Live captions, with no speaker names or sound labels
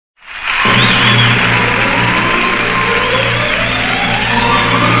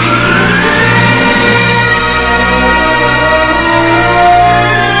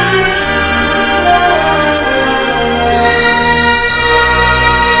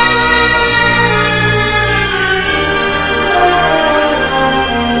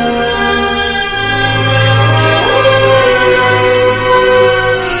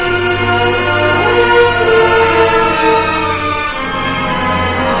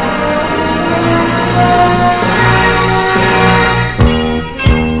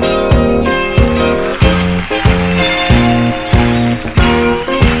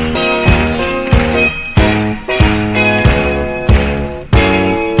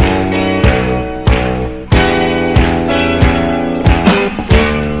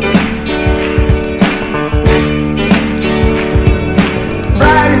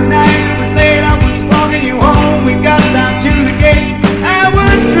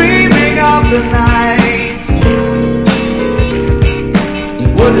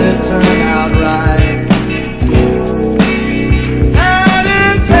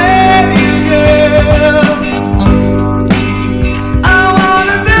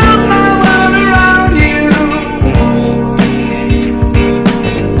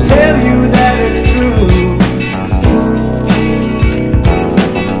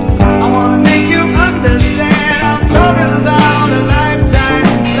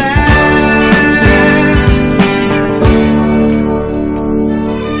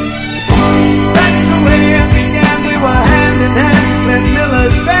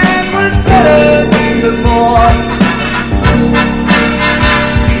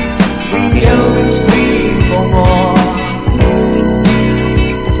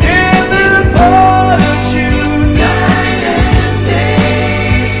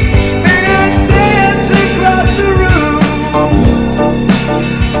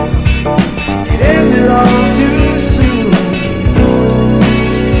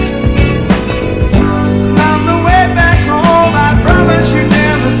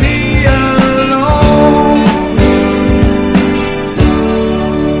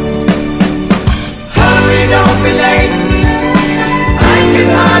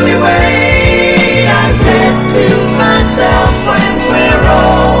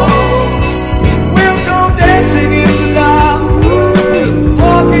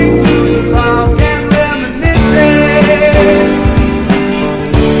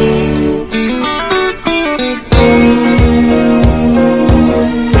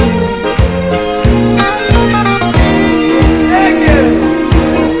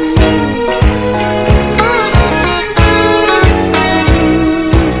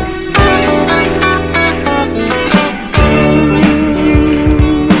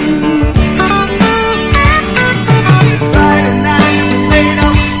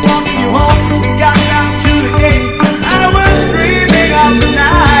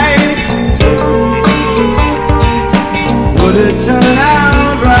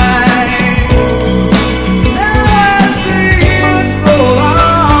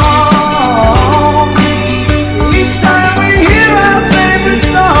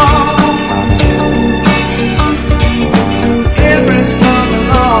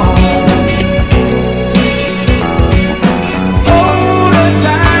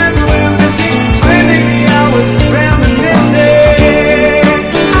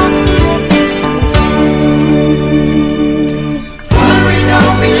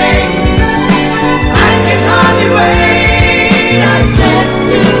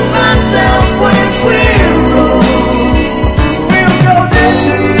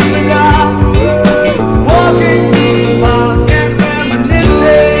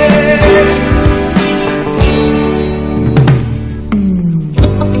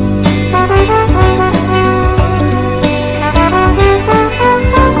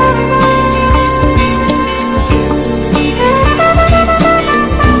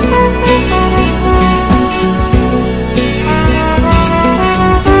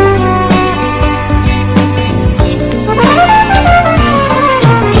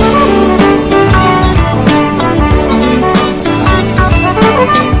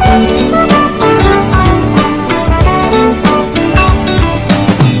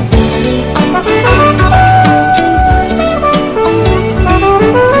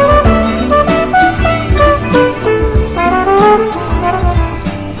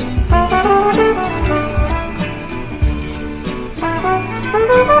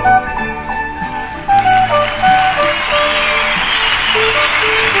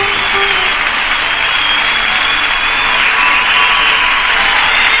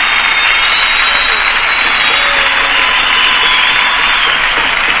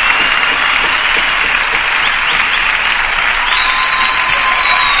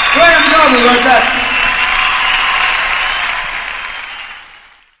we learned that.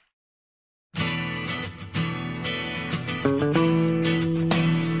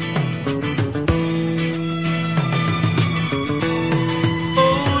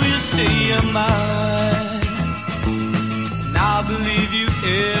 Oh, you say you're mine, and I believe you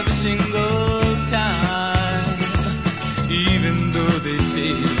every single time. Even though they say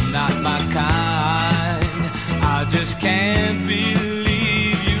you're not my kind, I just can't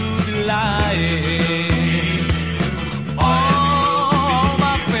believe you'd lying. All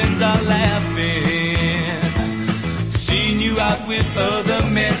my friends are laughing, seeing you out with other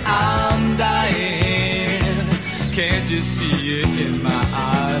men, I'm dying. Can't you see it in my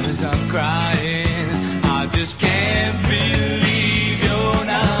eyes? I'm crying. I just can't believe you're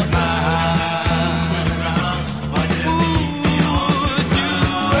not mine. Would you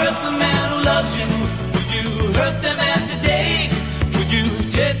hurt the man who loves you? Would you hurt the man today? Would you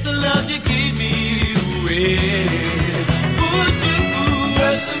take the love you gave me away? Would you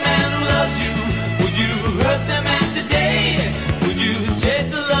hurt the man who loves you? Would you hurt the man today? Would you take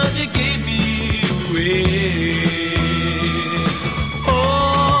the love you gave me away?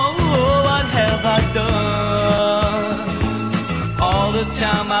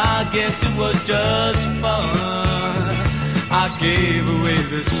 Time, I guess it was just fun. I gave away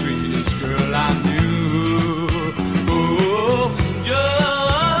the sweetest girl I knew. Oh,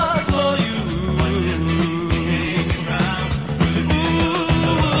 just for you. Would you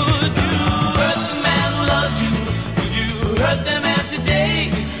hurt the man who loves you? Would you hurt the man today?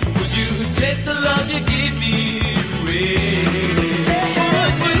 Would you take the love you gave me away?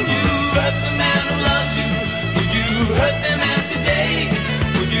 Would you hurt the man who loves you? Would you hurt the man today?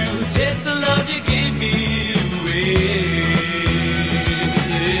 Take the love you gave me away.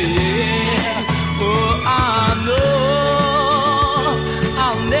 Oh, I know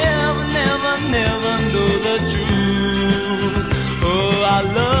I'll never, never, never know the truth. Oh, I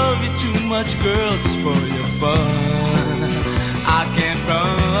love you too much, girl, to spoil your fun. I can't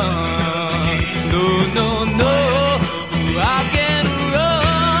run. No, no, no. Oh, I can't run.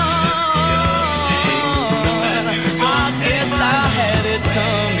 I guess I had it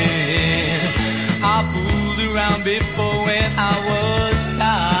coming. I fooled around before when I was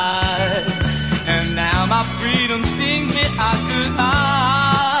tired, and now my freedom stings me. I could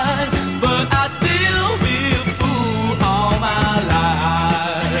hide, but I'd still be a fool all my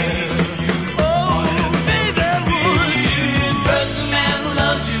life. Oh, baby, would you hurt the man who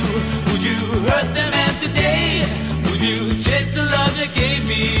loves you? Would you hurt the man today? Would you take the love you gave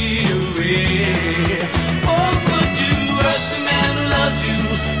me away? Oh, would you hurt the man who loves you?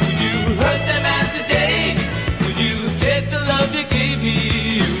 Would you hurt the man today? Would you take the love you gave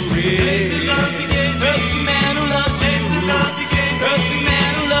me away? Take the love you gave me. Hurt the man who loves you. Take the love you gave me. Hurt the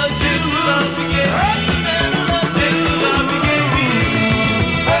man who loves you. Take the love you gave me. Hurt the man who loves you. Take the love you gave me.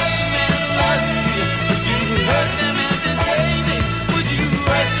 Hurt the man who loves you. Would you hurt the man today? Would you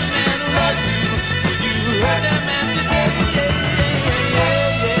hurt the man who loves you? Would you hurt the man today?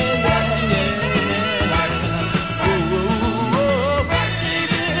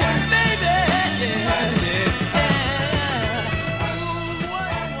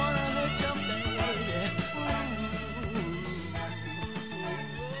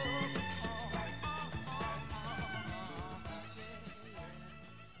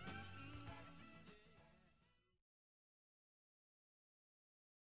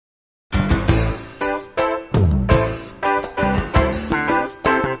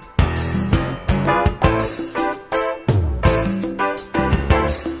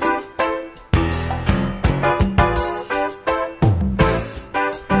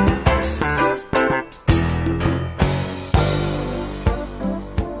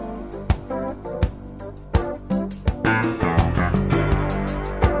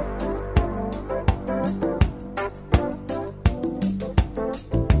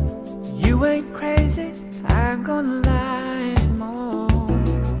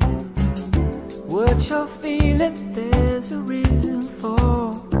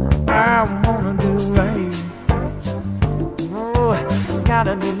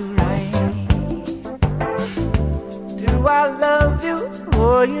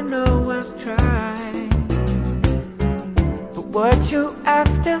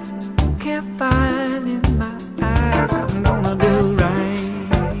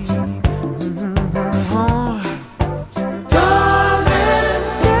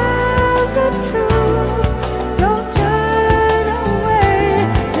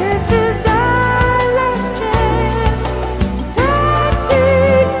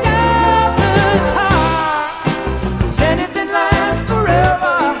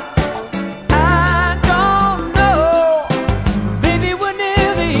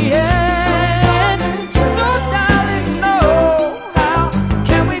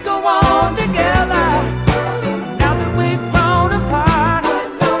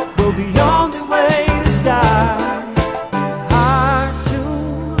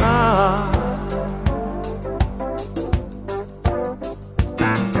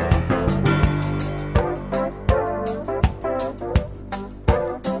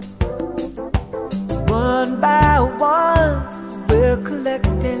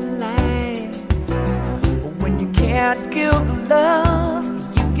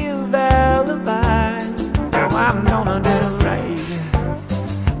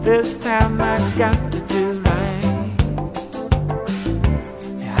 time I got to do right.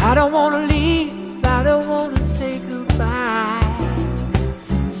 I don't wanna leave, I don't wanna say goodbye.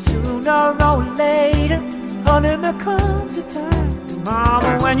 Sooner or later, honey, there comes a time,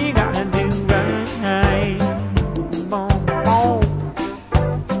 mama, when you gotta do right. Boom, boom.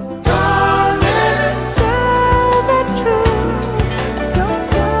 Darling, tell the truth. Don't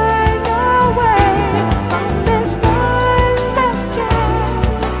turn away from this one last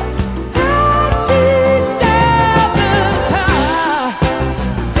chance. Don't you tell this heart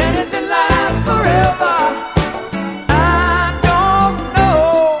does anything last forever? I don't know.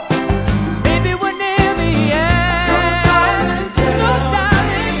 Maybe we're near the end. So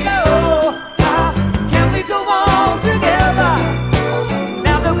darling, know how can we go on together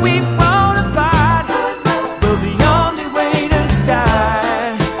now that we've grown apart? Well, the only way to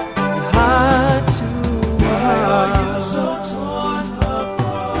start is heart to heart. So torn apart.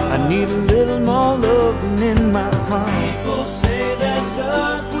 I need a little more loving in my heart. People say that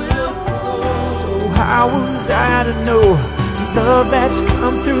love will grow. So how was I to know love that's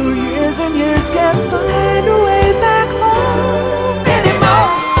come through years and years can't find a way back home anymore?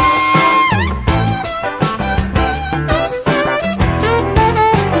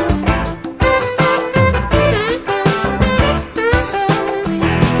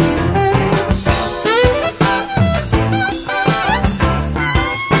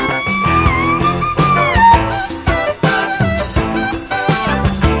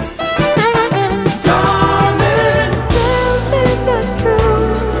 Darling, tell me the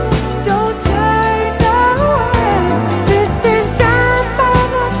truth. Don't turn away. This is our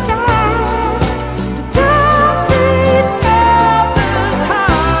final chance. So don't you tell this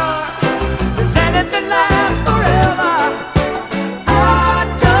heart does anything last forever? I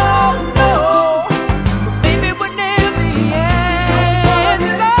don't know. Maybe we're near the end.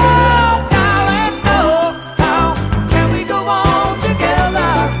 So darling, know how can we go on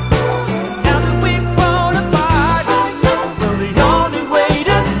together now that we've grown apart? Well, the only way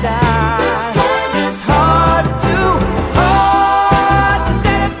to start is heart to heart. Does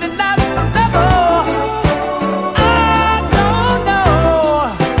anything last forever? I don't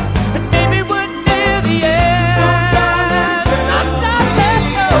know, but maybe we're near the end. So darling,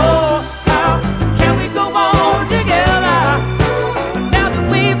 know how can we go on together now that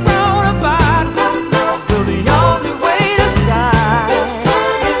we've grown apart? Well, the only way to start is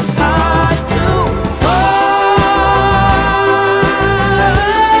heart to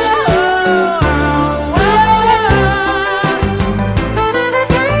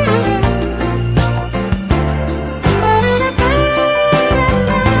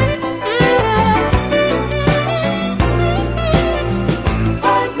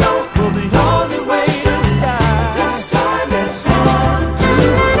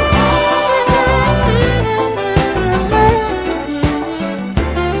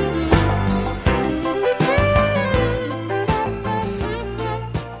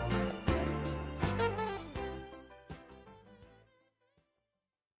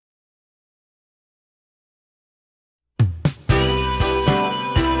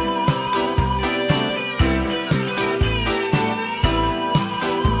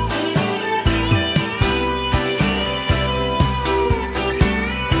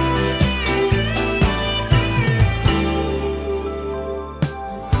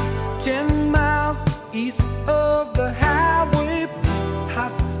east of the highway,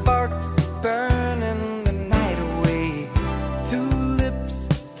 hot sparks burning the night away. Two lips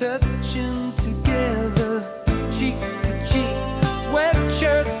touching together, cheek to cheek,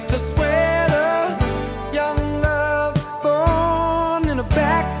 sweatshirt to sweater. Young love born in a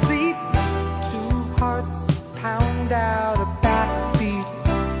backseat. Two hearts pound out a backbeat.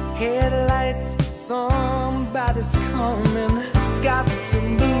 Headlights, somebody's coming. Got to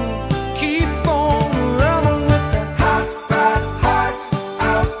move, keep on running with the hot rod hearts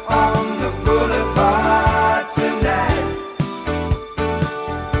out on the boulevard tonight.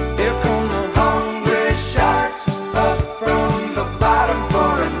 Here come the hungry sharks up from the bottom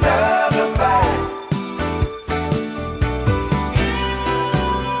for another bite.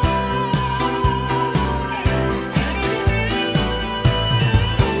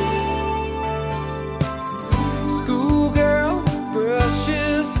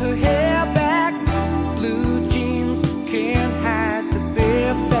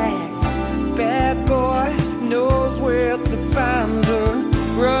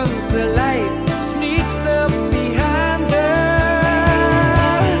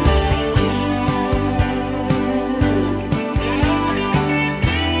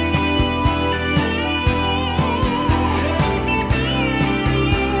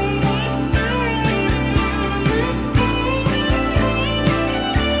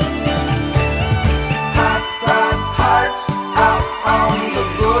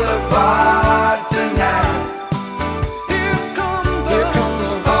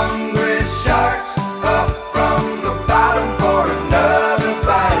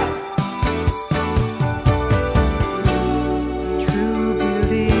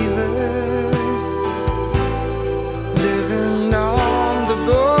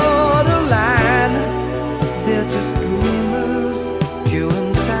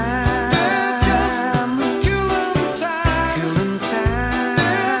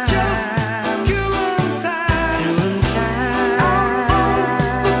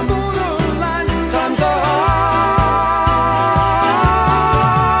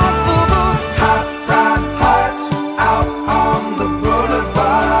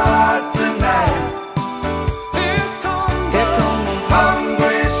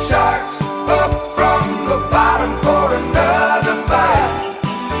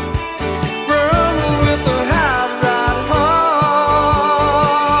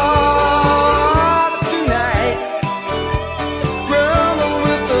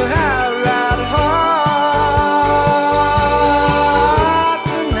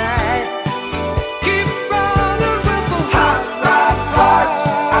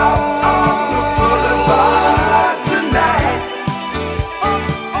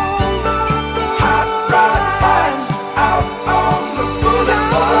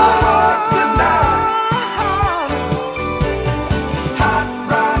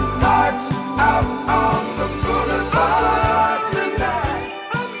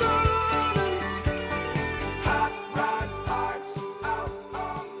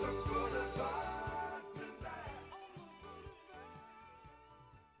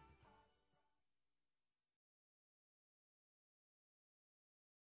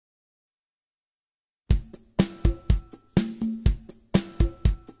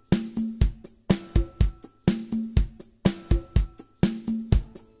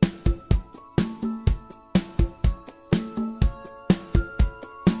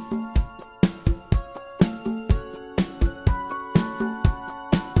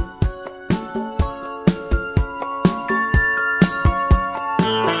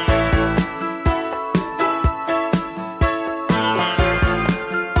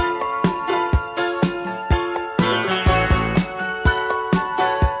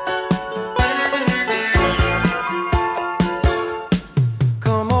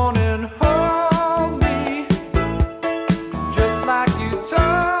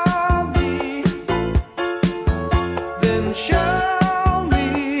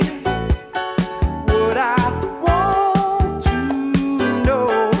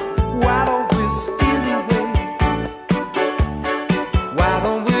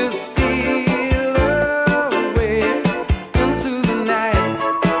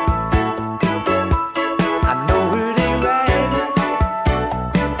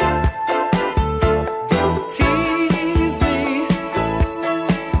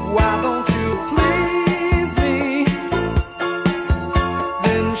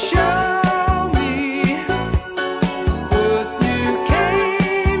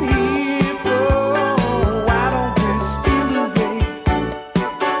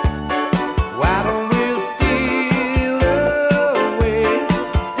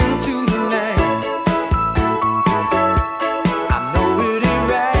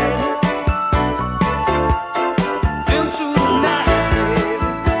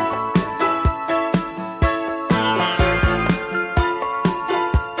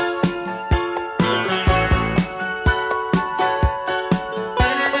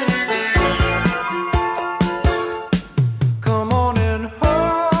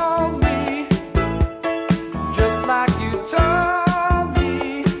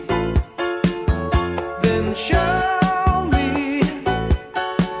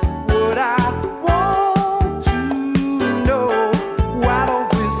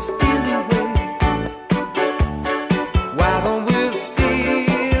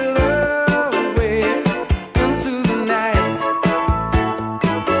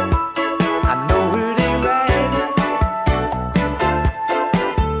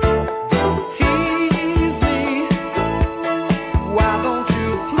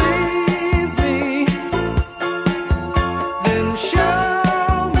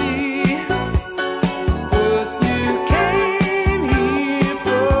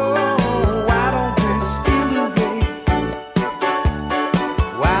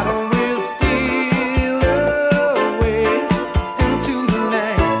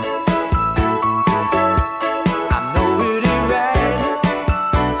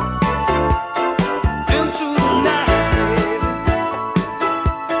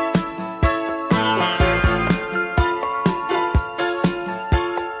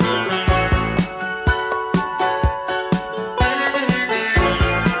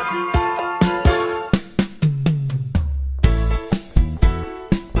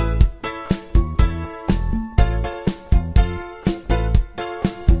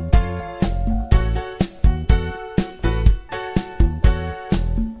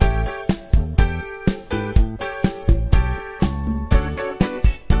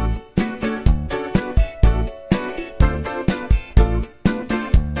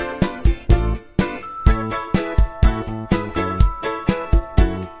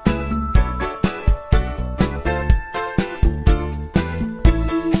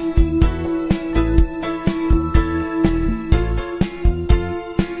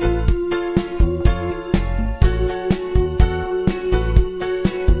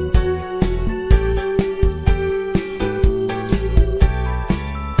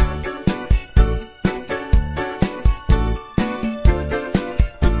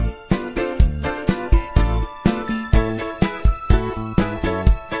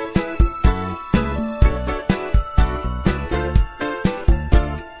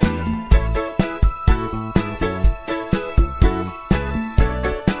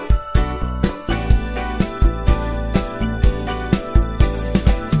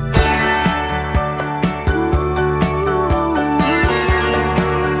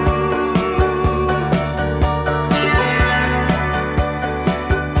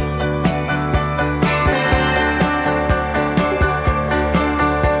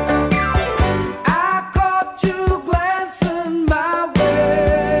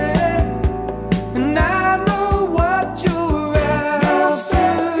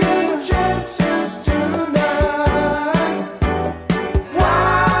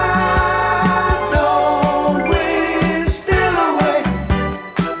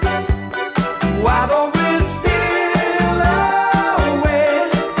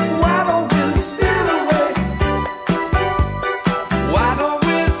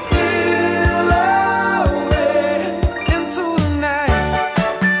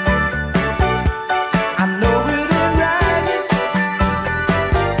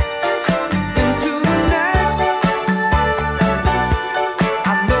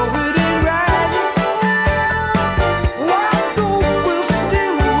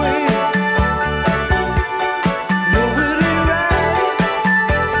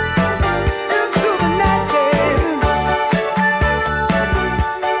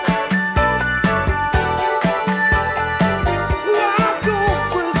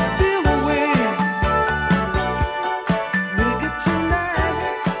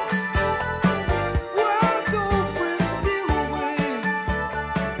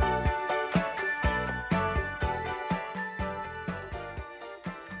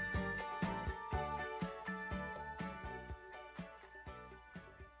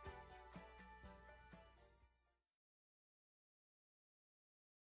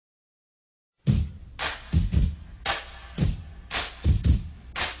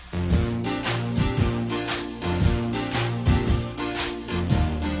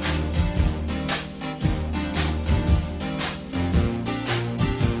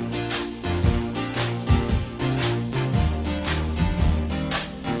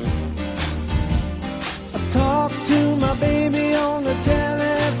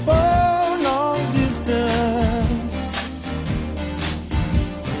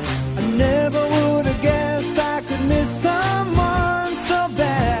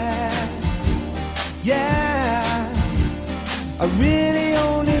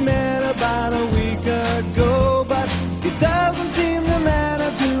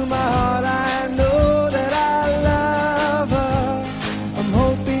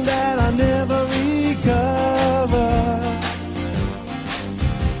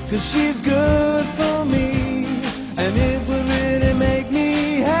 'cause she's good for me, and it would really make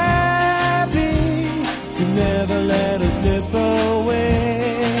me happy to never let her slip away.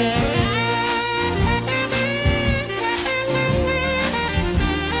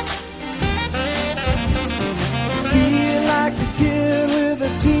 Feel like the kid with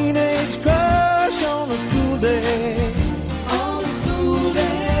a teenage crush on a school day. On a school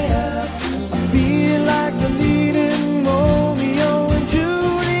day afternoon. I feel like the leading Romeo and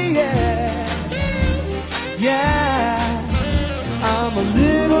Juliet. Yeah, I'm a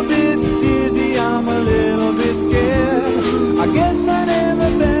little bit dizzy, I'm a little bit scared. I guess I never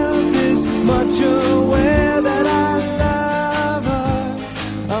felt this much aware that I love her.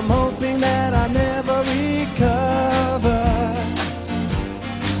 I'm hoping that I never recover,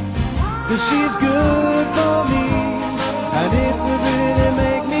 'cause she's good for me, and it would really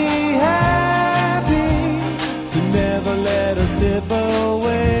make me happy to never let her slip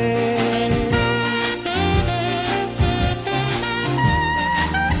away.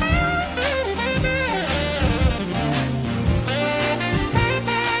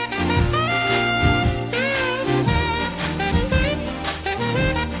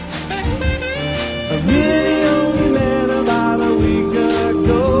 I really only met about a week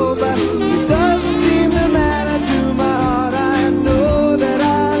ago, but it doesn't seem to matter to my heart. I know that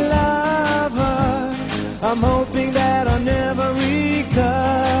I love her. I'm hoping that I'll never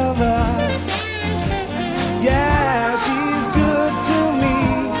recover. Yeah, she's good to me,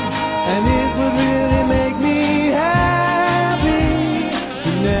 and it would really make me happy to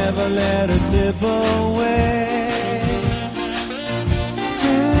never let her slip away.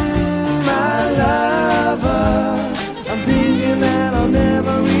 I'm thinking that I'll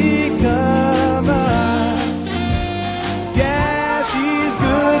never recover. Yeah, she's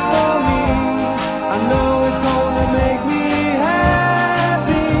good for me. I know it's gonna make me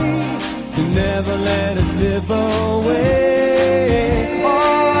happy to never let her slip away.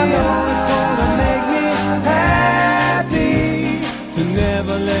 Oh, I know it's gonna make me happy to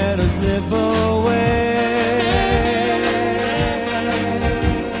never let her slip away.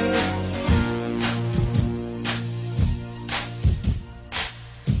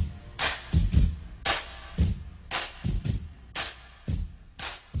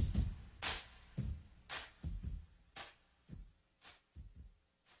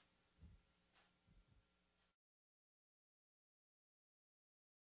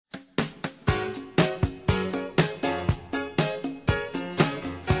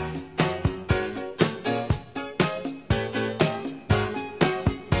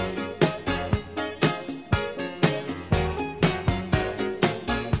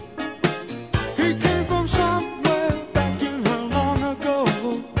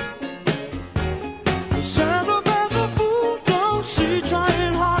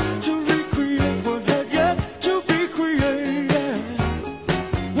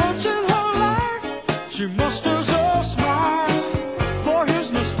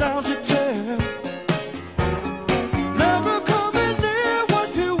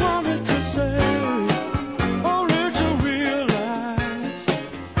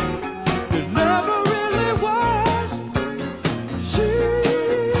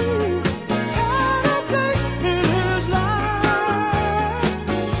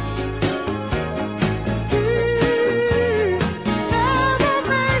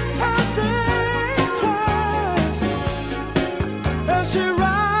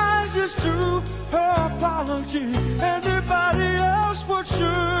 Anybody else would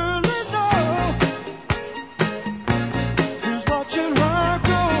surely know who's watching her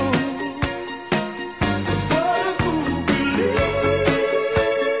go. But a fool believes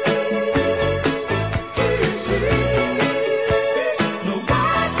he sees. No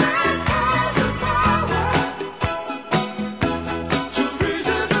wise man has the power to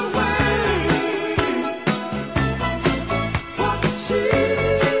reason away what seems.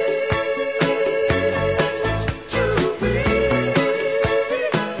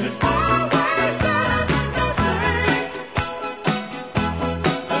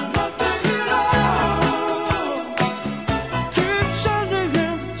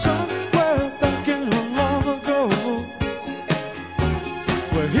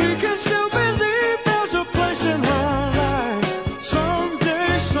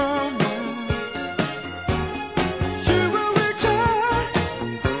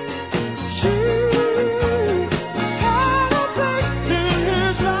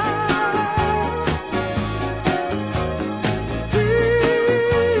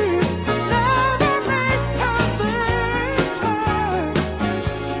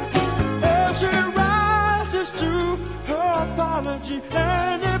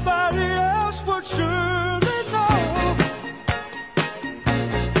 Anybody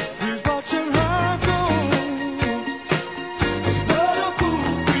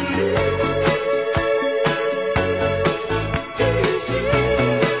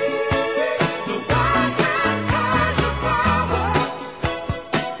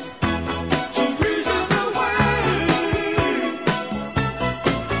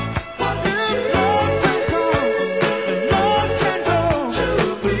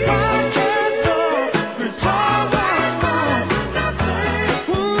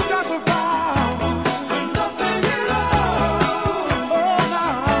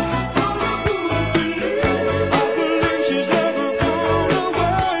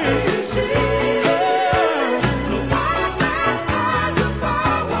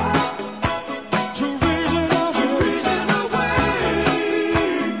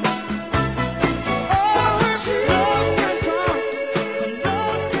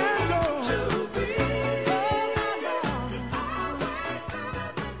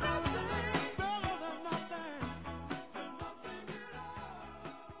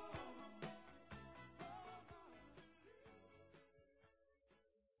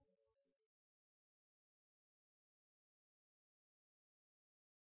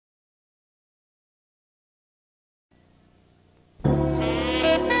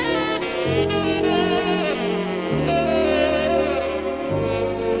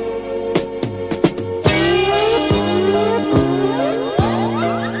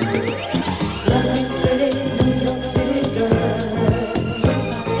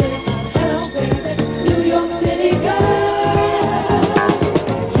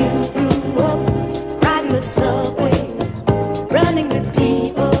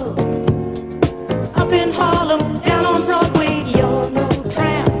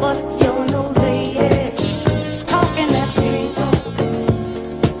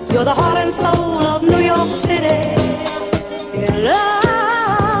You're the heart and soul of New York City. And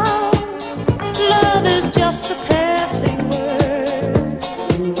love is just a passing word.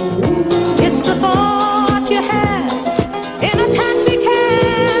 It's the thought you had in a taxi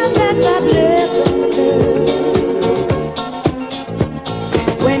cab that got left on the curb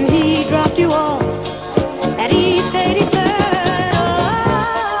when he dropped you off at East 83rd.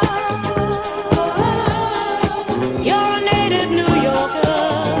 You're a native New Yorker.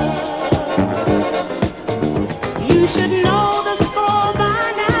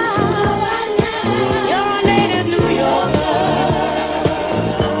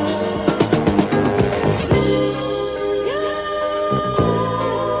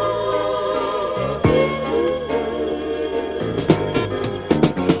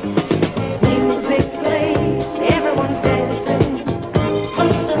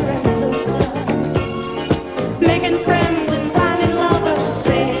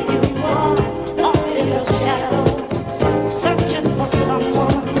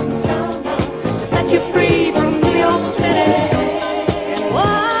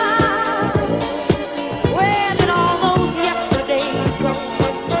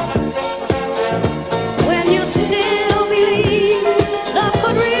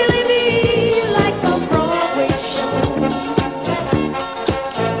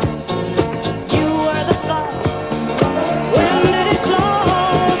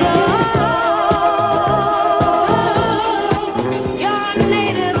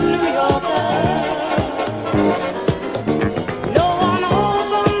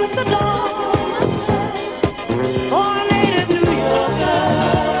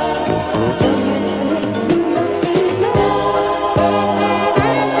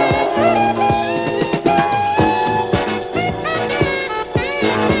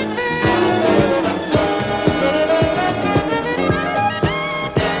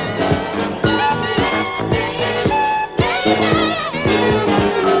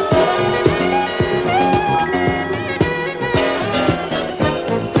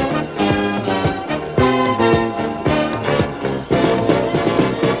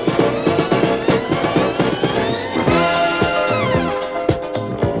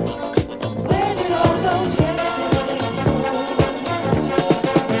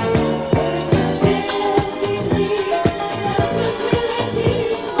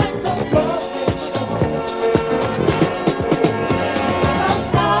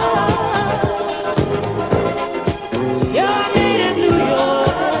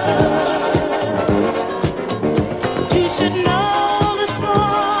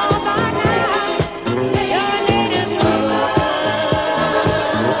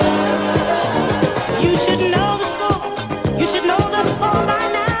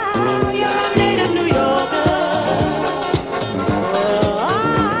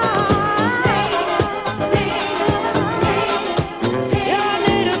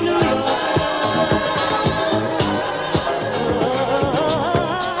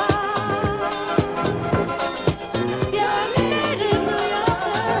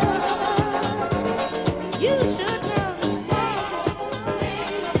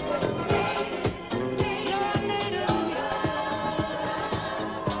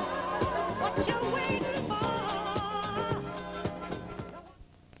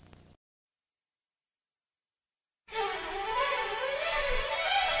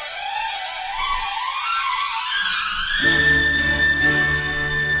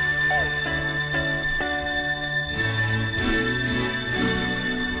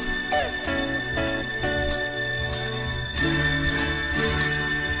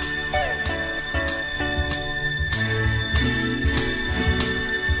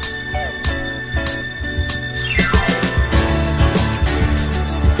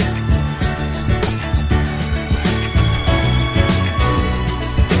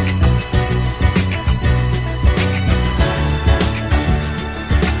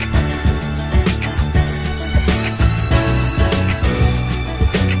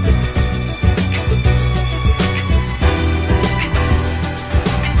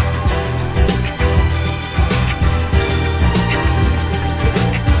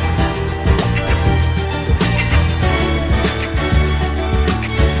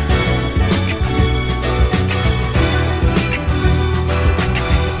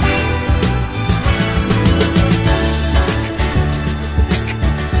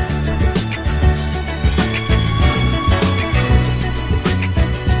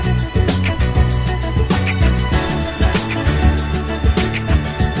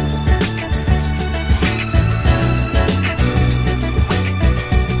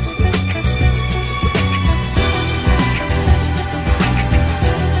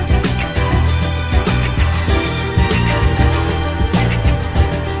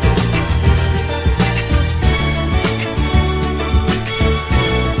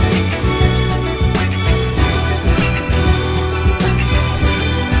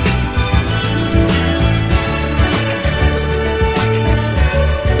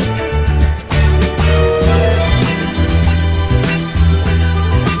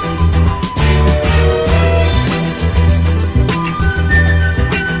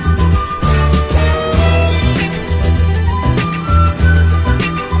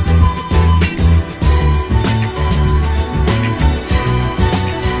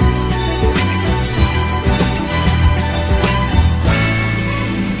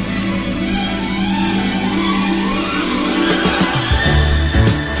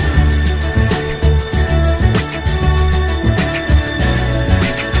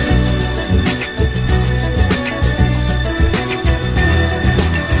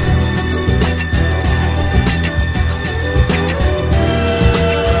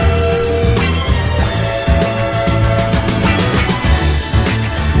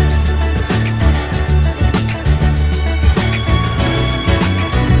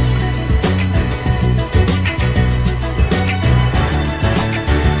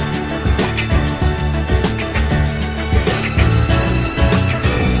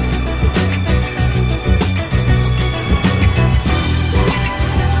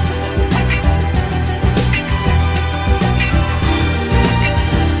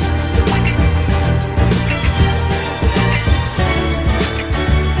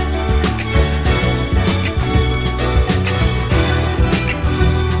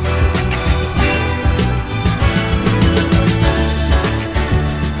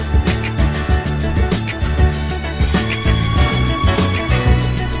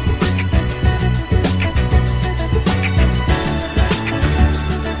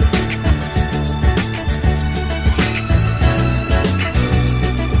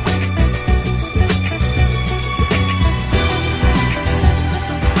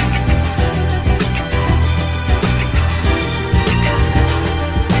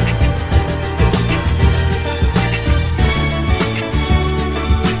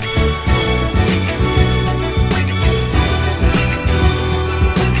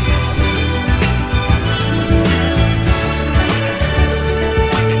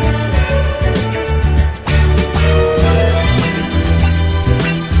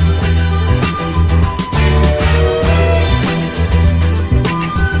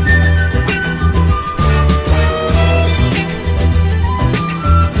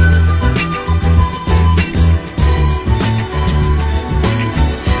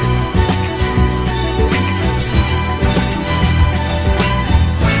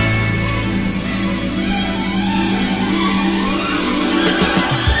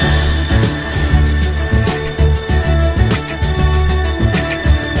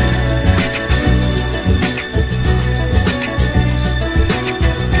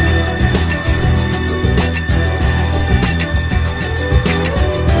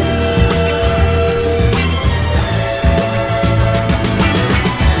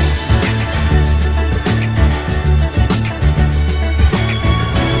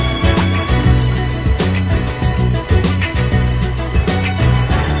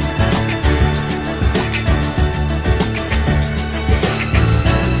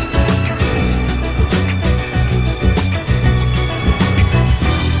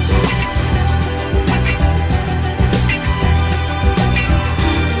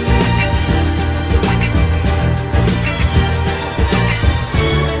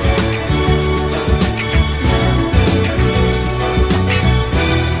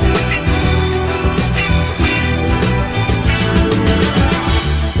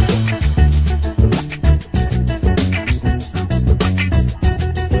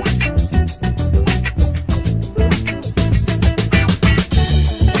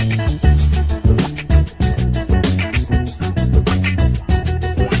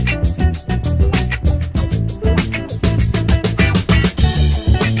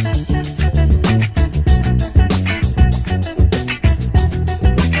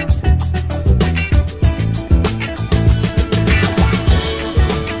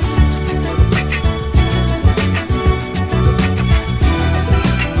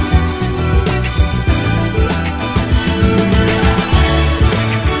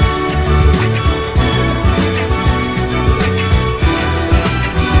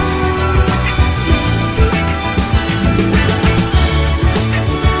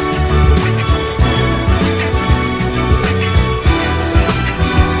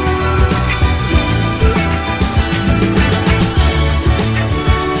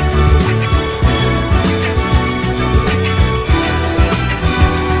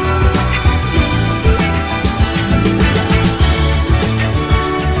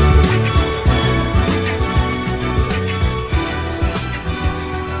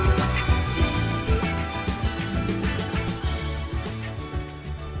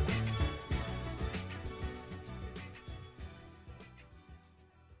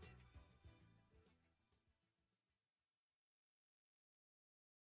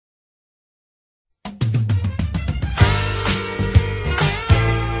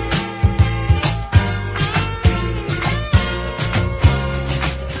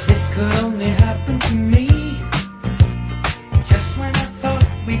 happened to me just when I thought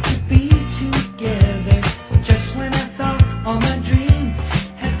we could be together, just when I thought all my dreams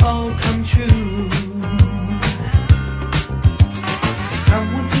had all come true.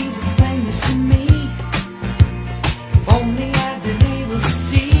 Someone please explain this to me. If only I'd been able to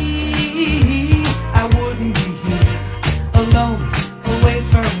see, I wouldn't be here alone, away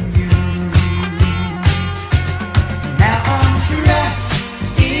from you. Now I'm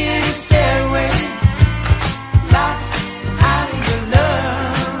trapped in a stairway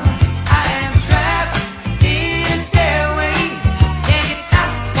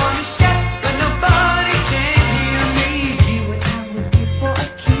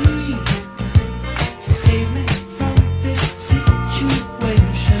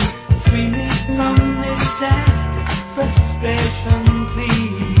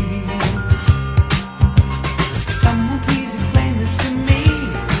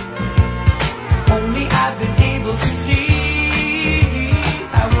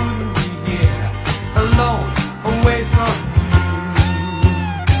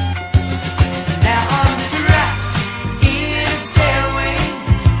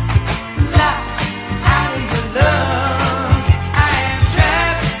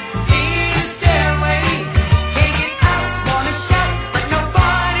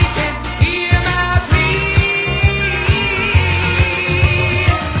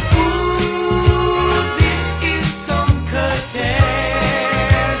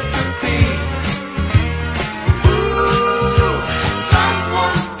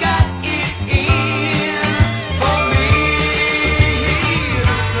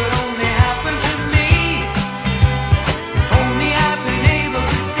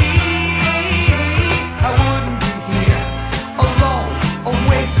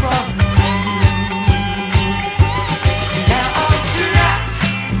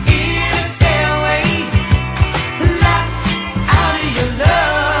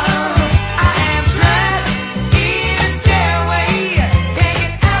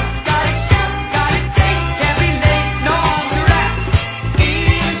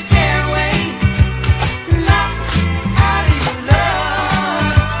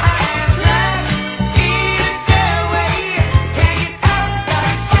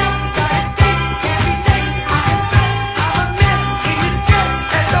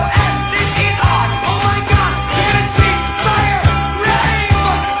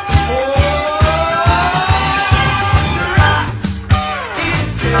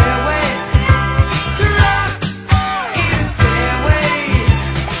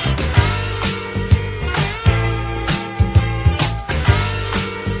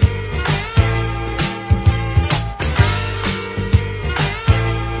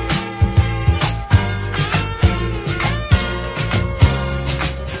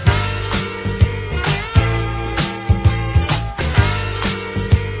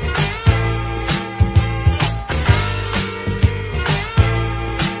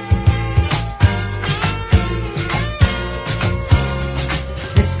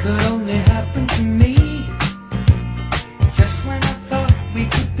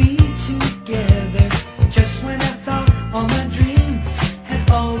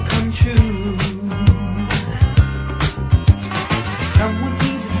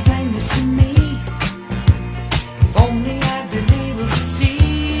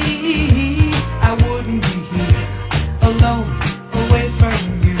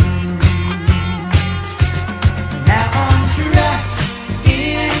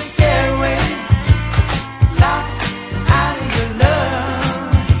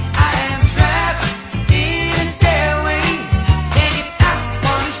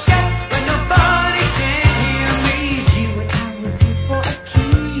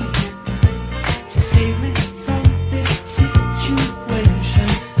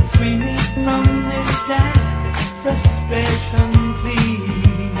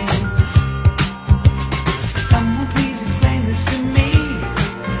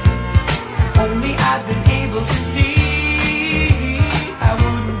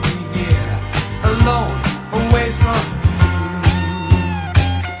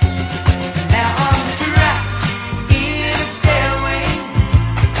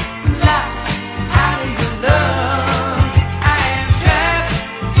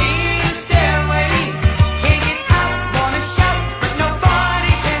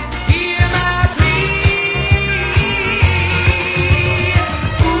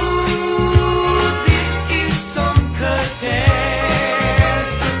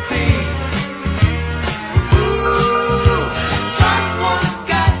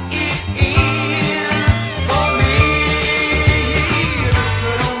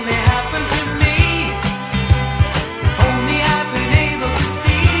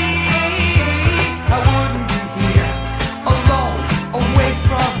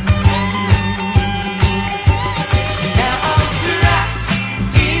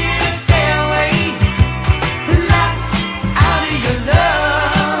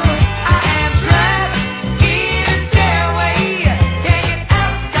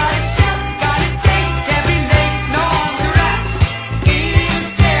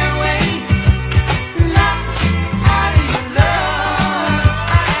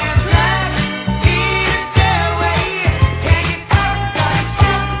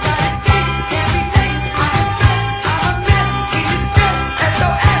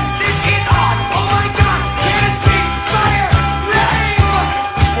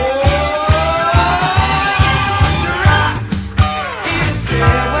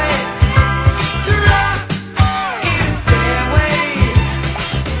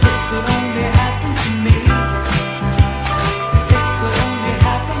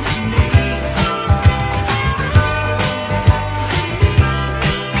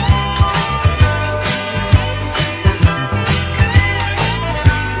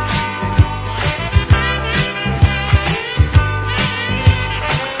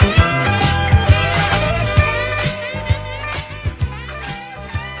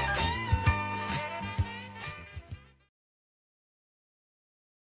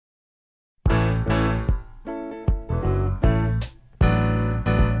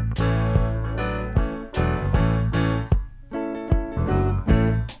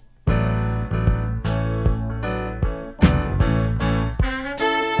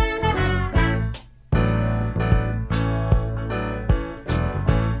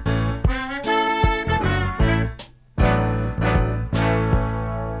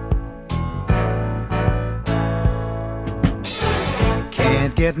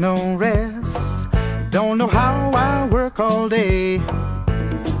get no rest. Don't know how I work all day.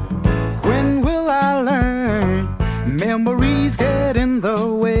 When will I learn? Memories get in the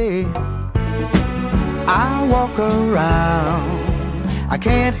way. I walk around, I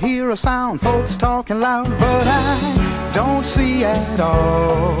can't hear a sound, folks talking loud, but I don't see at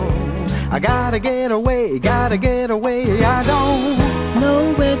all. I gotta get away, gotta get away. I don't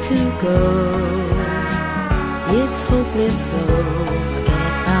know where to go. It's hopeless, so I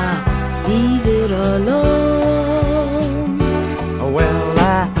guess I'll leave it alone. Well,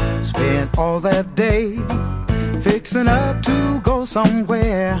 I spent all that day fixing up to go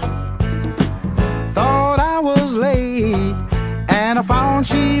somewhere. Thought I was late, and I found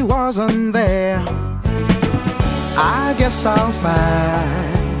she wasn't there. I guess I'll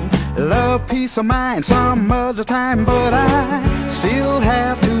find love, peace of mind some other time, but I still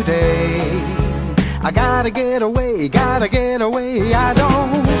have today. I gotta get away, gotta get away. I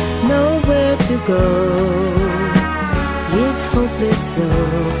don't know where to go. It's hopeless, so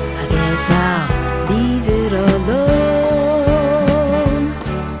I guess I'll leave it alone.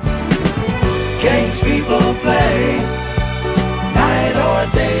 Games people play, night or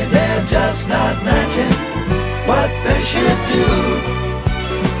day, they're just not matching what they should do.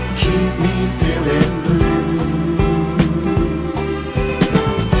 Keep me feeling blue.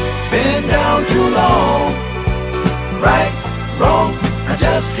 Been down too long, right, wrong, I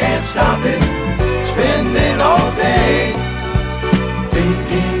just can't stop it. Spending all day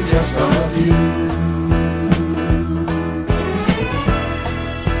thinking just of you.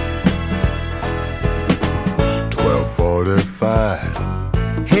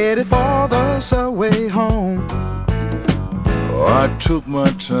 12:45, headed for the subway home. I took my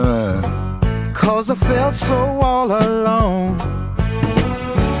time, 'cause I felt so all alone.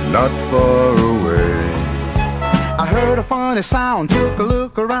 not far away. I heard a funny sound, took a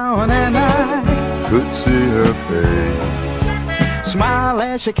look around, and I Could see her face. smile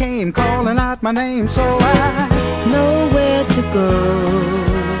as she came, calling out my name. So I know where to go.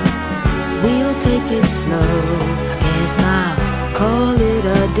 We'll take it slow. I guess I'll call it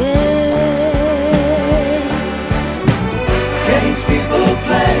a day. Games people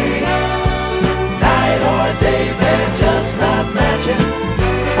play, night or day, they're just not matching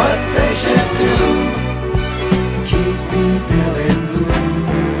what they should do. Keeps me feeling blue.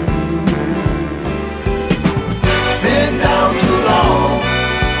 Been down too long,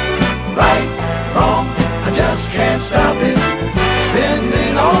 right, wrong, I just can't stop it.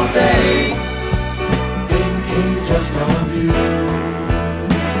 Spending all day thinking just of you.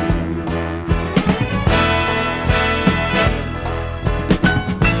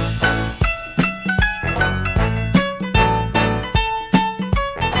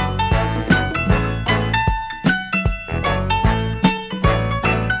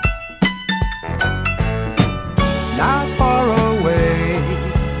 not far away,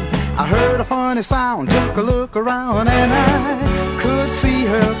 I heard a funny sound, took a look around, and I could see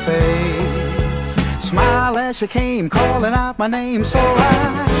her face. Smile as she came, calling out my name. So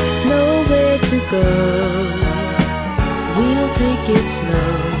I know where to go. We'll take it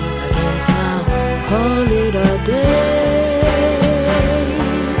slow. I guess I'll call it a day.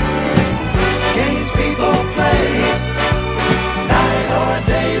 Games people play, night or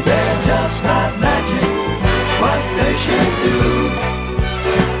day, they're just not matching what they should do.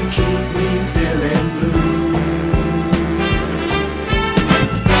 Keep me feeling blue.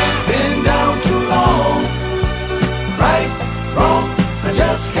 Been down too long, right, wrong, I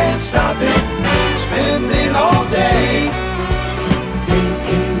just can't stop it. Spending all day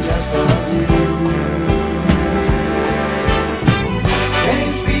thinking just of you.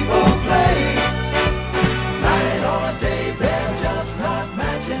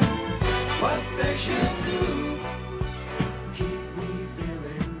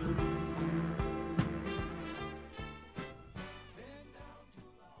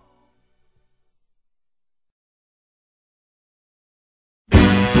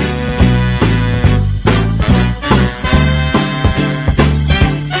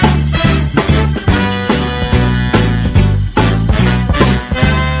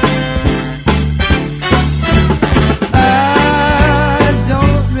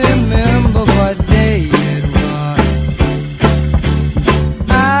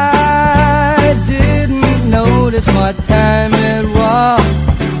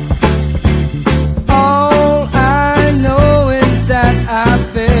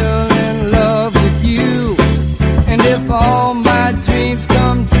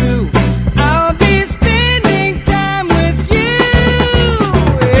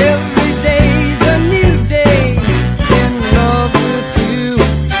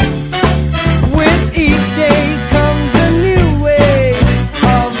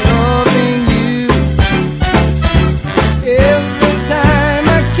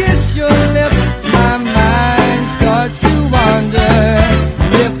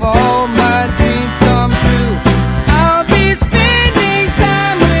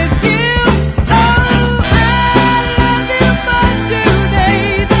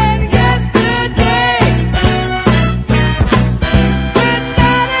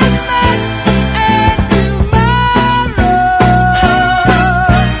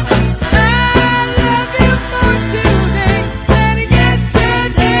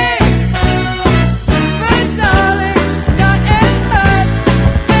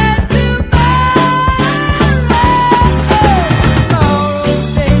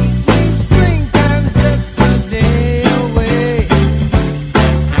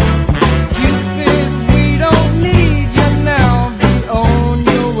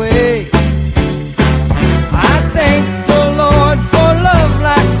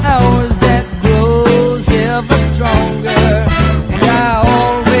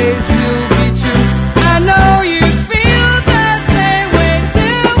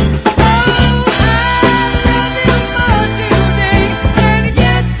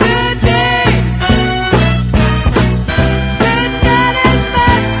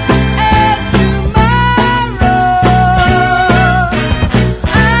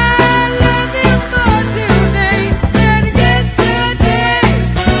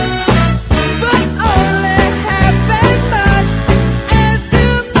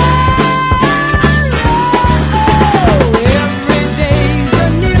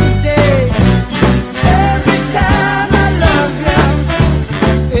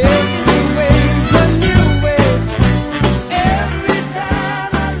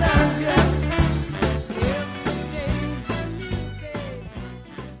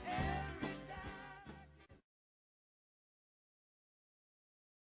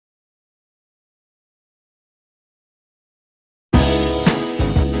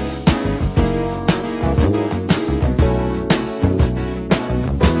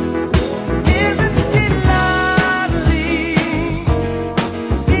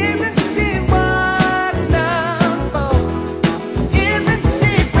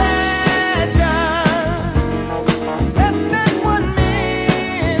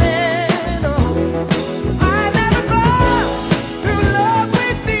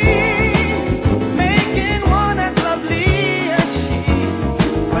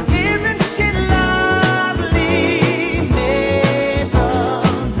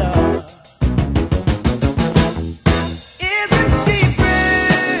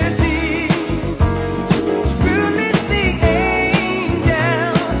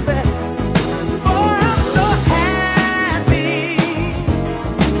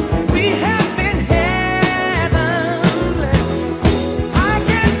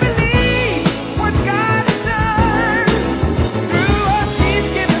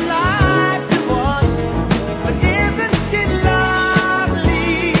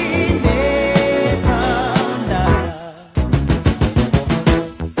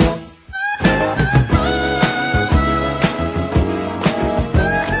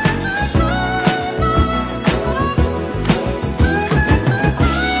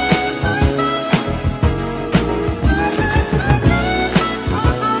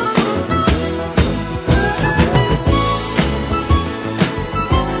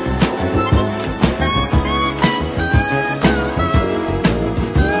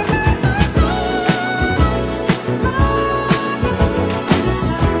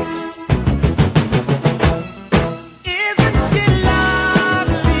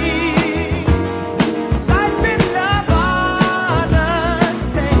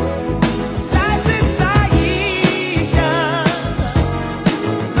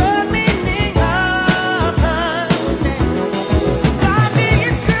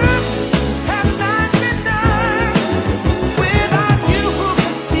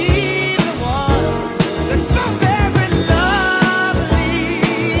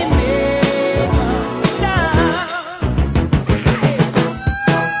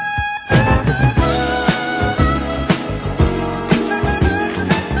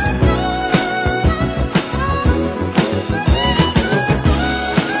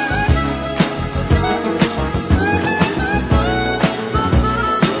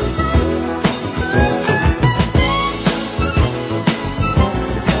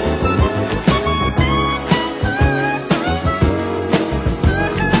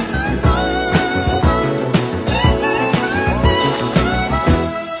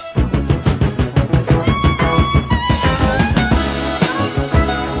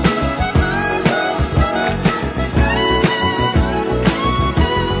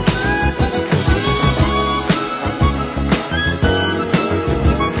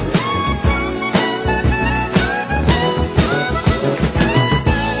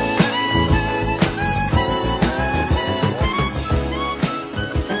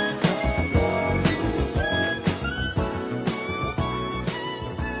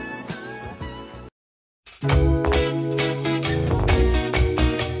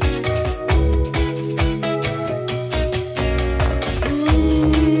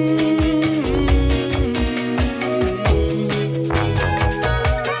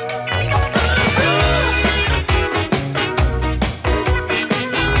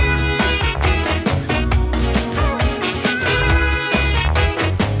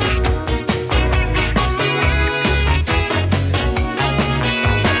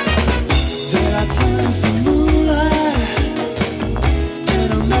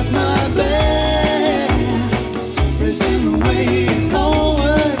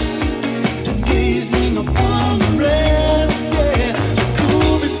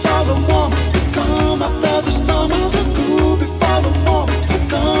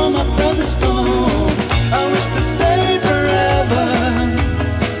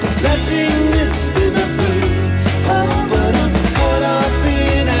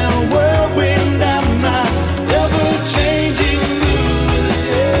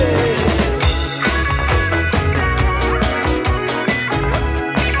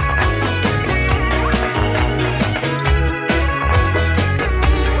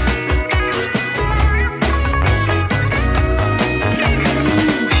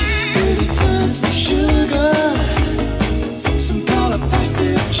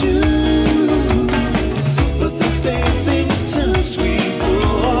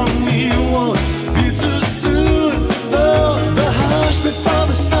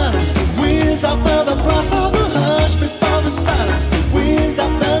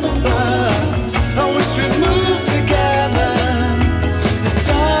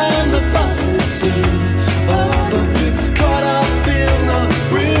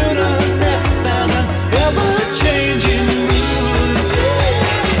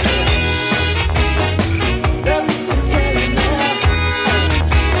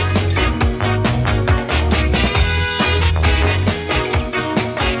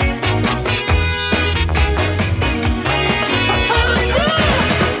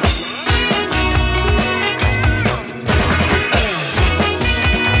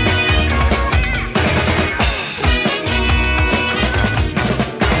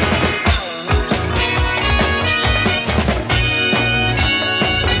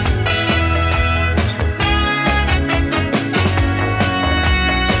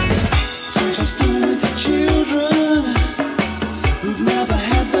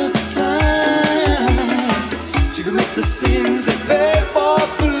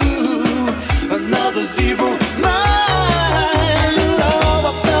 the 09. The love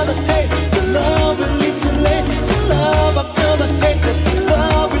after the hate, the love will lead to late. The love after the hate, the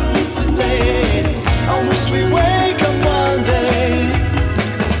love will lead to late. I wish we wake up one day,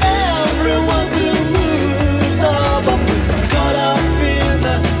 everyone will move up, caught up in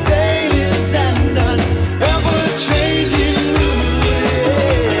the days and an ever-changing mood.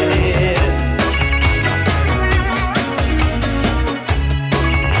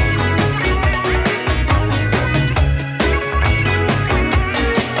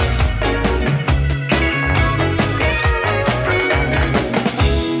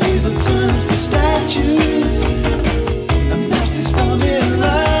 Evil turns to statues, a message from in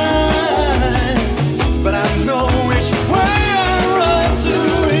line. But I know which way I run to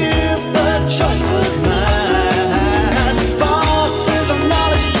if the choice was mine. Past is a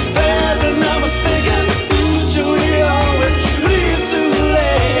knowledge, there's no mistaken. Future we always leave too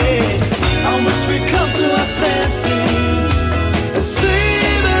late. I wish we come to our senses and see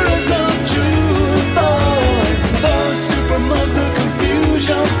there is no truth. Those who promote the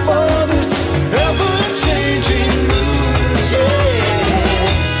confusion for this ever-changing moods, yeah.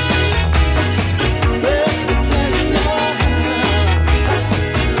 Let me tell you now.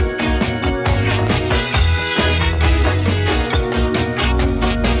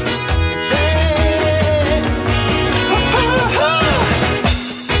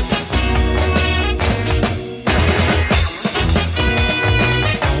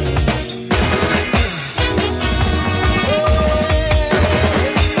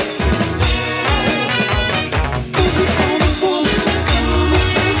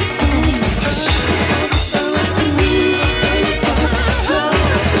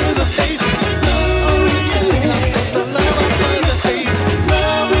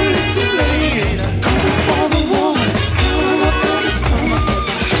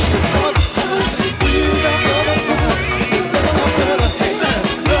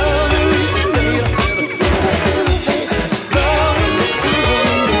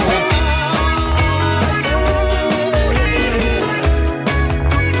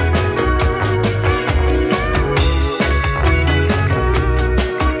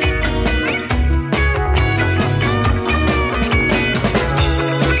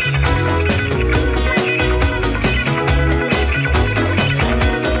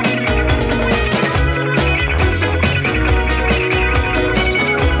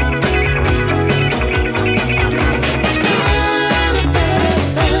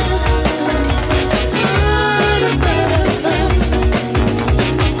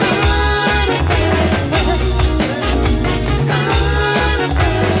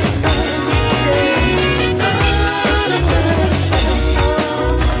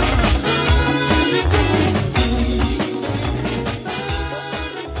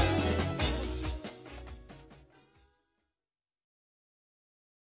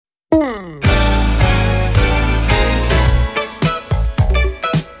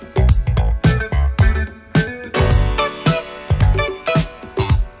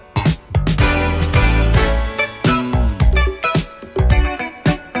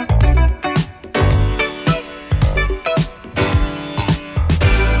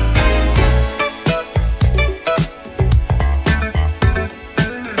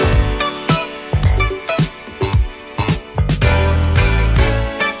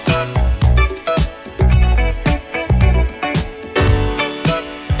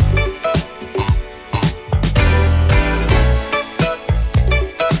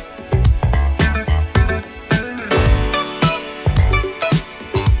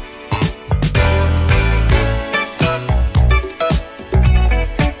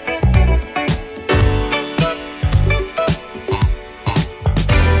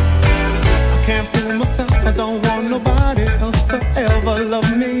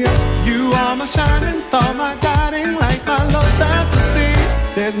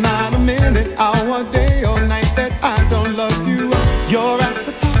 There's not a minute, hour, day or night that I don't love you. You're at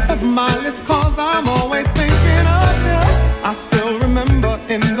the top of my list, cause I'm always thinking of you. I still remember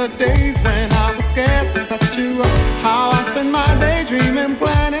in the days when I was scared to touch you, how I spent my day dreaming,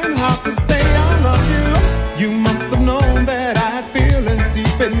 planning how to say I love you. You must have known that I had feelings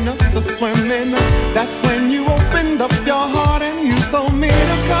deep enough to swim in. That's when you opened up your heart and you told me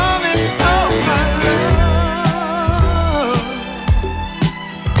to come in. Oh my love,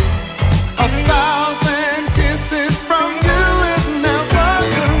 1,000 kisses from you is never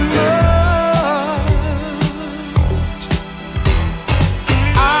too much.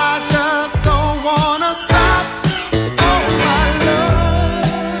 I just don't wanna stop. Oh my love,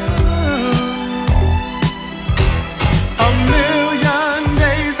 a million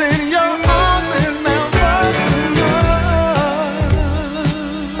days in your arms is never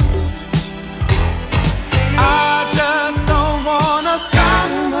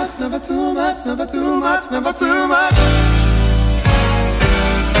never too much.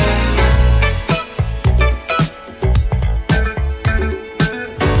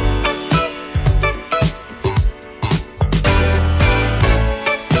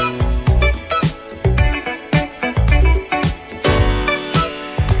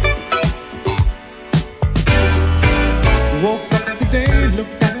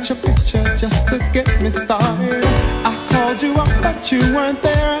 Just to get me started, I called you up but you weren't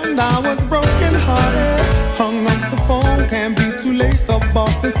there and I was broken hearted. Hung up the phone, can't be too late, the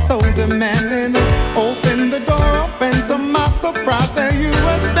boss is so demanding. Open the door up and to my surprise there you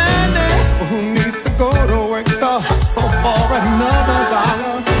were standing. Who needs to go to work to hustle for another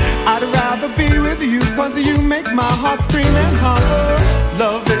dollar? I'd rather be with you cause you make my heart scream and holler.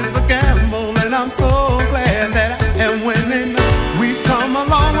 Love is a gamble and I'm so glad that I am winning. We've come a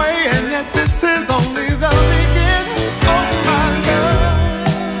long way and yet this is only the beginning of my love.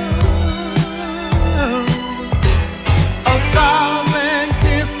 1,000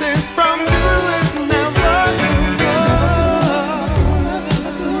 kisses from you is never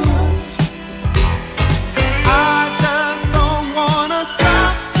too much. I just don't wanna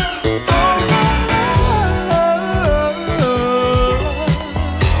stop.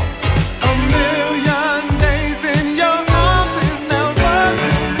 A million days in your arms is never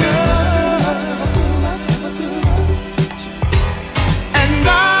too much. And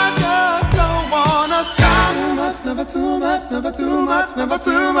I just don't wanna stop. Never too much, never too much, never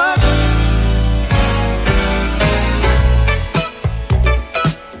too much.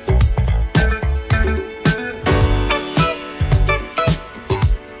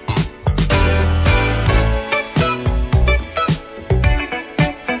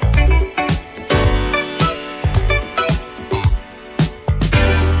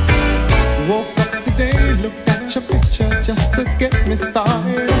 Woke up today, looked at your picture just to get me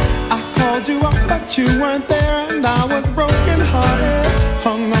started. I called you up but you weren't there and I was broken hearted.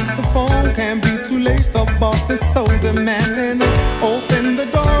 Hung up the phone, can't be too late, the boss is so demanding. Open the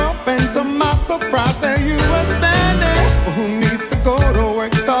door up and to my surprise there you were standing. Who needs to go to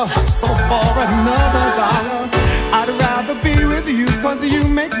work to hustle for another dollar? I'd rather be with you cause you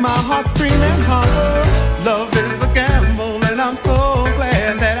make my heart scream and holler. Love is a gamble and I'm so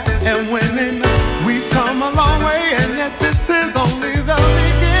glad that I am winning. We've come a long way and yet this is only the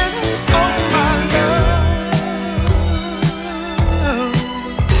beginning of my love.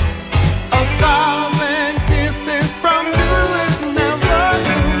 1,000 kisses from you is never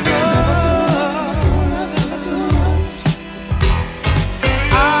too much.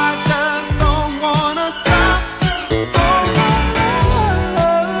 I just don't wanna stop.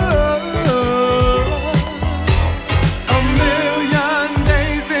 A million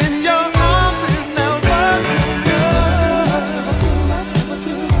days in your arms is never too much.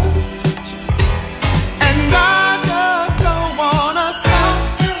 And I just don't wanna stop.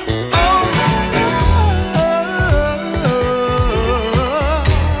 A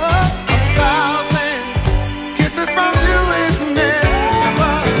 1,000 kisses from you is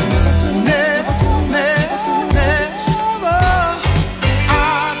never, never, never.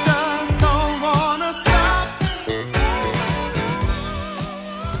 I just don't wanna stop.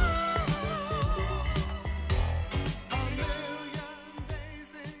 A million days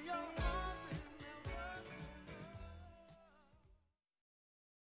in your arms is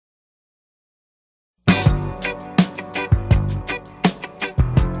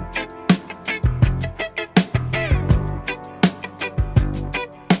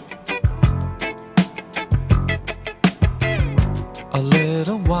A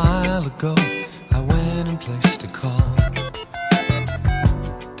little while ago, I went and placed a call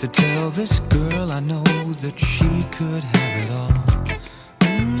to tell this girl I know that she could have it all.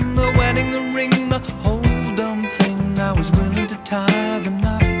 The wedding, the ring, the whole dumb thing, I was willing to tie the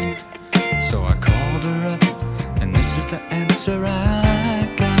knot. So I called her up, and this is the answer I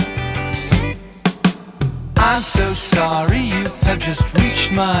got. I'm so sorry, you have just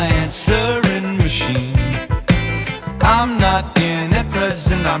reached my answering machine. I'm not in at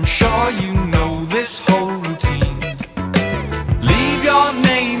present, I'm sure you know this whole routine. Leave your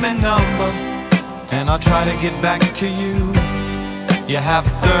name and number, and I'll try to get back to you. You have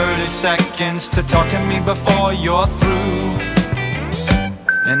 30 seconds to talk to me before you're through.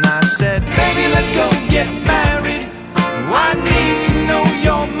 And I said, baby, let's go get married. I need to know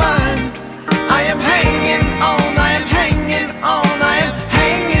your mind. I am hanging on, I am hanging on, I am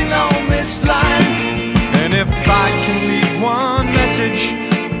hanging on this line. And if I can leave one message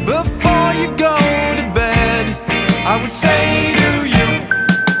before you go to bed, I would say to you,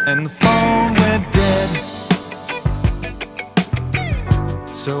 and the phone went dead.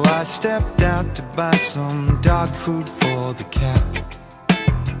 So I stepped out to buy some dog food for the cat.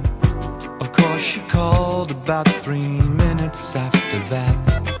 Of course she called about 3 minutes after that.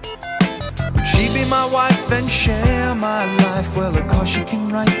 Would she be my wife and share my life? Well, of course she can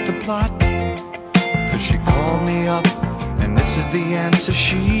write the plot, 'cause she called me up and this is the answer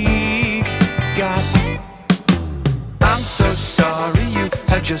she got. I'm so sorry, you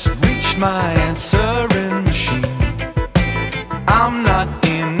have just reached my answering machine. I'm not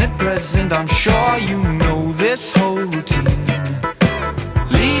in at present, I'm sure you know this whole routine.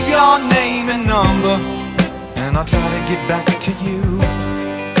 Leave your name and number and I'll try to get back to you.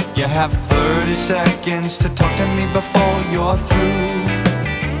 You have 30 seconds to talk to me before you're through.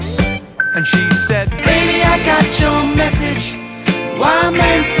 And she said, baby, I got your message, why I'm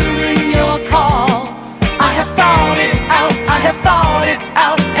answering your call. I have thought it out, I have thought it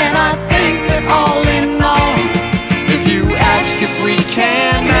out, and I think that all in all, if you ask if we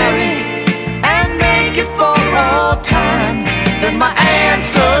can marry and make it for all time, then my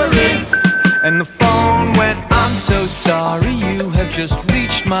answer is. And the phone went, I'm so sorry, you have just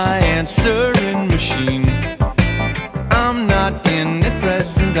reached my answering machine. I'm not in at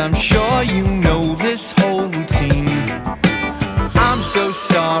present, I'm sure you know this whole routine. I'm so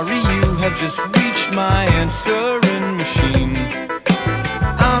sorry, you have just reached my answering machine.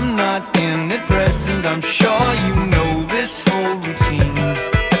 I'm not in at present, I'm sure you know this whole routine.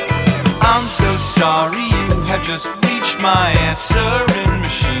 I'm so sorry, you have just reached my answering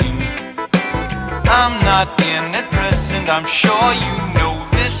machine. I'm not in at present, I'm sure you know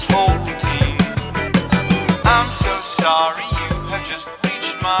this whole routine. I'm so sorry, you have just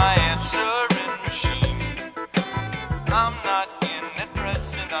reached my answering machine. I'm not in at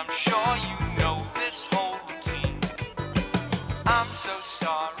present, I'm sure you know this whole routine. I'm so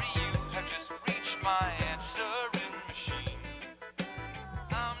sorry, you have just reached my answering machine. I'm not in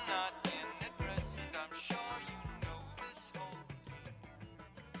at present, I'm sure you know this whole routine. I'm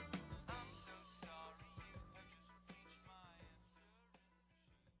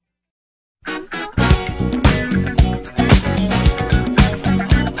so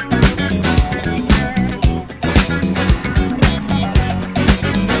sorry,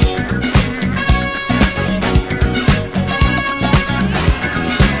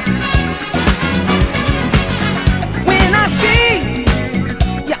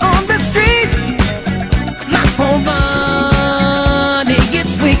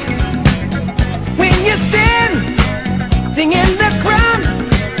 you have just reached my in the crowd,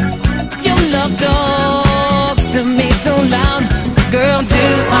 your love talks to me so loud. Girl, do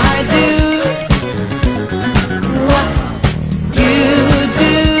I do what you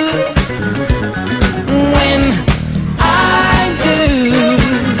do when I do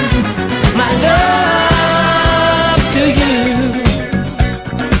my love to you?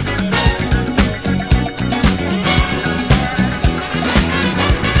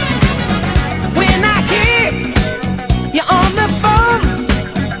 When I hear you on the phone,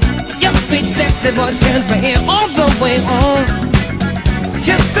 your sweet sexy voice turns my ear all the way on.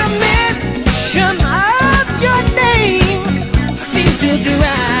 Just the mention of your name seems to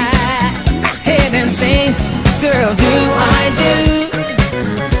drive my head insane. Girl, do I do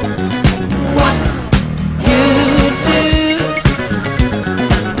what you do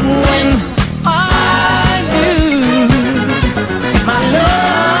when I do my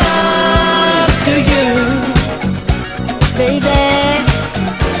love to you, baby?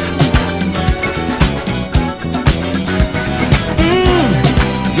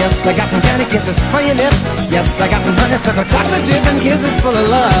 Yes, I got some candy kisses for your lips. Yes, I got some honeysuckle chocolate dripping kisses full of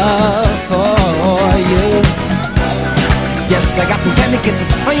love for you. Yes, I got some candy kisses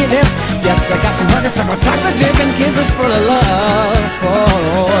for your lips. Yes, I got some honeysuckle chocolate dripping kisses full of love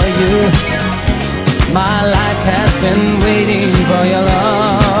for you. My life has been waiting for your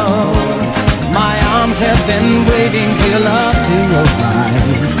love. My arms have been waiting for your love to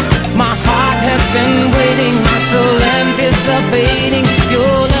arrive. My heart has been waiting, my soul anticipating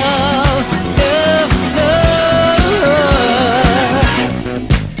your love, love, love.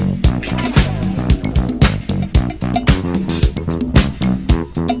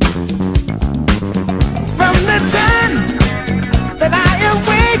 From the time that I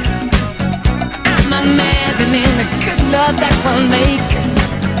awake, I'm imagining the good love that we'll make.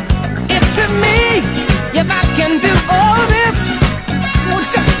 If to me, if I can do all this, well,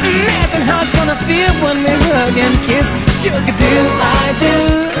 just imagine how it's gonna feel when we hug and kiss. Sugar, do I do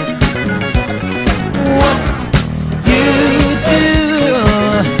what you do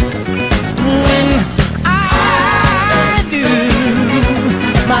when I do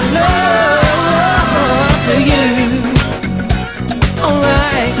my love to you?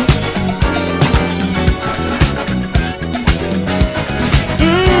 Alright.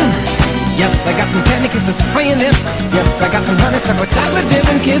 I got some candy kisses for your lips. Yes, I got some honeysuckle chocolate dip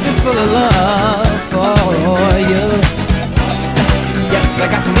and kisses full of love for you. Yes, I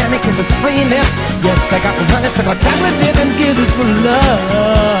got some candy kisses for your lips. Yes, I got some honeysuckle chocolate dip and kisses full of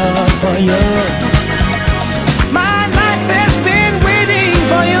love for you. My life has been waiting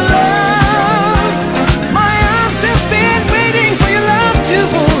for your love. My arms have been waiting for your love to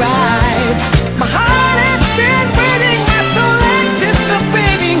arrive. My heart has been waiting, my soul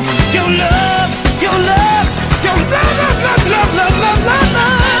anticipating your love, your love, your love, love, love, love, love, love,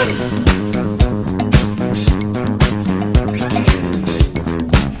 love.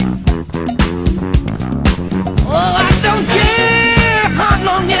 Oh, I don't care how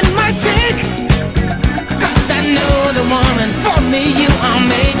long it might take, 'cause I know the woman for me you I'll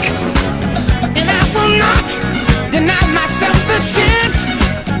make. And I will not deny myself the chance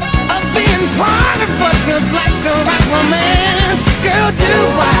of being part of what feels like the right romance. Girl, do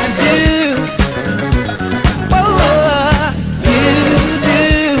I do? Oh, you do.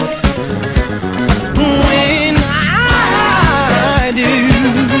 When I do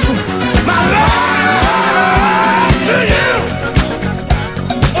my love to you.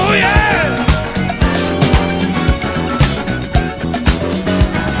 Oh yeah.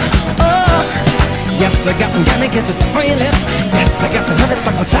 Yes, I got some candy kisses for your lips. Yes, I got some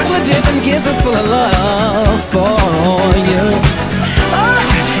honeysuckle chocolate dip and kisses full of love for you. Oh,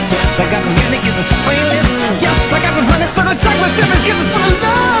 yes, I got some candy kisses for your lips. Yes, I got some honeysuckle chocolate dip and kisses full of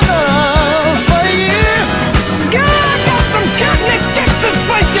love for you. Girl, I got some candy kisses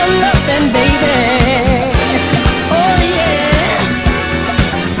for your loving, baby. Oh yeah.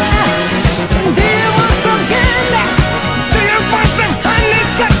 Do you want some candy? Do you want some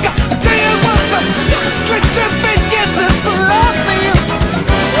honeysuckle? Do you want some chocolate chip and kisses for love for you?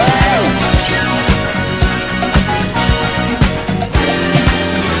 Woo!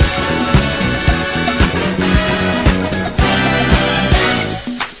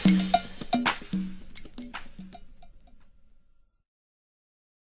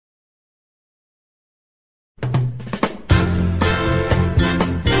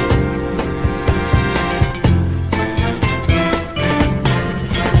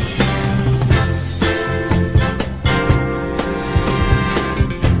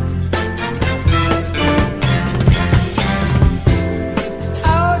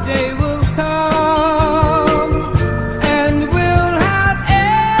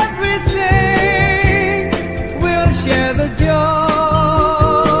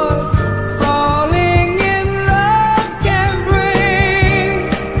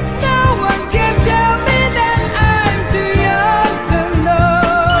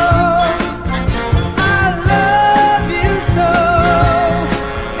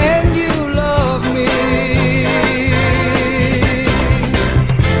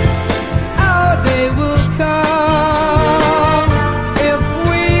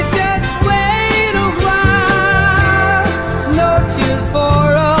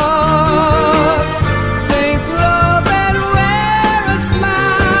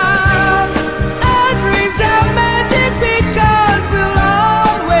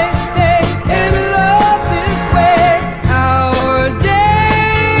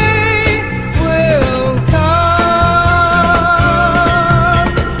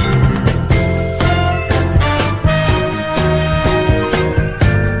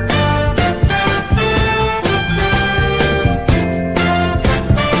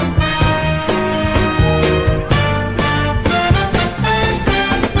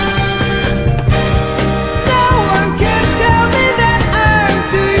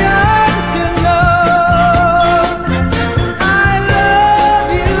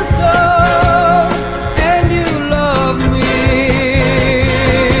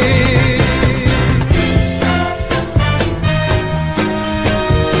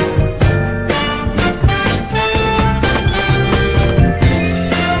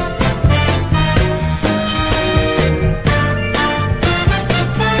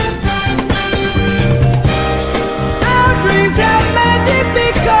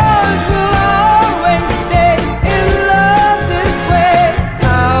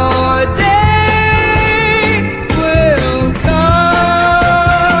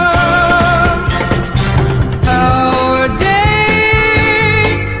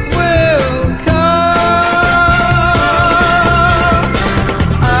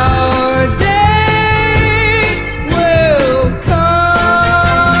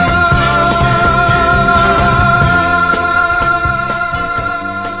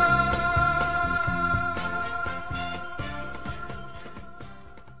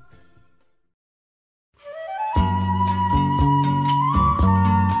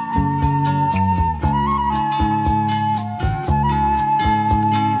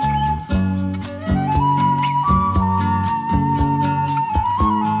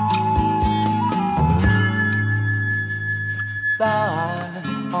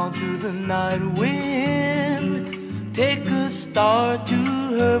 on through the night wind. Take a star to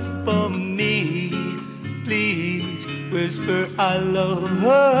her for me. Please whisper I love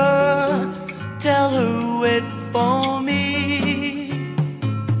her. Tell her wait for me.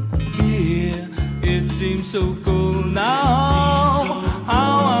 Here it seems so cold now.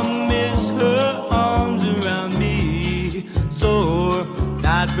 How I miss her arms around me. So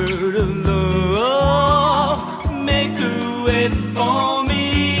that bird of love, make her wait for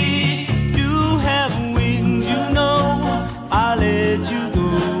me. You have wings, you know, I let you go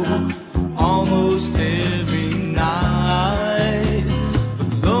almost every night. But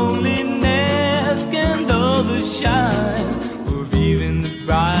loneliness can dull the shine of even the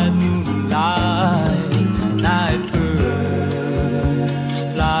bright moonlight. Night birds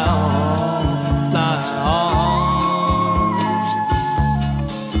fly on, fly on.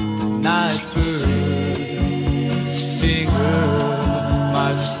 Night birds sing her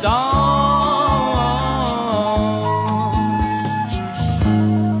my song.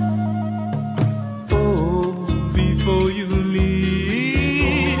 Oh, before you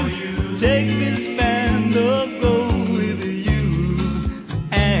leave, take this band of gold with you.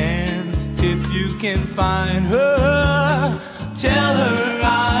 And if you can find her, tell her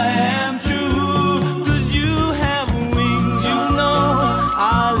I am true. 'Cause you have wings, you know,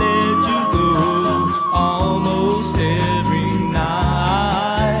 I let you go almost every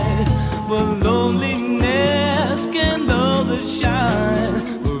night. But loneliness can dull the shine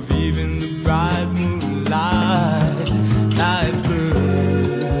of even the bright moonlight. Night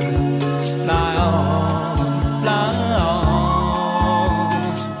birds fly on, fly on.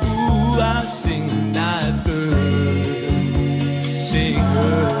 Ooh, I sing night birds, sing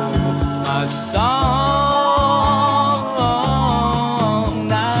her my song.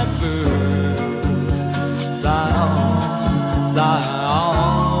 Night birds fly on, fly on.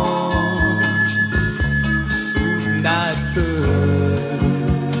 Ooh, night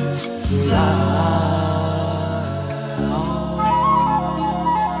birds fly on.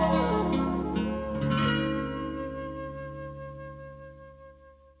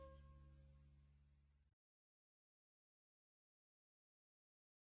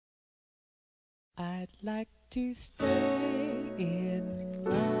 I'd like to stay in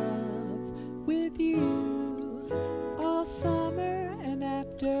love with you all summer, and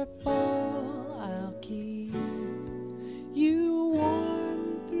after fall I'll keep you warm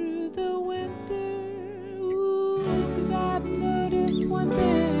through the winter. Ooh, 'cause I've noticed one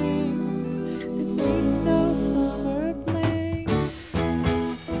thing, this ain't no summer fling.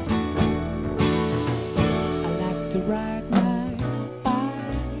 I like to ride my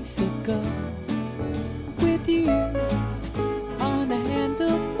bicycle with you on a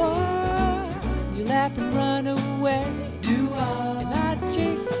handlebar. You laugh and run away. Do I? And I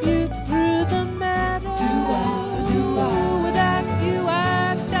chase you through the meadow. Do I? Do I? Without you I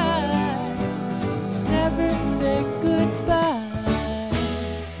die. Let's never say goodbye.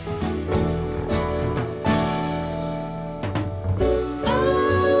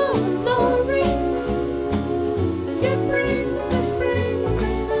 Oh, Lori, you bring the spring, the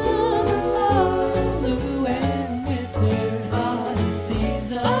summer, fall, blue and winter, all the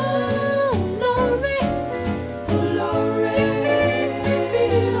seasons. Oh, Lori,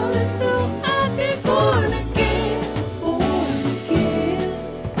 feel as though I've been born again, born again.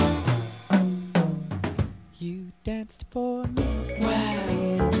 You danced for me,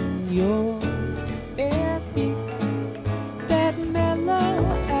 in your bare feet, that mellow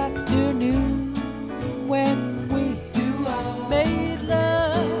afternoon when we made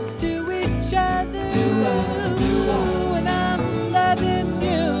love to each other. And I'm loving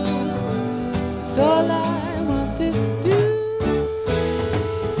you, it's all I want to do.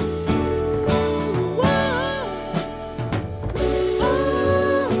 Whoa.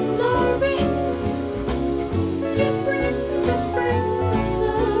 Oh, Lori, you bring the spring, the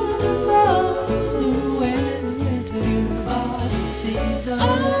summer, fall, blue and winter, all the seasons.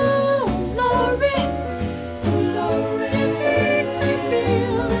 Oh, Lori, make me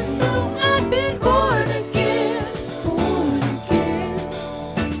feel as though I've been born again, born again.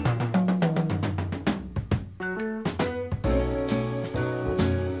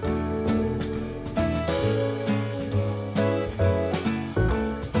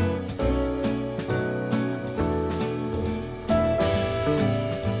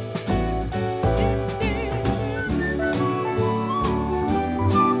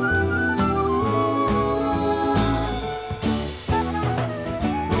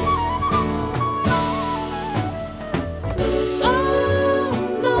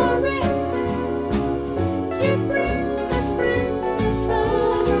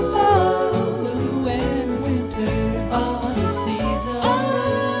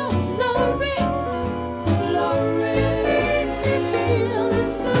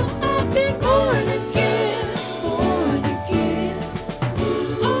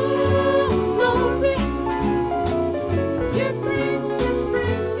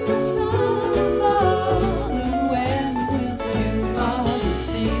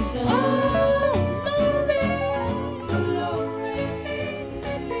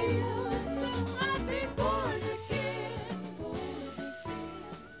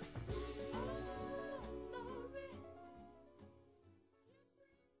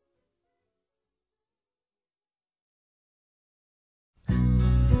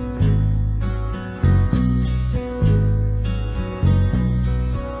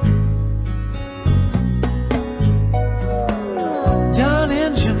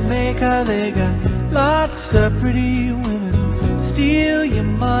 Yeah, they got lots of pretty women, steal your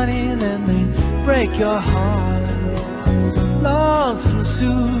money, then they break your heart. Lonesome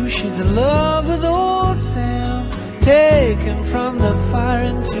Sue, she's in love with old Sam, taken from the fire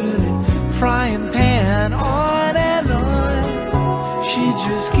into the frying pan. On and on, she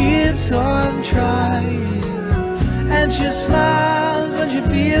just keeps on trying, and she smiles when she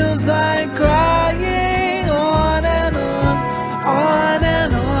feels like crying. On and on, on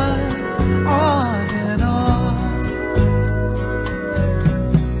and on, on and on.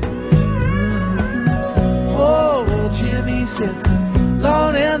 Oh, well, Jimmy sits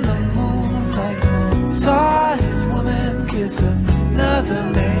alone in the moonlight, saw his woman kiss another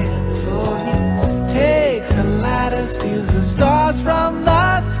man. So he takes a ladder, steals the stars from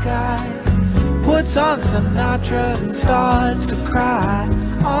the sky, puts on Sinatra and starts to cry.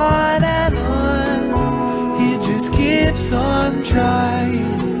 On and on, he just keeps on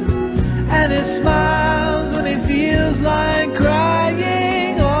trying, and he smiles when he feels like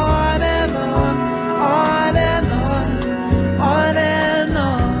crying. On and on, on and on, on and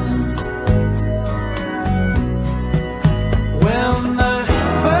on. When the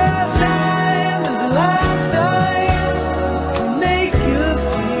first time is the last time can make you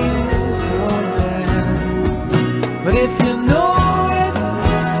feel so bad, but if you know it,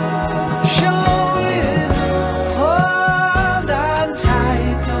 show it, hold on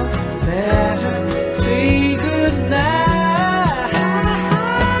tight, don't let her say goodnight.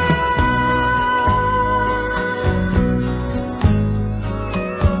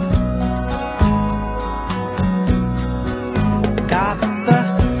 Got the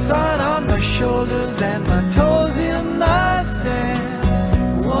sun on my shoulders and my toes in the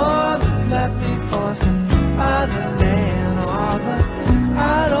sand. Woman's left me for some other man. Oh, but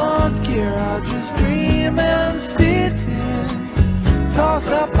I don't care, I'll just dream and stay tin. Toss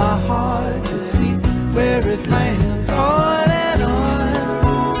up my heart to see where it lands. On and on,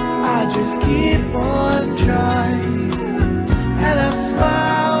 I just keep on trying, and I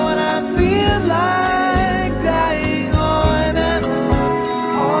smile when I feel like dying. On and on,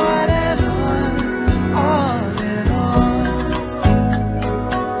 on and on, on and on.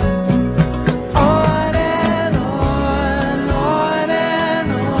 On and on, on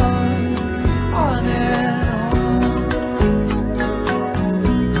and on, on and on.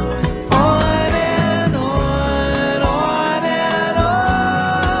 On and on,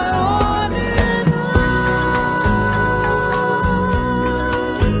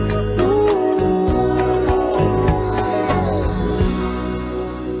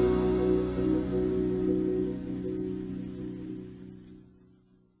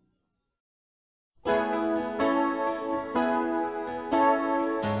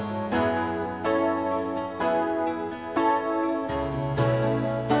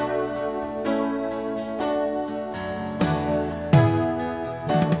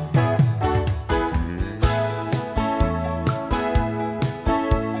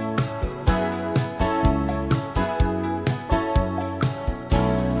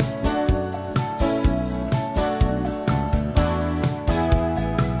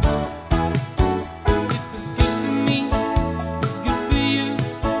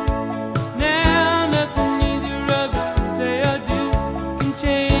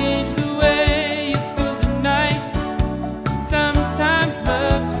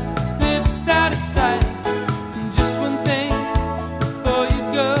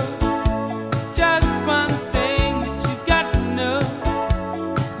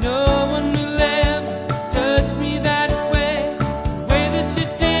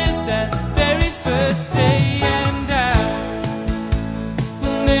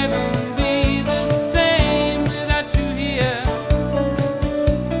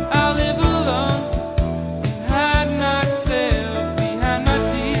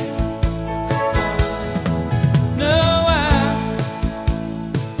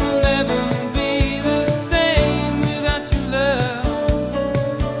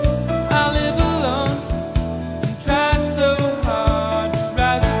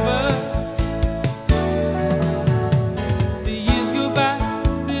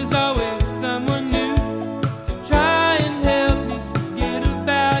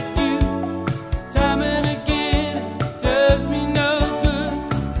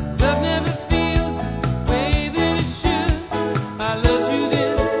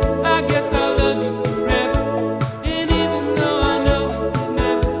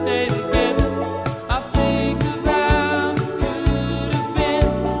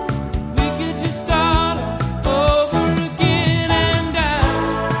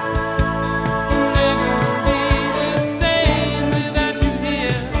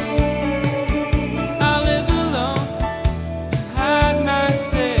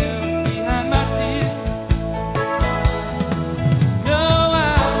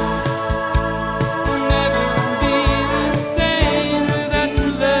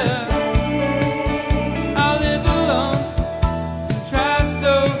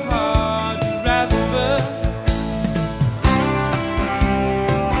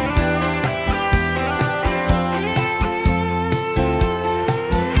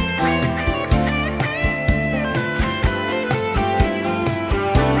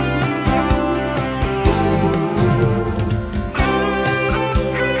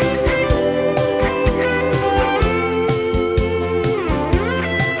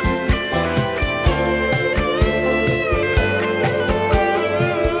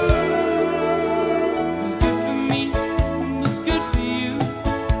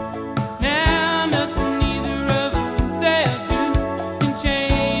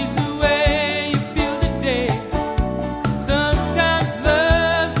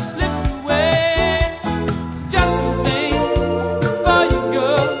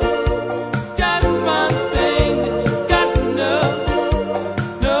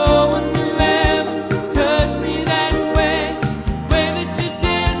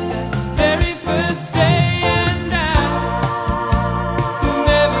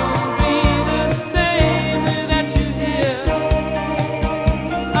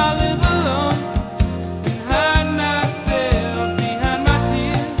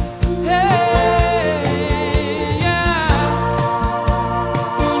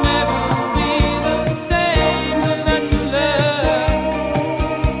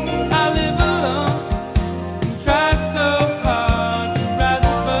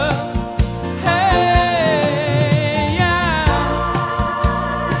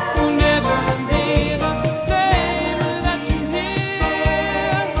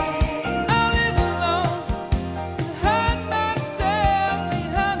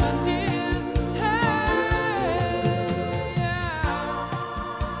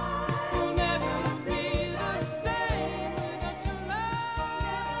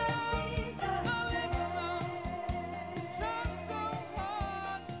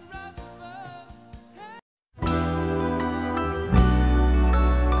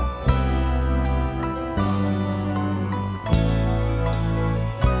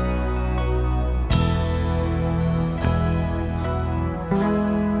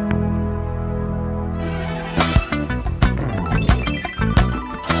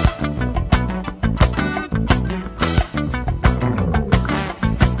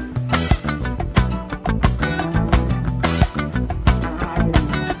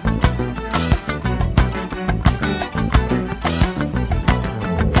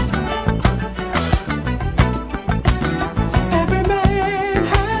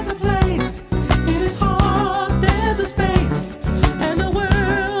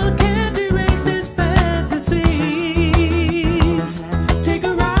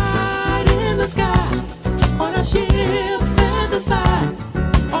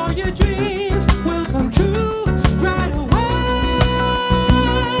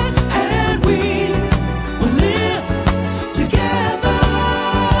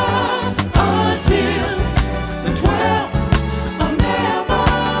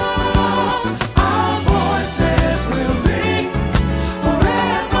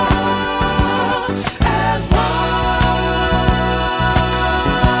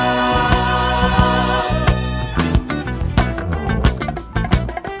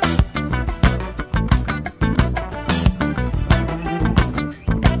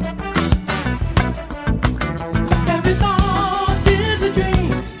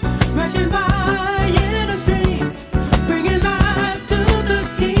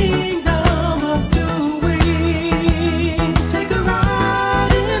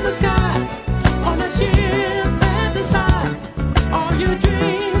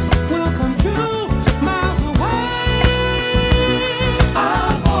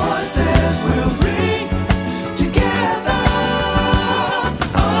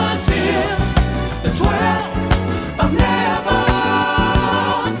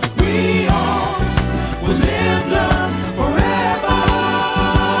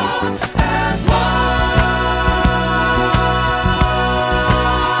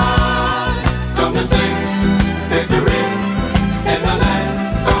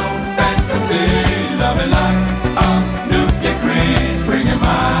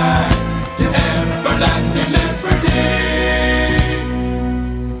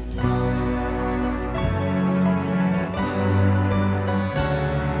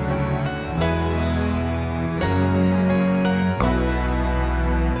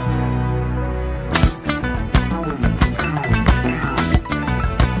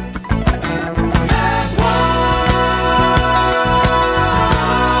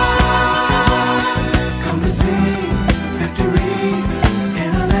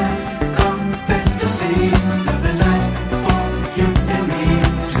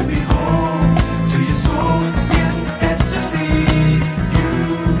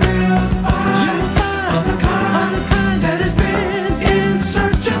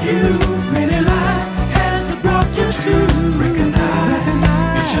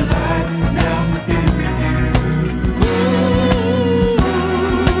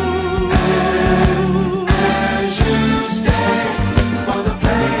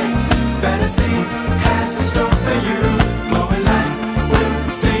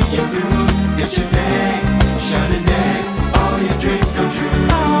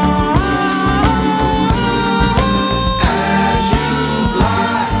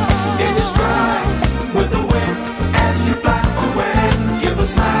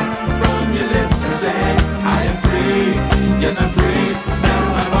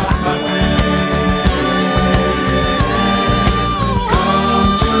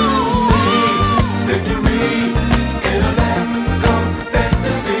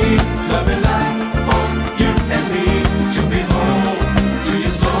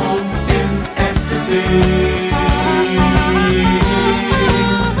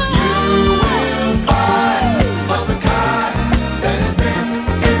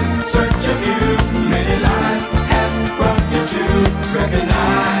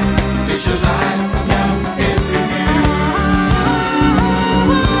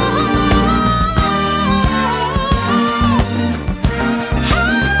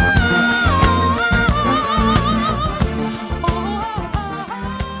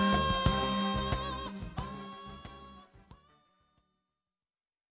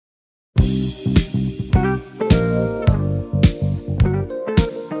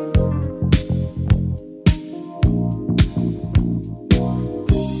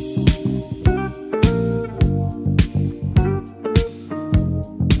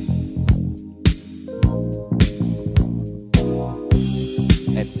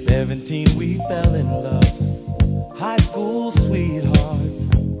 At 17 we fell in love, high school sweethearts.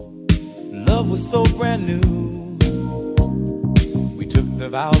 Love was so brand new. We took the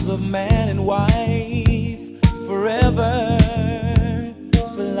vows of man and wife, forever,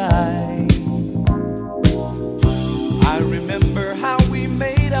 for life. I remember how we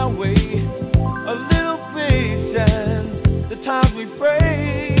made our way, a little patience, the times we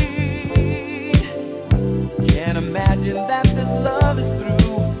prayed. Can't imagine that this love is through,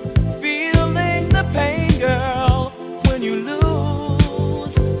 feeling the pain, girl, when you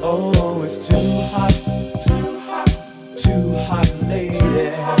lose. Oh, it's too hot, too hot, too hot,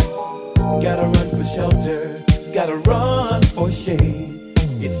 lady. Gotta run for shelter, gotta run for shade.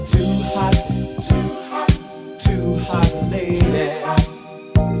 It's too hot, too hot, too hot, lady.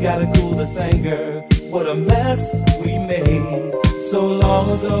 Gotta cool this anger, what a mess we made so long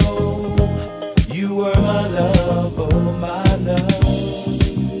ago. You were my love, oh my love.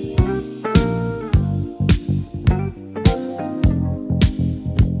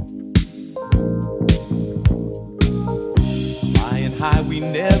 Flying high, we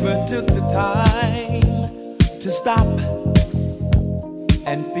never took the time to stop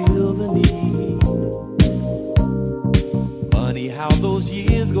and feel the need. Funny how those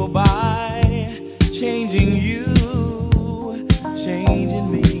years go by, changing you,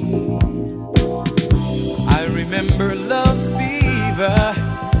 changing me. I remember love's fever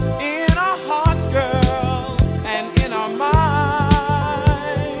in our hearts, girl, and in our minds.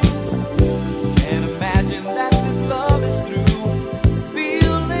 Can't imagine that this love is through,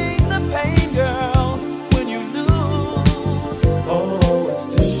 feeling the pain, girl, when you lose. Oh, it's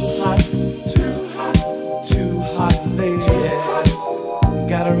too hot, too hot, too hot, lady.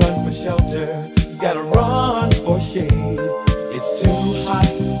 Gotta run for shelter, gotta run for shade. It's too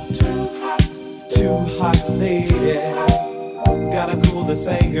hot, too hot, too hot, lady. Gotta cool this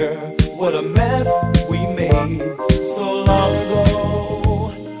anger, what a mess we made so long ago.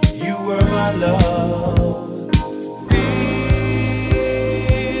 You were my love.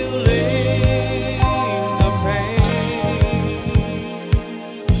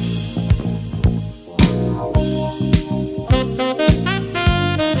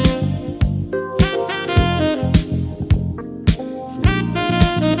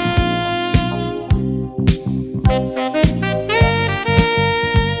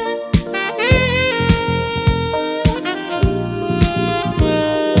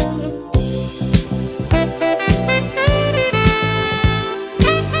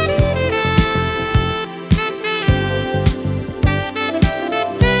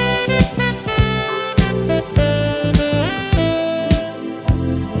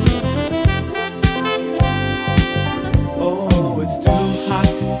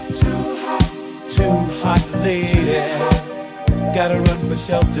 Gotta run for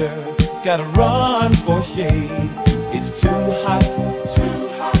shelter, gotta run for shade. It's too hot, too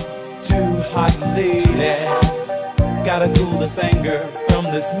hot, too hot, lady. Gotta cool this anger from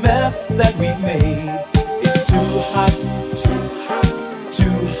this mess that we made. It's too hot, too hot,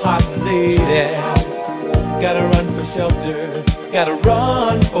 too hot, lady. Gotta run for shelter, gotta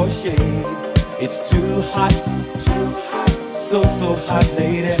run for shade. It's too hot, so hot,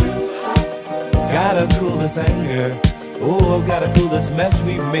 lady. Gotta cool this anger. Oh, gotta cool this mess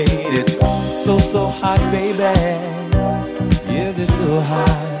we made. It's so hot, baby. Yes, it's so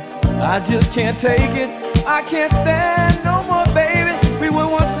hot. I just can't take it. I can't stand no more, baby. We were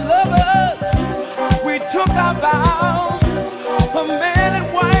once lovers. We took our vows, a man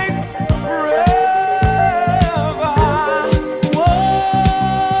and wife forever.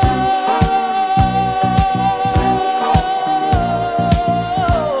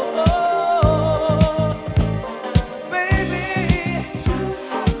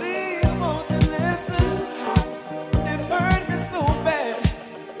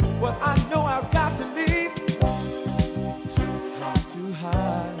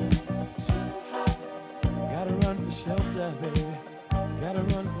 Shelter, baby. Gotta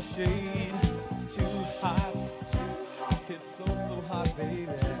run for shade. It's too hot. It's so hot, baby.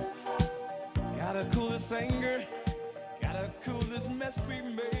 Gotta cool this anger. Gotta cool this mess we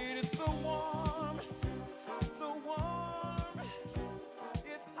made. It's so warm. So warm.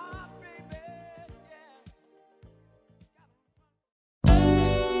 It's hot, baby.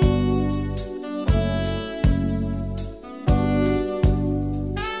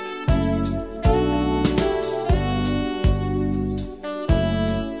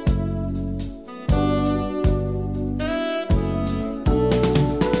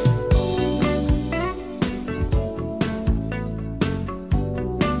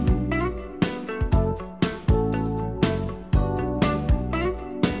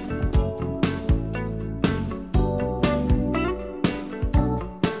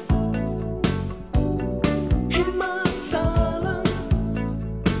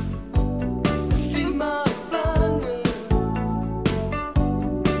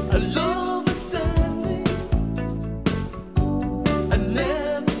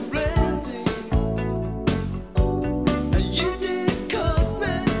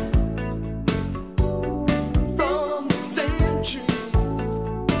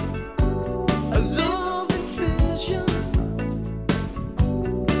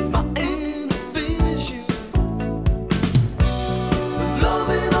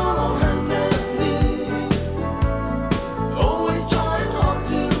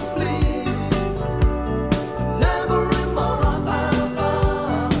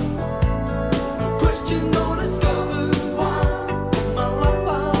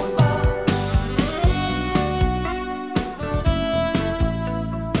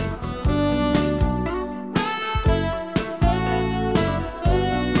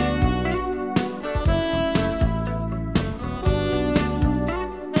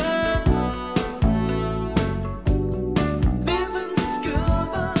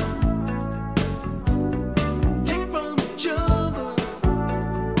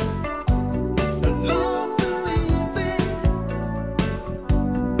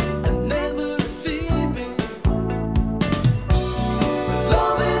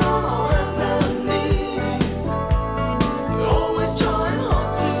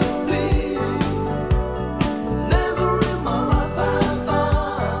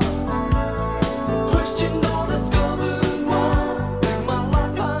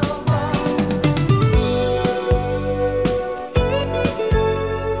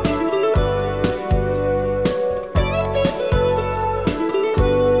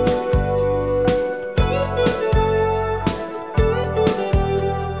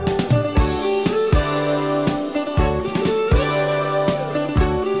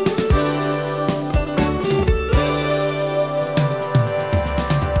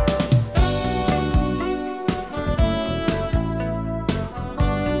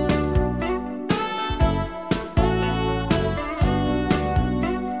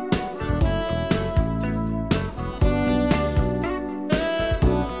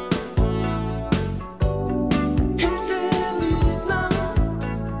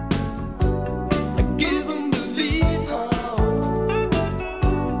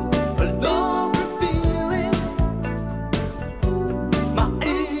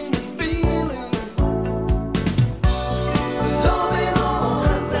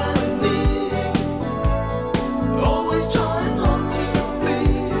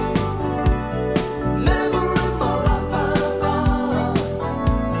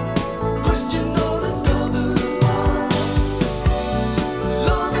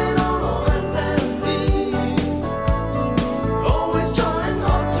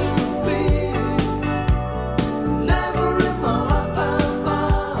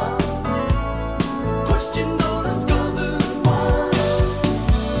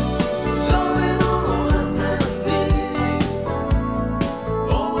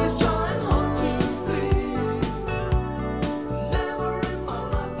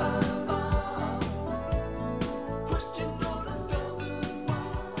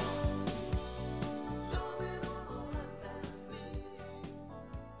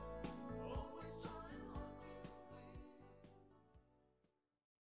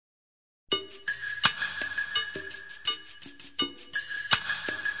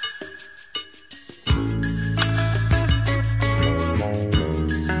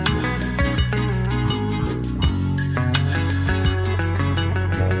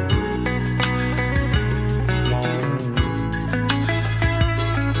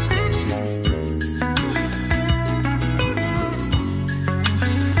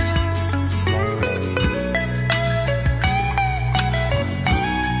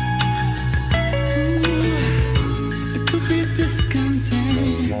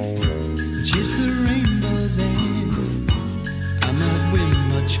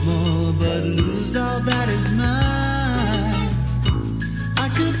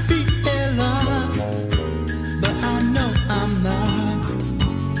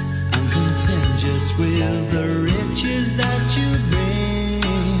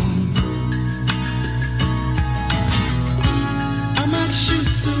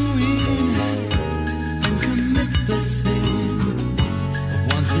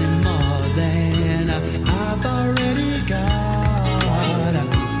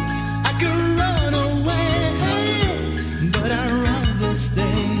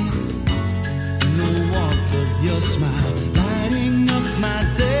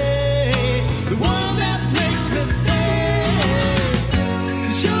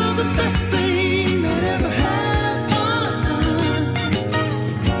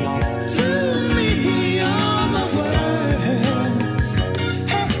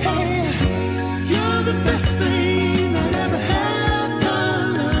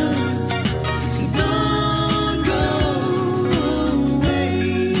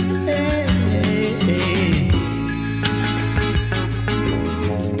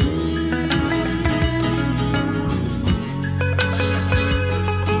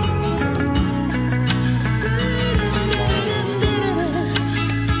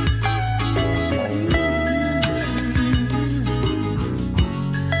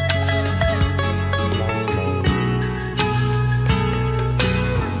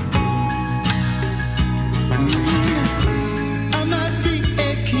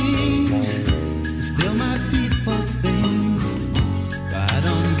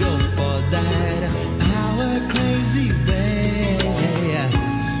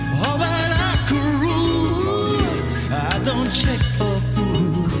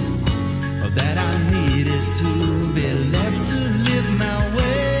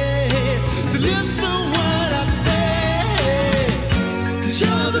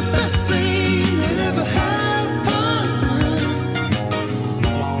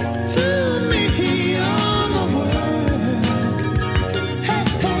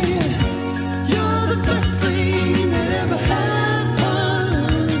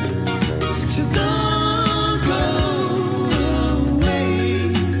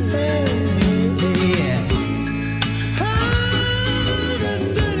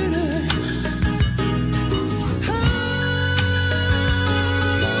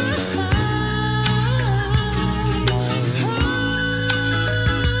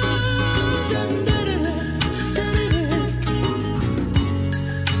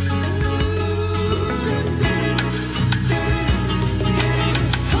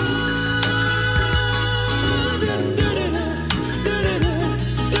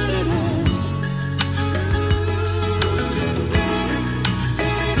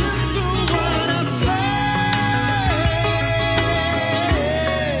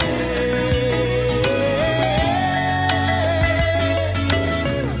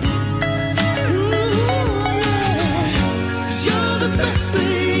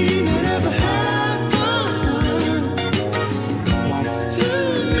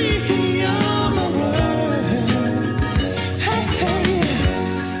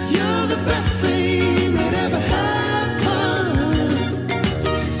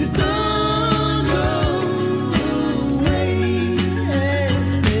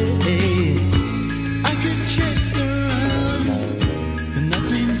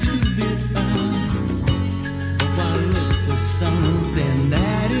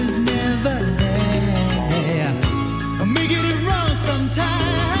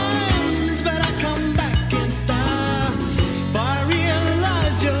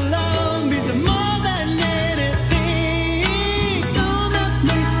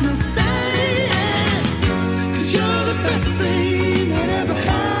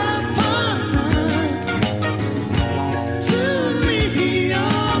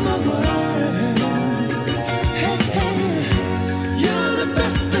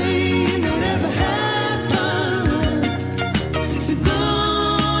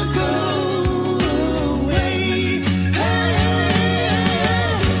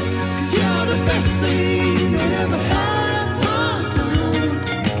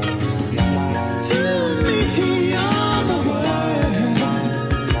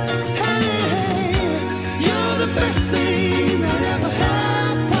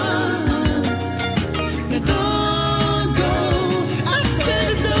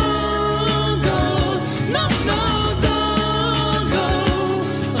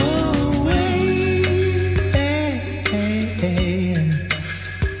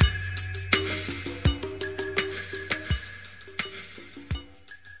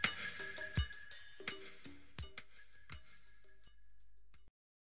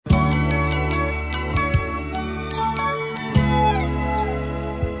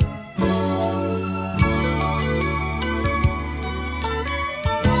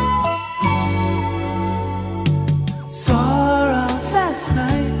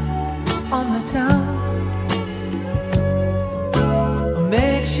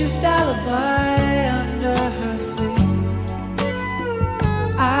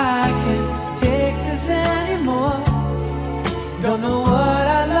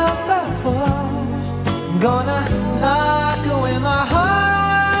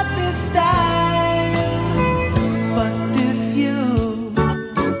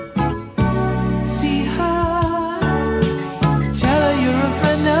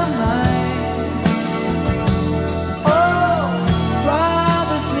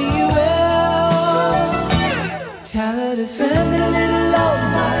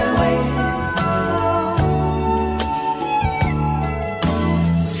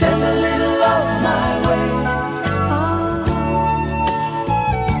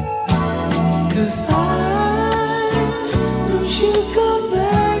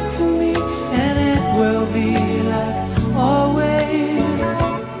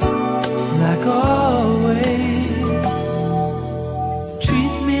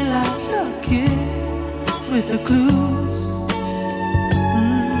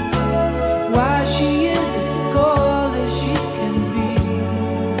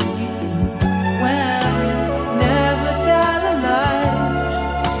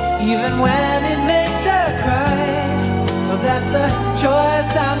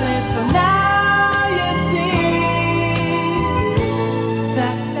 promise I made, so now you see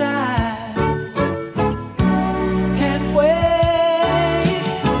that I can't wait.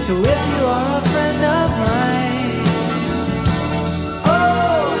 So if you are a friend of mine,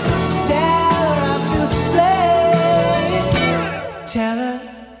 oh, tell her I'm to blame.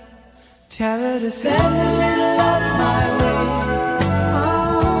 Tell her to send a little love my way.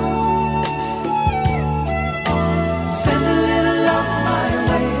 Send a little love my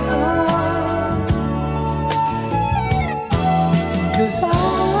way. 'Cause I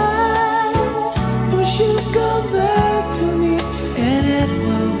wish you'd come back to me, and it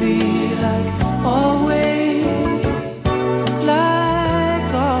will be like always,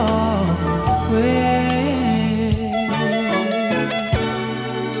 like always.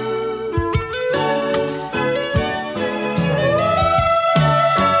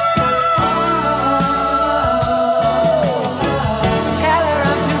 Tell her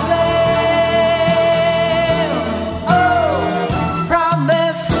I'm to blame. Oh,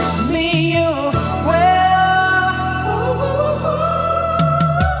 promise me you will.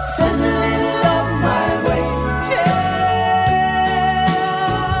 Send a little love my way. Tell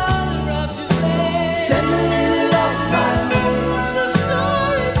her I'm to blame. Send a little love my way. So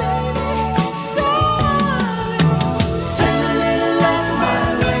sorry, baby. Sorry. Send a little love my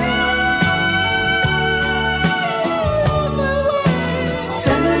way.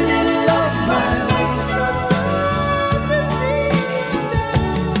 Send a little love my way.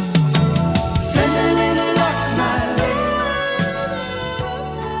 Send a little love my way.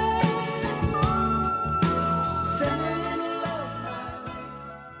 Send a little love my way.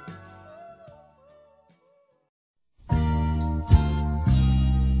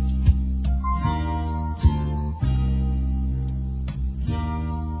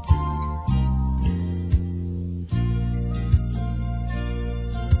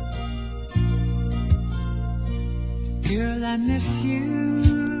 Girl, I miss you.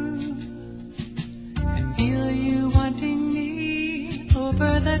 I feel you wanting me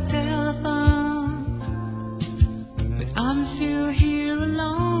over the telephone. But I'm still here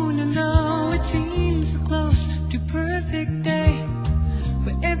alone, and though it seems so close to perfect day,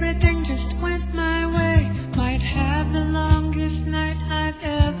 where everything just went my way, might have the longest night I've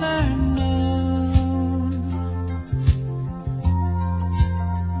ever known.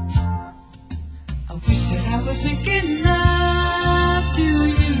 I wish that I was making love to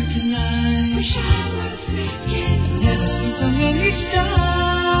you tonight. Wish I was making love. Never seen so many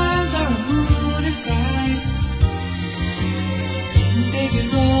stars or a moon as bright. Baby,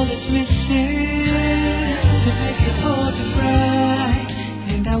 all that's missing to make it all just right.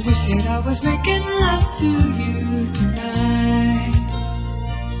 And I wish that I was making love to you tonight.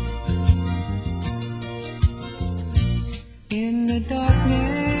 In the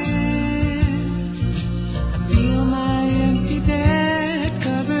darkness, I feel my empty bed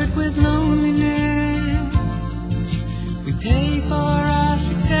covered with loneliness. We pay for our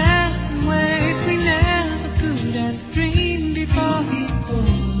success in ways we never could have dreamed before.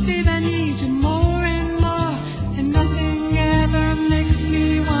 Babe, I need you more and more, and nothing ever makes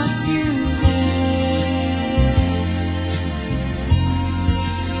me want you less.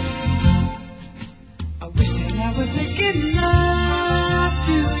 I wish that I was making love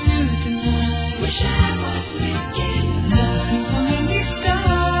to you tonight. Wish I was making love. Seen so many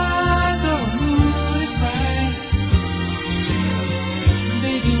stars or a moon as bright.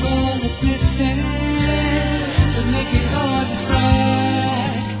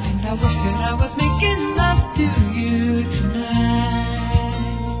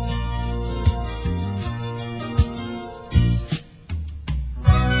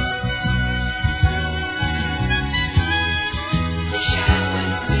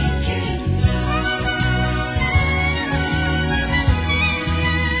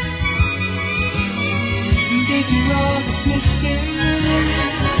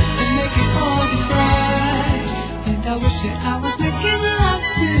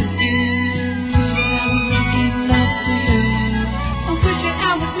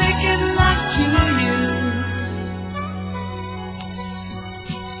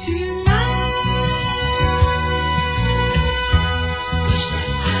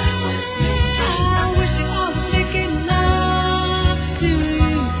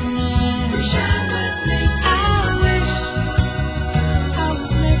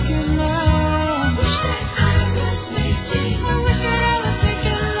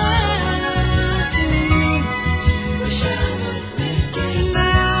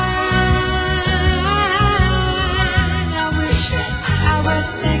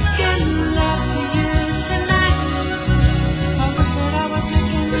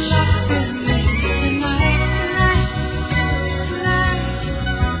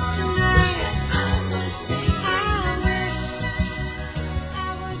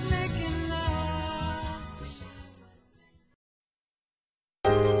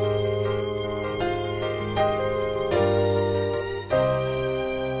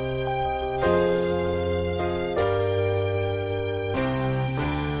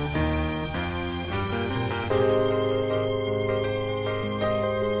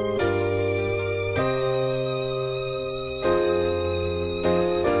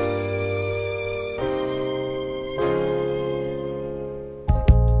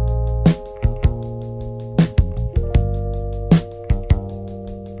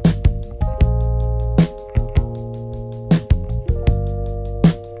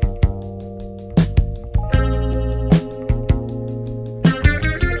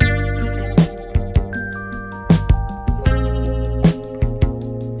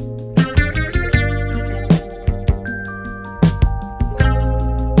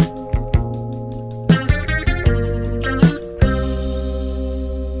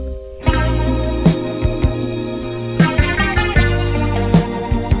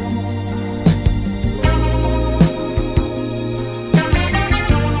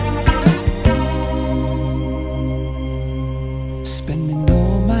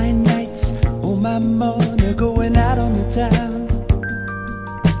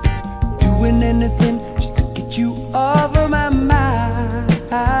 doing anything just to get you off of my mind.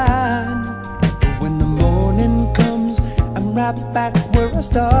 But when the morning comes, I'm right back where I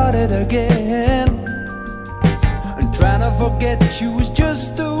started again. And trying to forget you is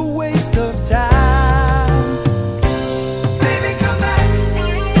just a waste of time. Baby, come back.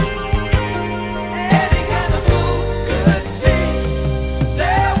 Any kind of fool could see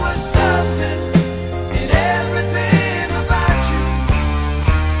there was something in everything about you.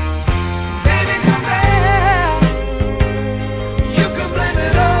 Baby, come back. You can blame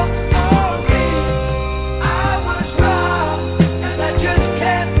it all on me. I was wrong, and I just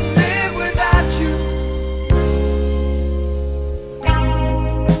can't live without you.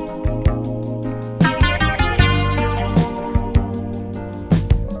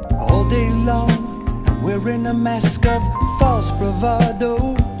 All day long, I'm wearing a mask of false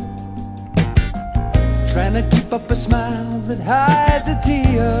bravado, trying to keep up a smile that hides a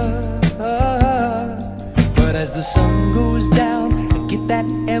tear. But as the sun goes down, I get that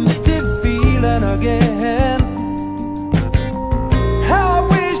empty feeling again. How I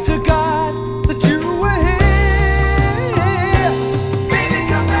wish to God that you were here. Baby,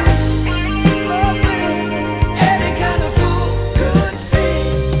 come back. Oh, baby. Any kind of fool could see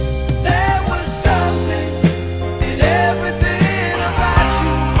there was something in everything about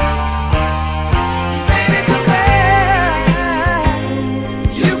you. Baby, come back.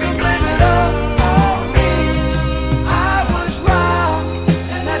 You can blame it all on me. I was wrong.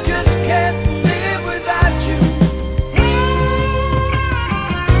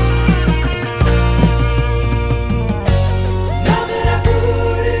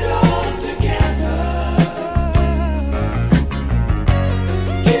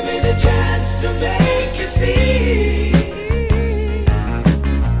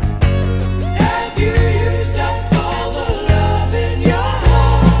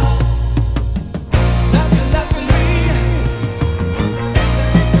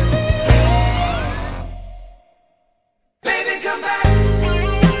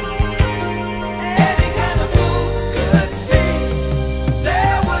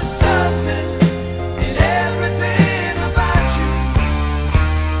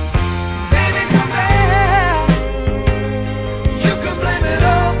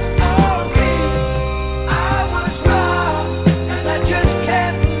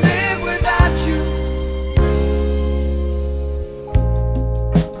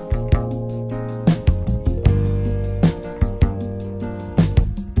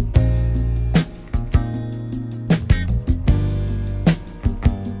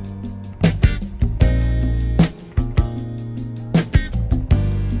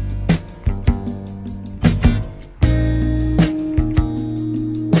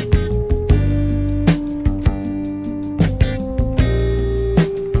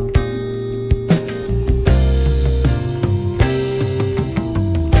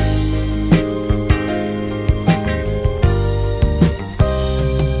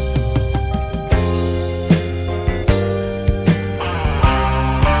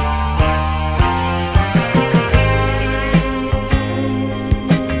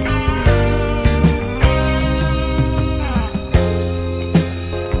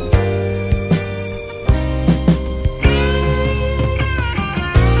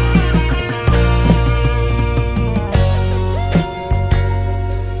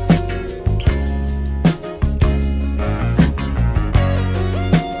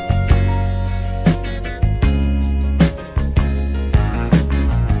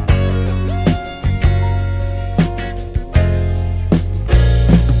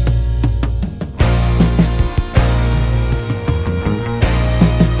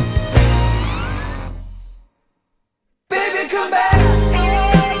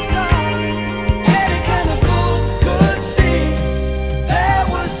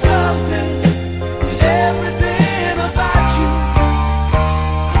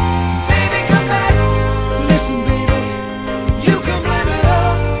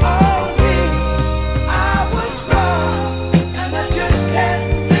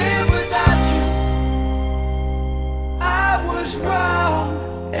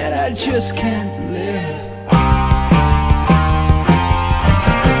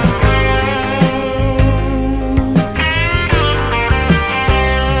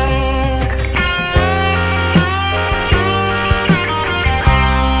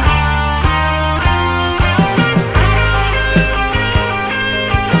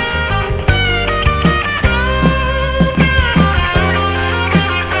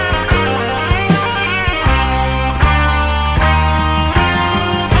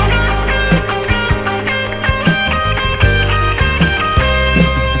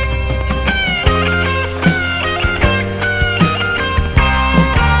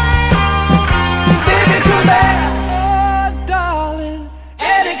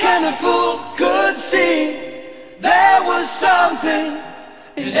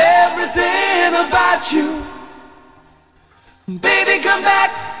 and everything about you. Baby, come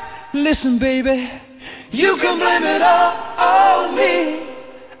back. Listen, baby, you can blame it all on me.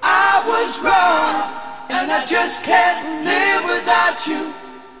 I was wrong, and I just can't live without you.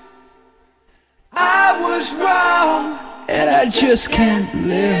 I was wrong, and I just can't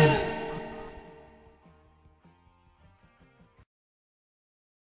live.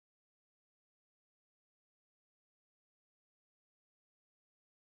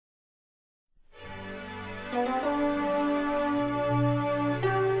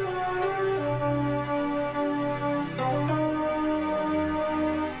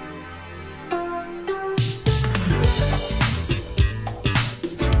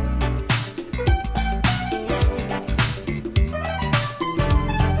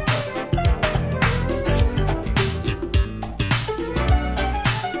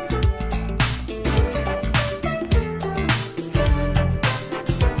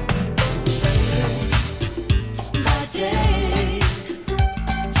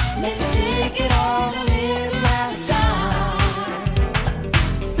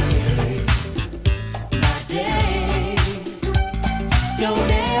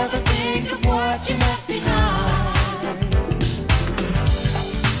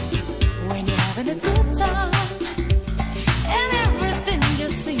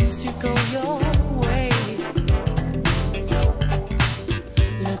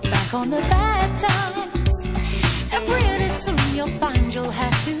 On the bad times, and pretty soon you'll find you'll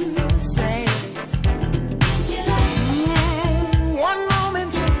have to say, one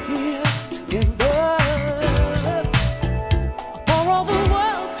moment we're together, for all the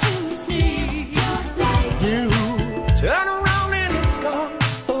world to see. you turn around and it's gone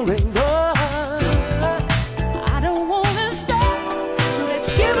forever. I don't wanna stop, so let's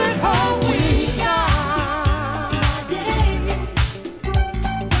give it all we got.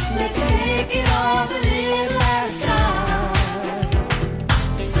 Let's take it all a little at a time.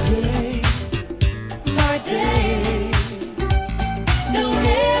 Day by day, don't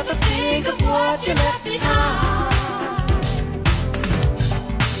ever think of what you left behind.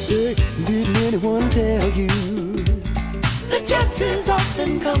 Didn't anyone tell you The chances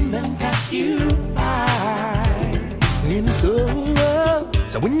often come and pass you by. in the sorrow?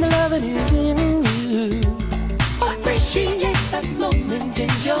 So when the loving is in you, Appreciate that moment in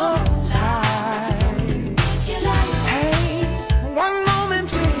your life. hey, one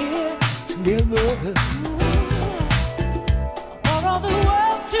moment we're here together. For all the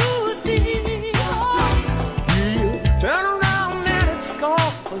world to see. Yeah, turn around and it's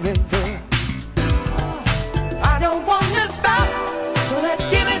gone forever. I don't wanna stop, so let's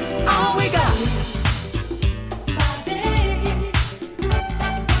give it all we got.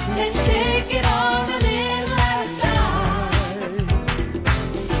 Let's take it all a little at a time.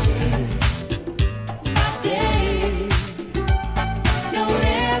 My day, don't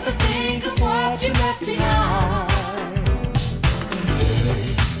ever think of what you left behind.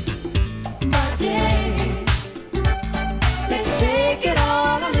 My day, let's take it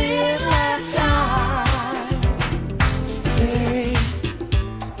all a little at a time. Day,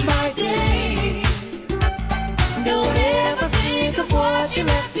 my day, don't ever think of what you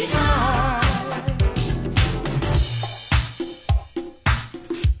left behind.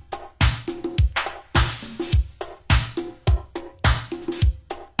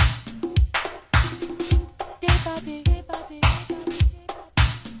 Day by day, day by day,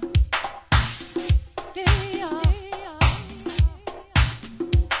 day by day.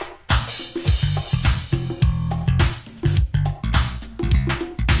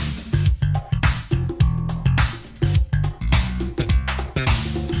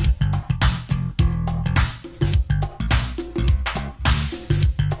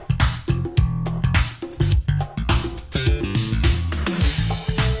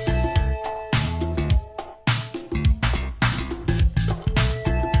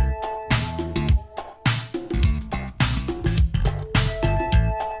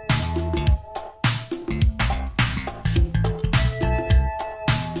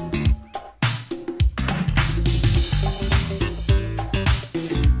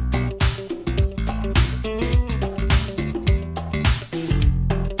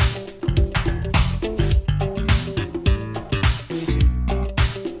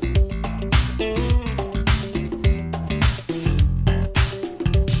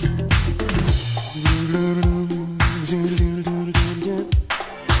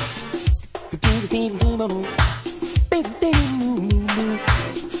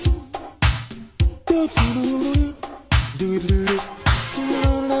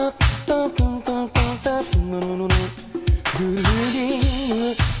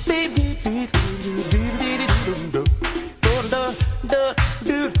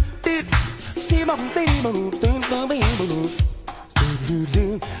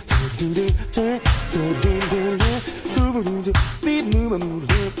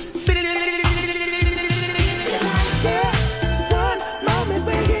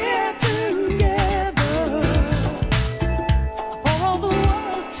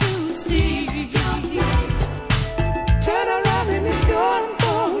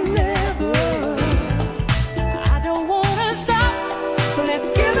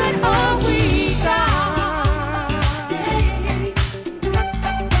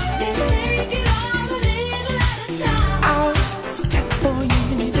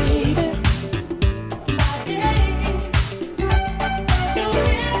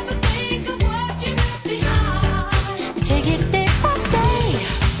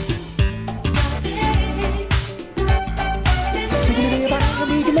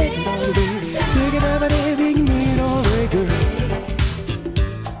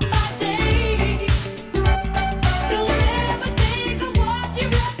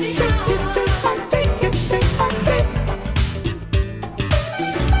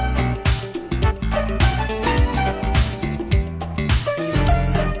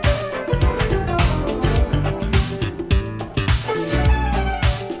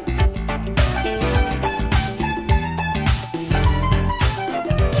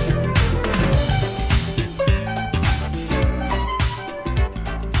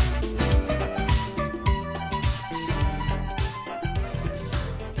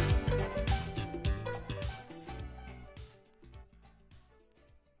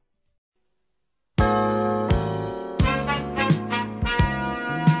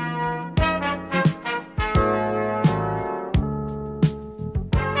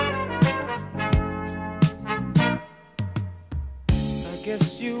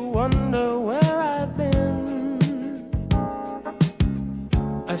 Guess you wonder where I've been.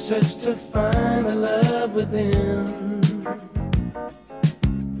 I searched to find the love within.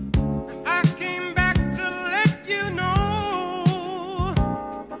 I came back to let you know,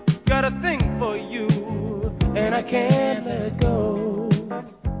 got a thing for you, and I can't let go.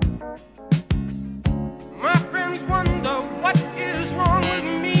 My friends wonder what is wrong with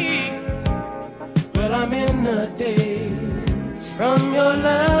me. Well, I'm in a daze from your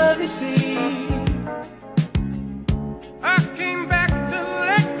love, you see. I came back to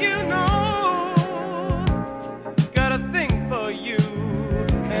let you know, got a thing for you,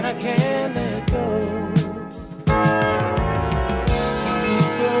 and I can't let go. Some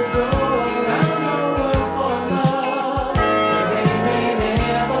people go around the world for love, but they may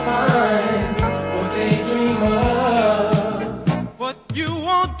never find what they dream of. What you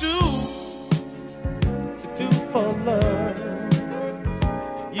won't do to do for love.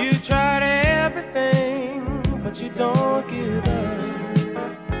 You tried everything, but you don't give up.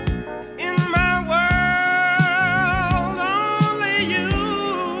 In my world, only you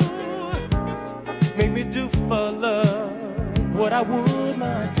make me do for love what I would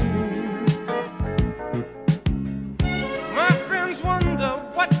not do. My friends wonder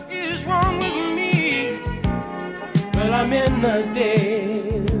what is wrong with me. Well, I'm in the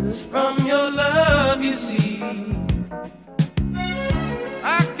daze from your love, you see.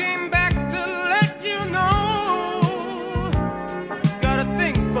 I came back to let you know, got a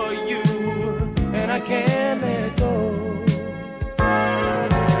thing for you, and I can't let go.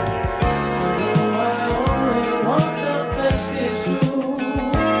 Though I only want the best, it's true.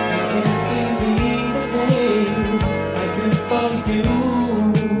 I can't believe the things I do for you.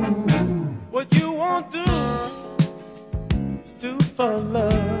 What you won't do for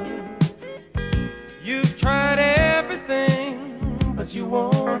love. You've tried everything, but you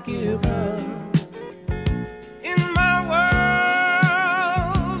won't give up. In my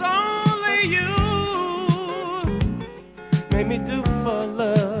world, only you make me do for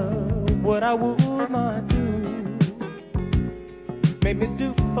love what I would not do. Make me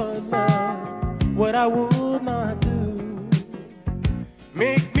do for love what I would not do.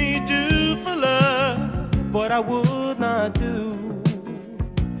 Make me do for love what I would not do.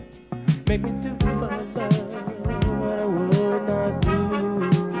 Make me do for love what I would not do.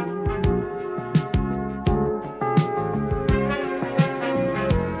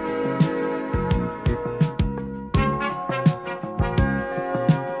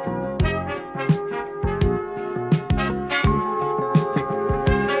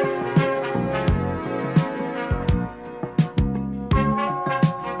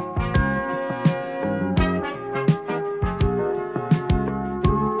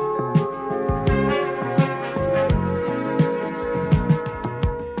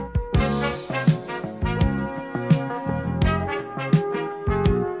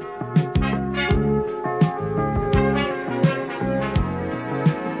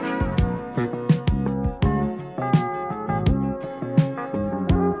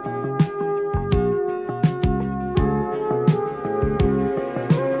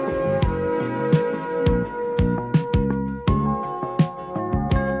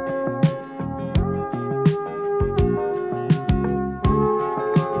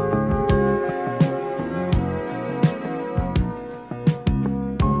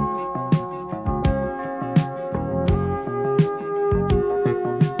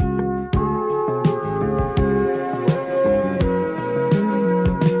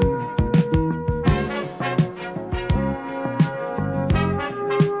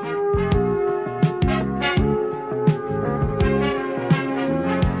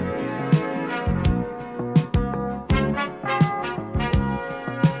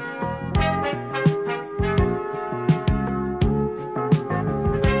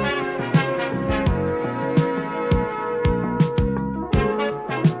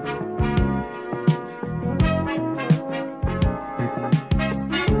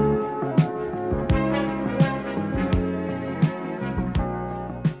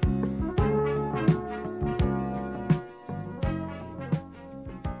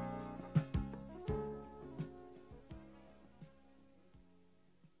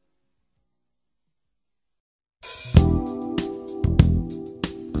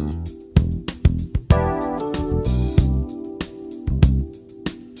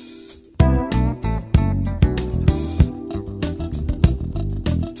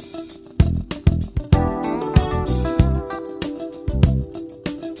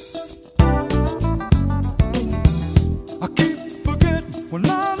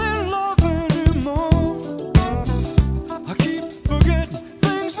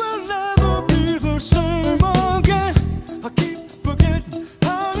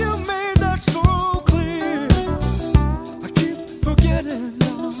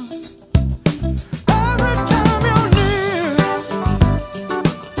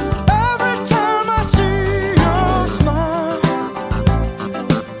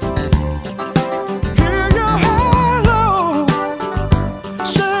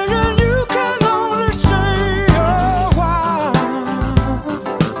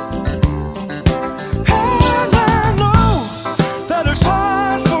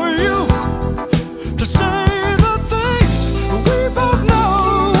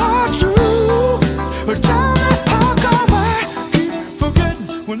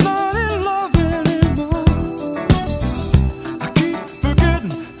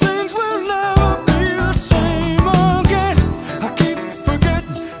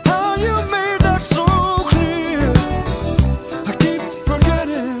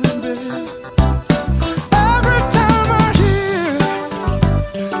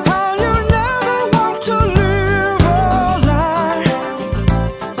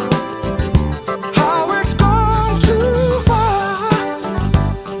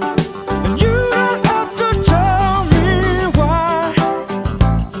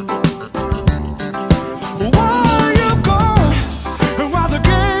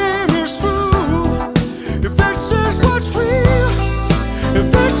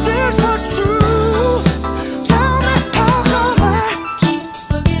 this is what's true. Tell me how come I Keep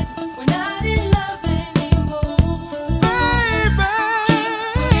forget we're not in love anymore. baby.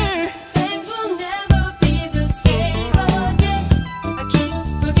 Things will never be the same again. I keep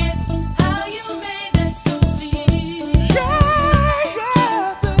forget how you made that so clear. Yeah,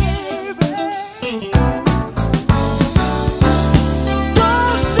 yeah, baby.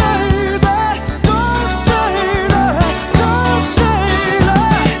 Don't say that, don't say that, don't say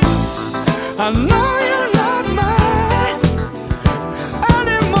that.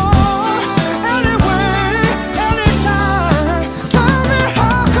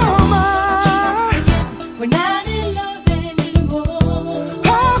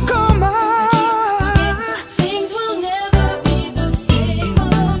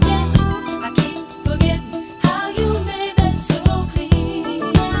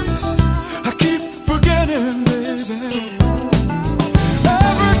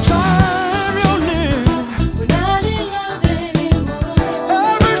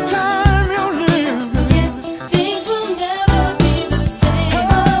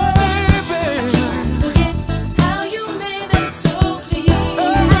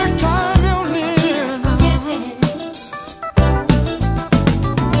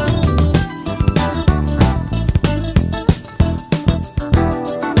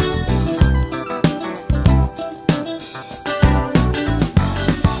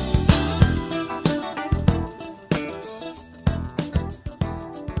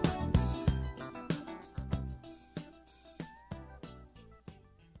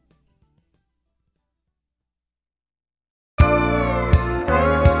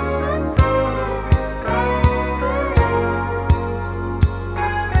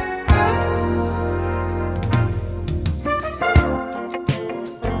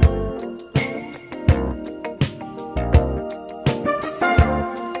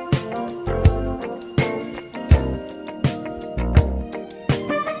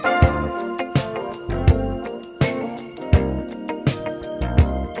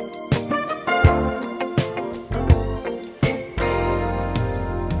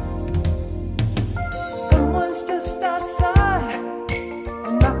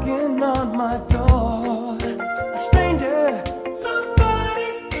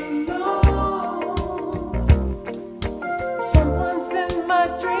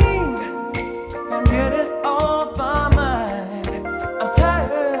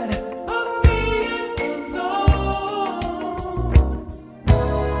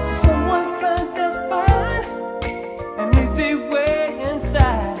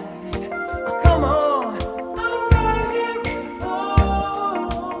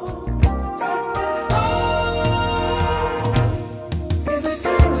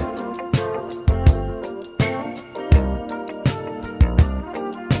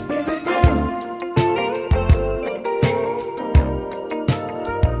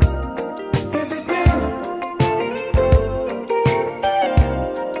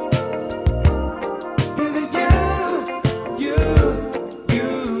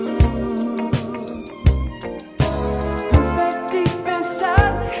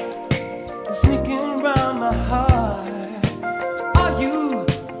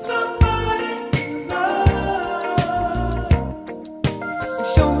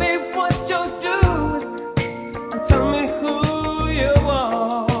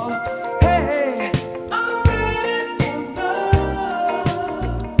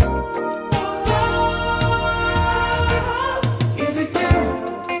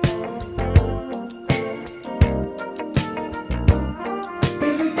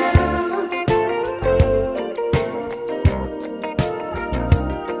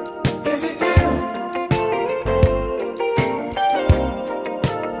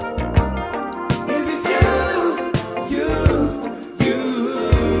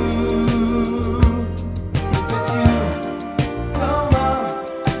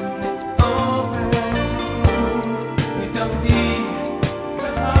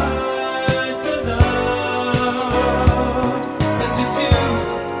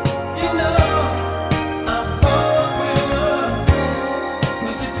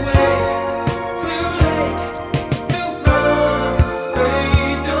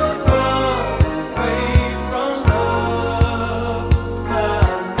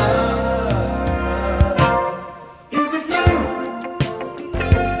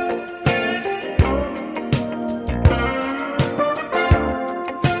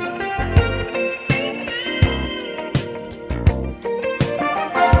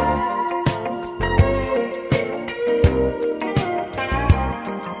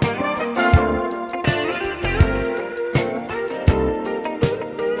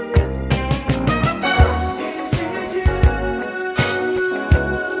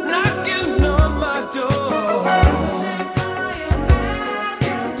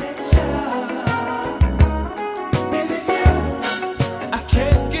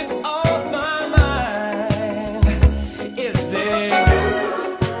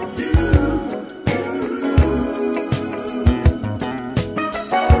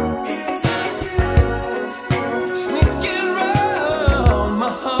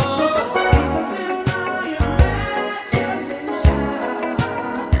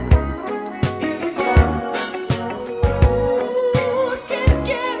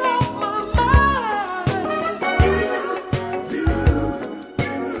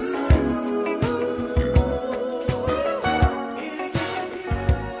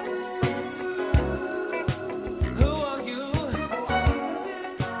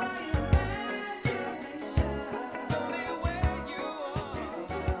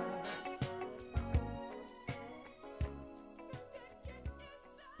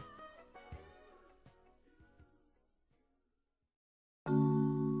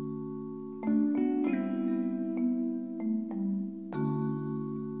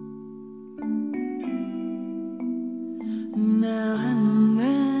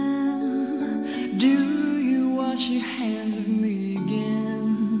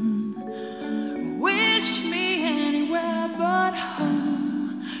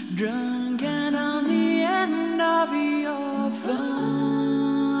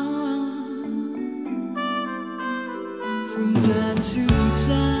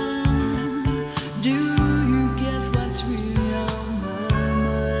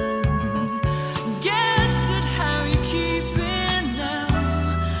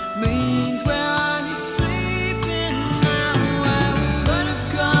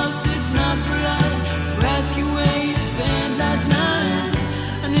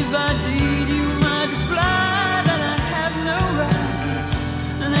 if I did, you might reply that I have no right.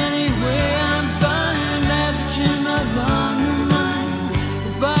 And anyway, I'm fine, glad that you're no longer mine.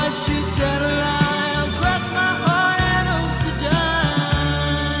 If I should tell a lie, I'll cross my heart and hope to die.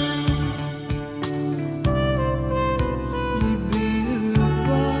 You'd be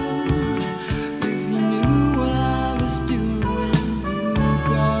hooked if you knew what I was doing when you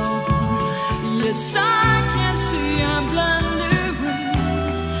called. Yes, I can see I'm blundering,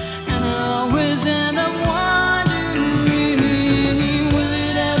 and I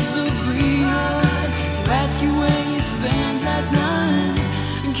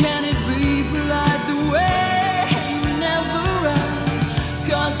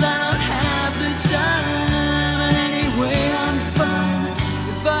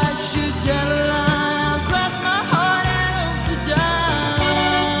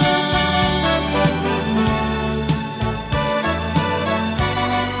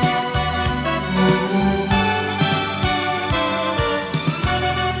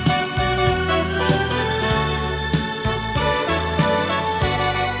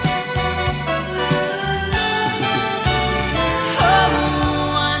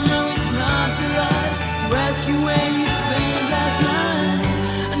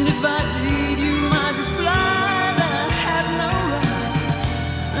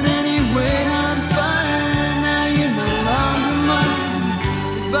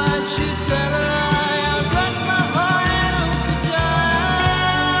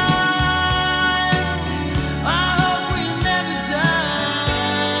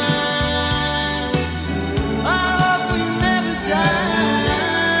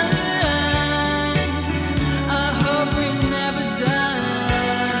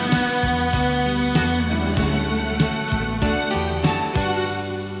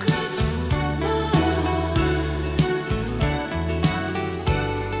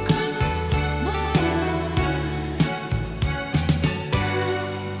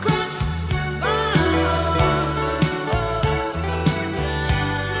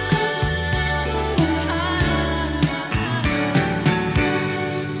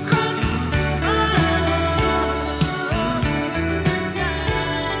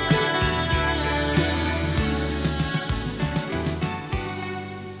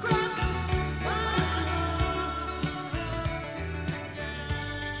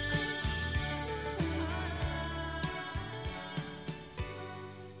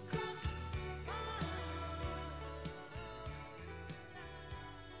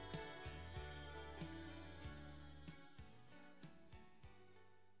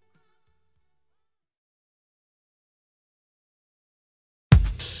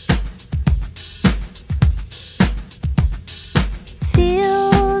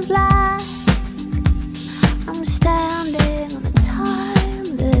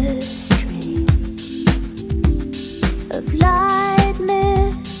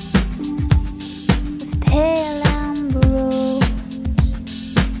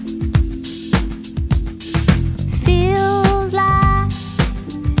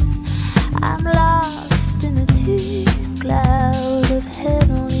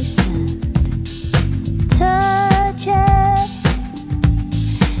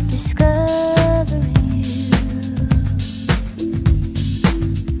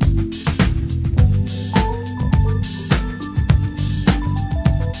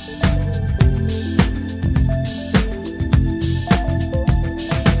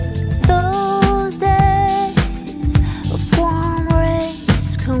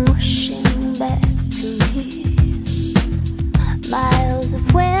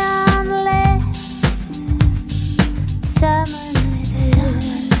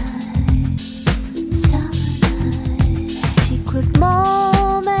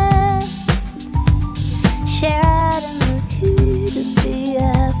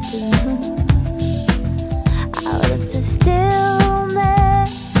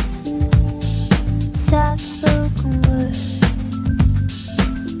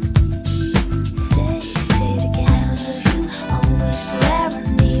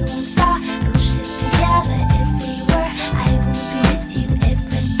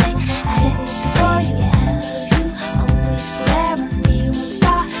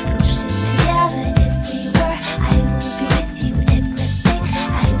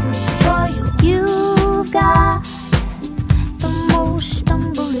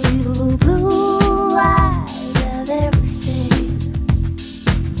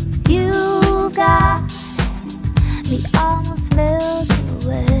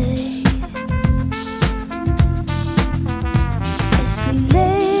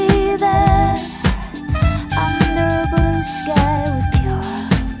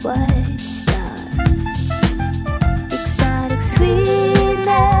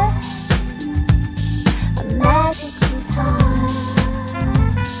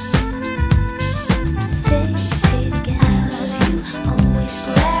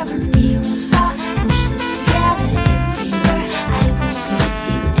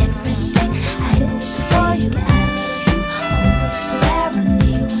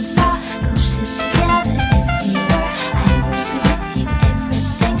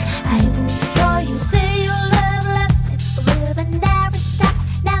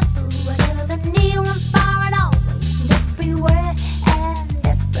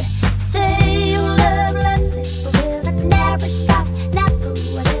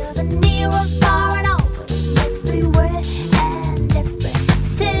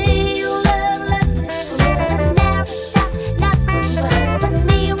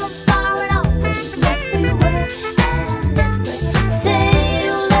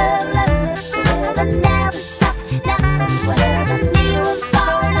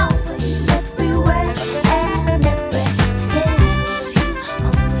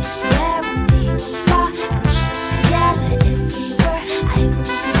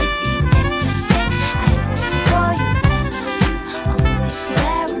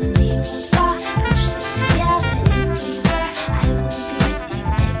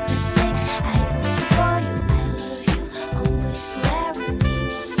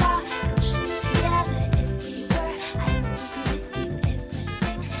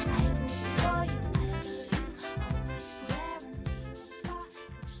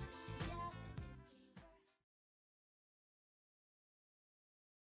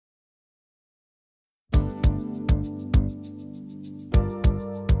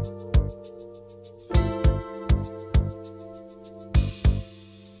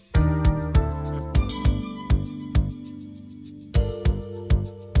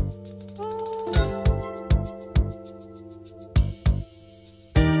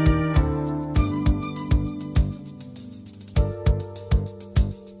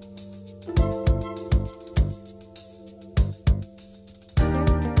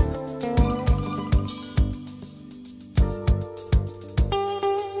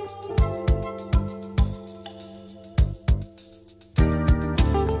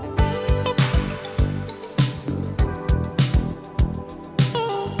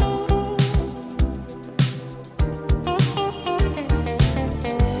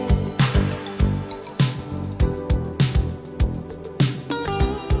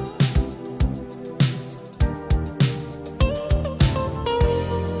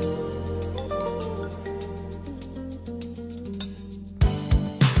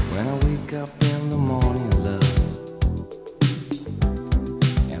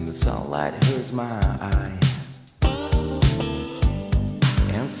catches my eye,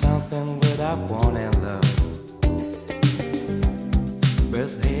 and something without wanting love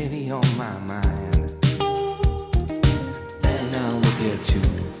was heavy on my mind. Then I look at you,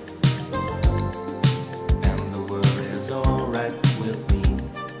 and the world is alright with me.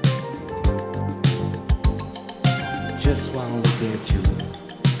 Just one look at you,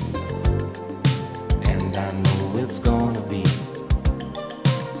 and I know it's gonna be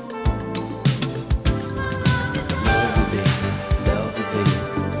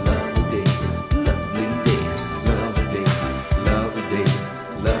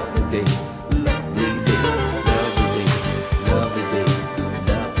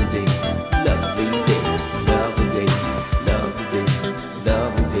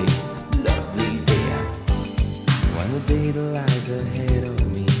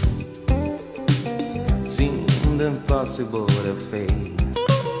impossible to fade.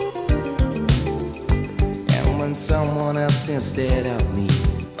 And when someone else instead of me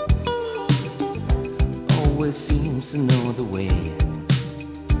always seems to know the way,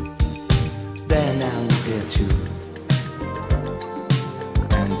 then I look at you,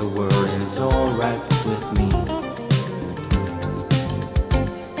 and the world is alright with me.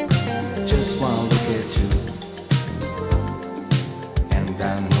 Just one look at you, and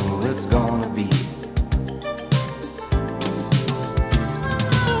I know it's gonna be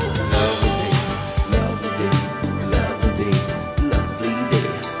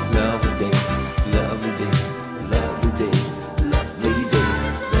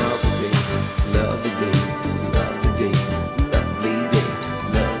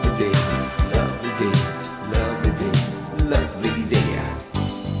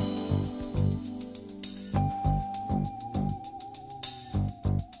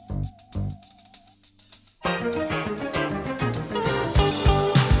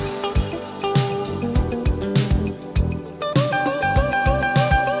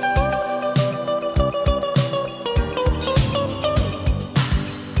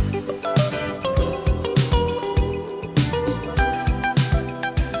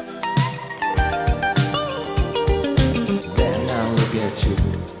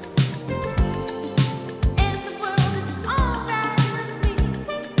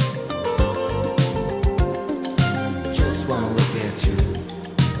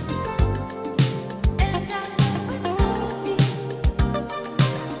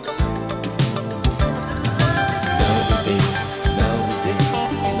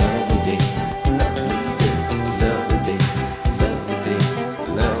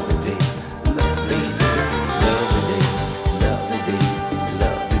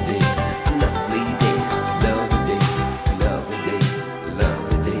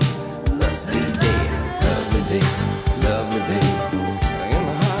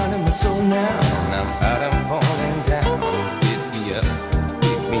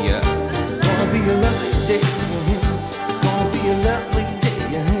a lovely day. It's gonna be a lovely day.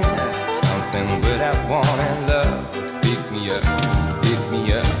 Something with that want and love. Pick me up, pick me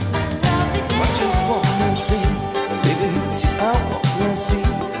up. I just wanna see, baby, it's you I wanna see.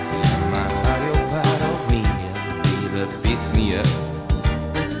 My heart, your part of me, baby, pick me up.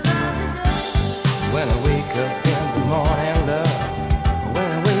 When I wake up in the morning, love. When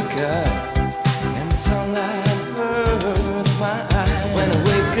I wake up and the sunlight burns my eyes. When I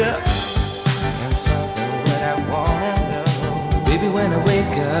wake up and something what I want and love. Baby, when I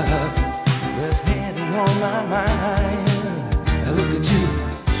wake up, there's heavy on my mind. I look at you,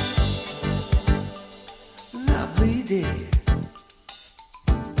 lovely day,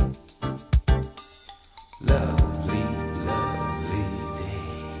 lovely, lovely day.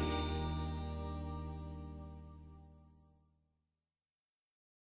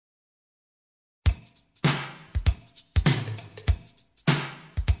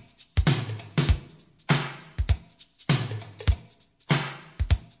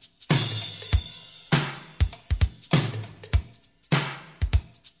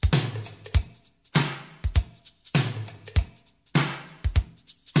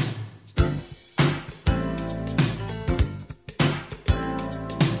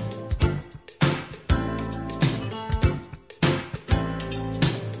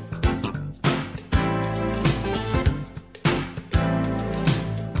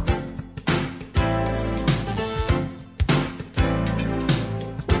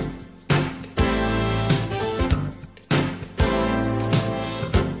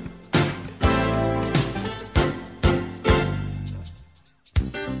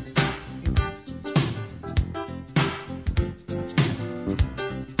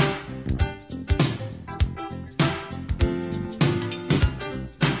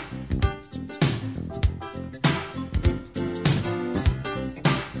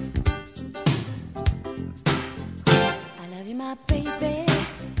 My baby,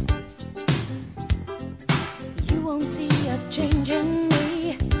 you won't see a change in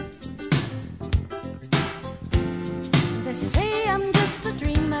me. They say I'm just a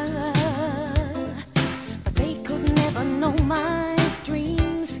dreamer, but they could never know my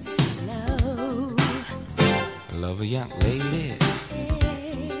dreams. No, Love a young lady.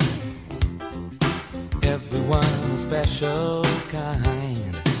 Everyone a special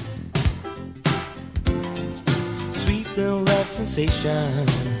kind. Sweet little love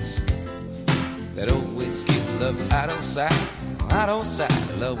sensations that always keep love out of sight. Out of sight,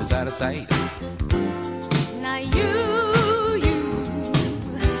 love was out of sight. Now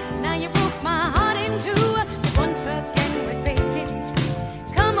now you broke my heart in two. Once again we fake it.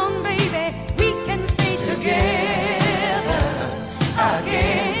 Come on, baby, we can stay together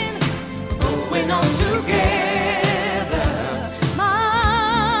again. Going on together,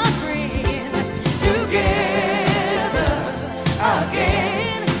 my friend. Together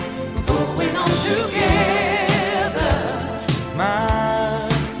again. Going on together, My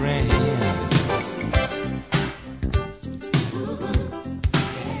friend,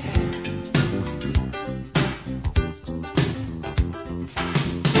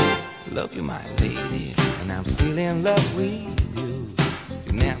 love you, my lady, and I'm still in love with you.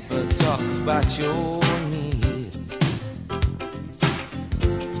 You never talk about your need.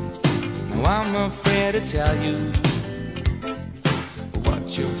 Now I'm afraid to tell you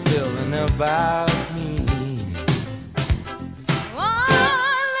what you're feeling about me. oh,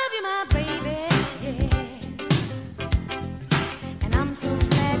 I love you, my baby, yes. And I'm so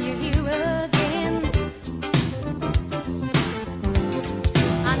glad you're here again.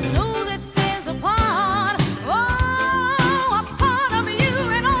 I know that there's a part of you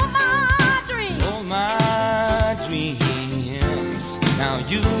in all my dreams. All my dreams. Now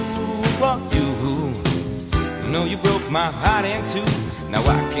you know you broke my heart in two. Now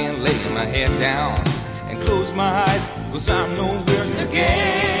I can't lay my head down and close my eyes, 'cause I know we're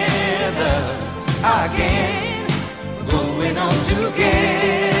together again. Going on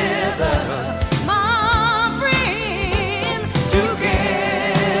together, My friend,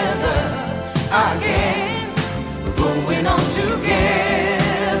 together again. Going on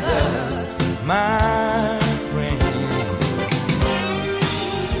together, my friend.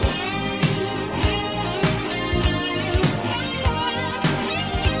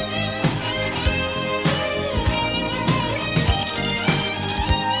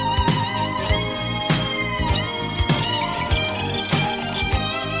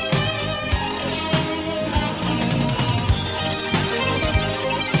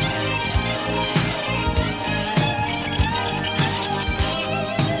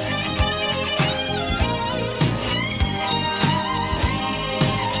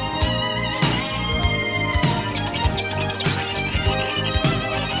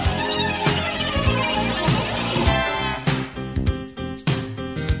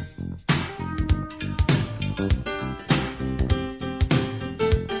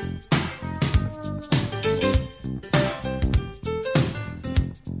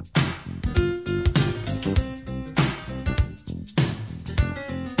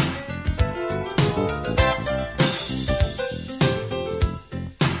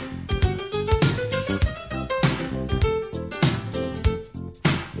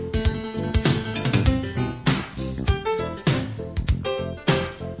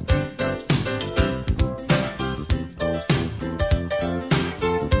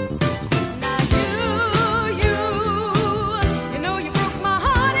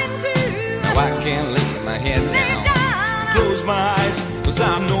 'cause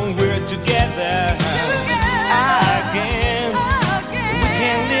I know we're together again. We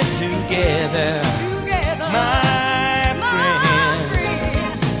can live together, my friend.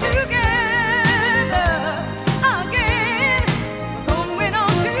 Together again. Going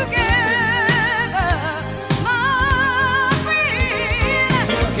on together, my friend.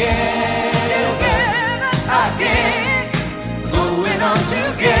 Together again. Going on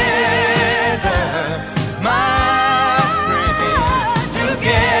together, my friend.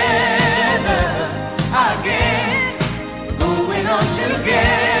 Together again. Going on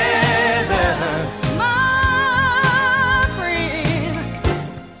together, My friend.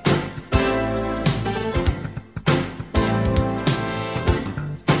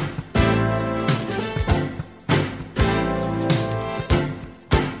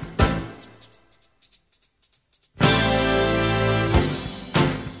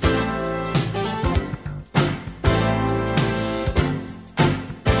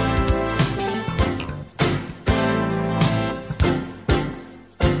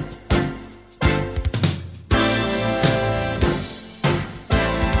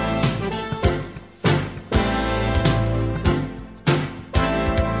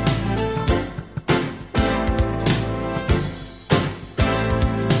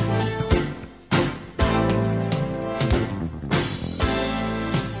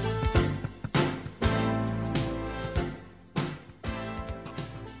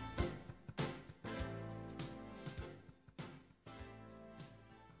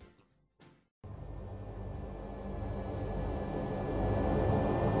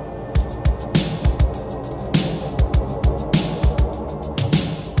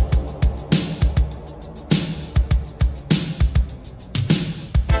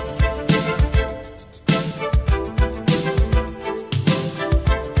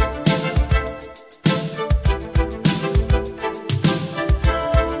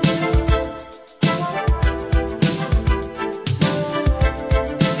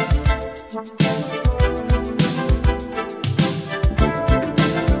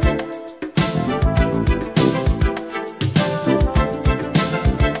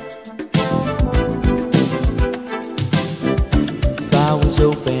 flowers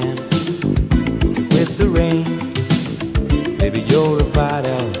open with the rain. Baby, you're a part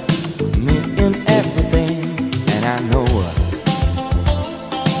of me in everything, and I know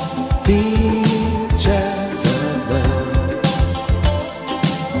features of love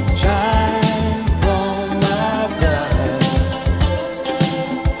shine from my blood.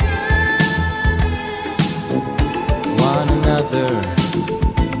 One another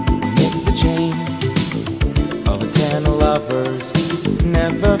make the chain of eternal lovers,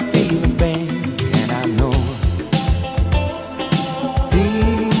 never feeling pain, and I know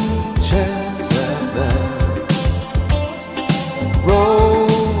features of love grow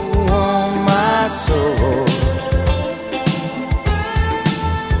on my soul.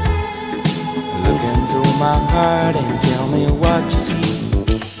 Look into my heart and tell me what you see.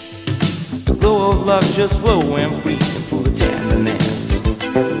 The glow of love just flowing free and full of tenderness,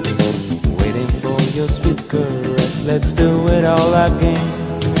 waiting for your sweet caress. Let's do it all again,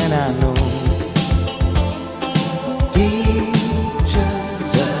 and I know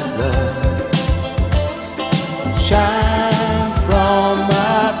features of love shine from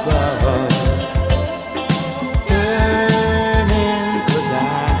my blood, turning 'cause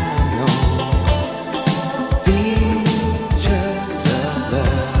I know features of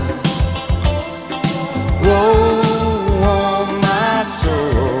love grow on my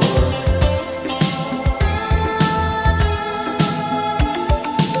soul.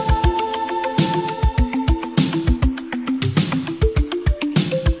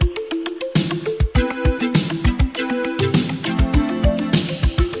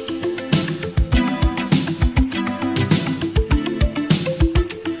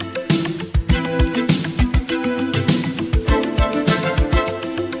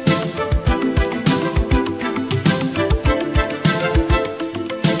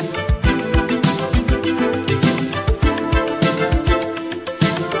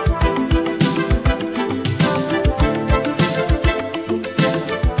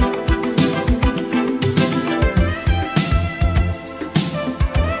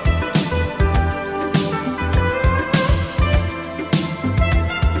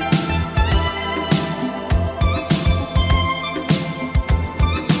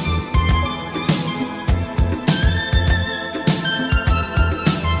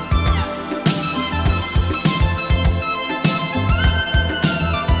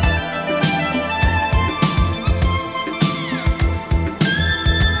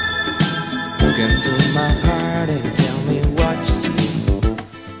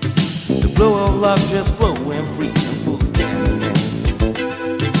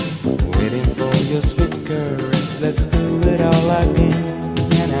 your sweet caress. Let's do it all again.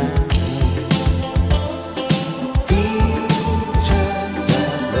 And I features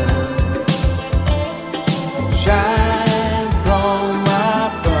of love shine from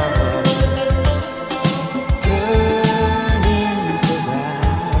above, turning 'cause I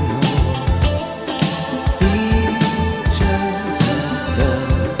know features of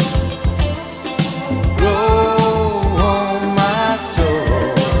love grow on my soul.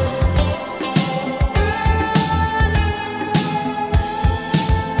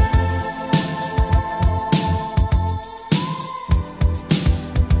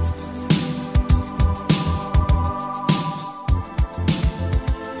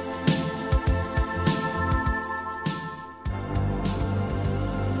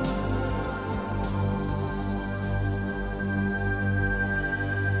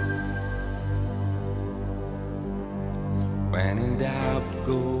 When in doubt,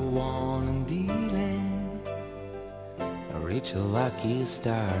 go on and dealing. Reach a lucky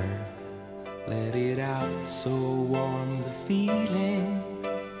star, let it out, so warm the feeling,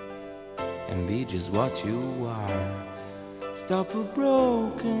 and be just what you are. Stop a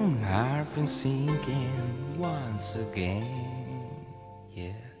broken heart from sinking once again.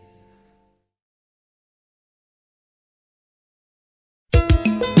 Yeah.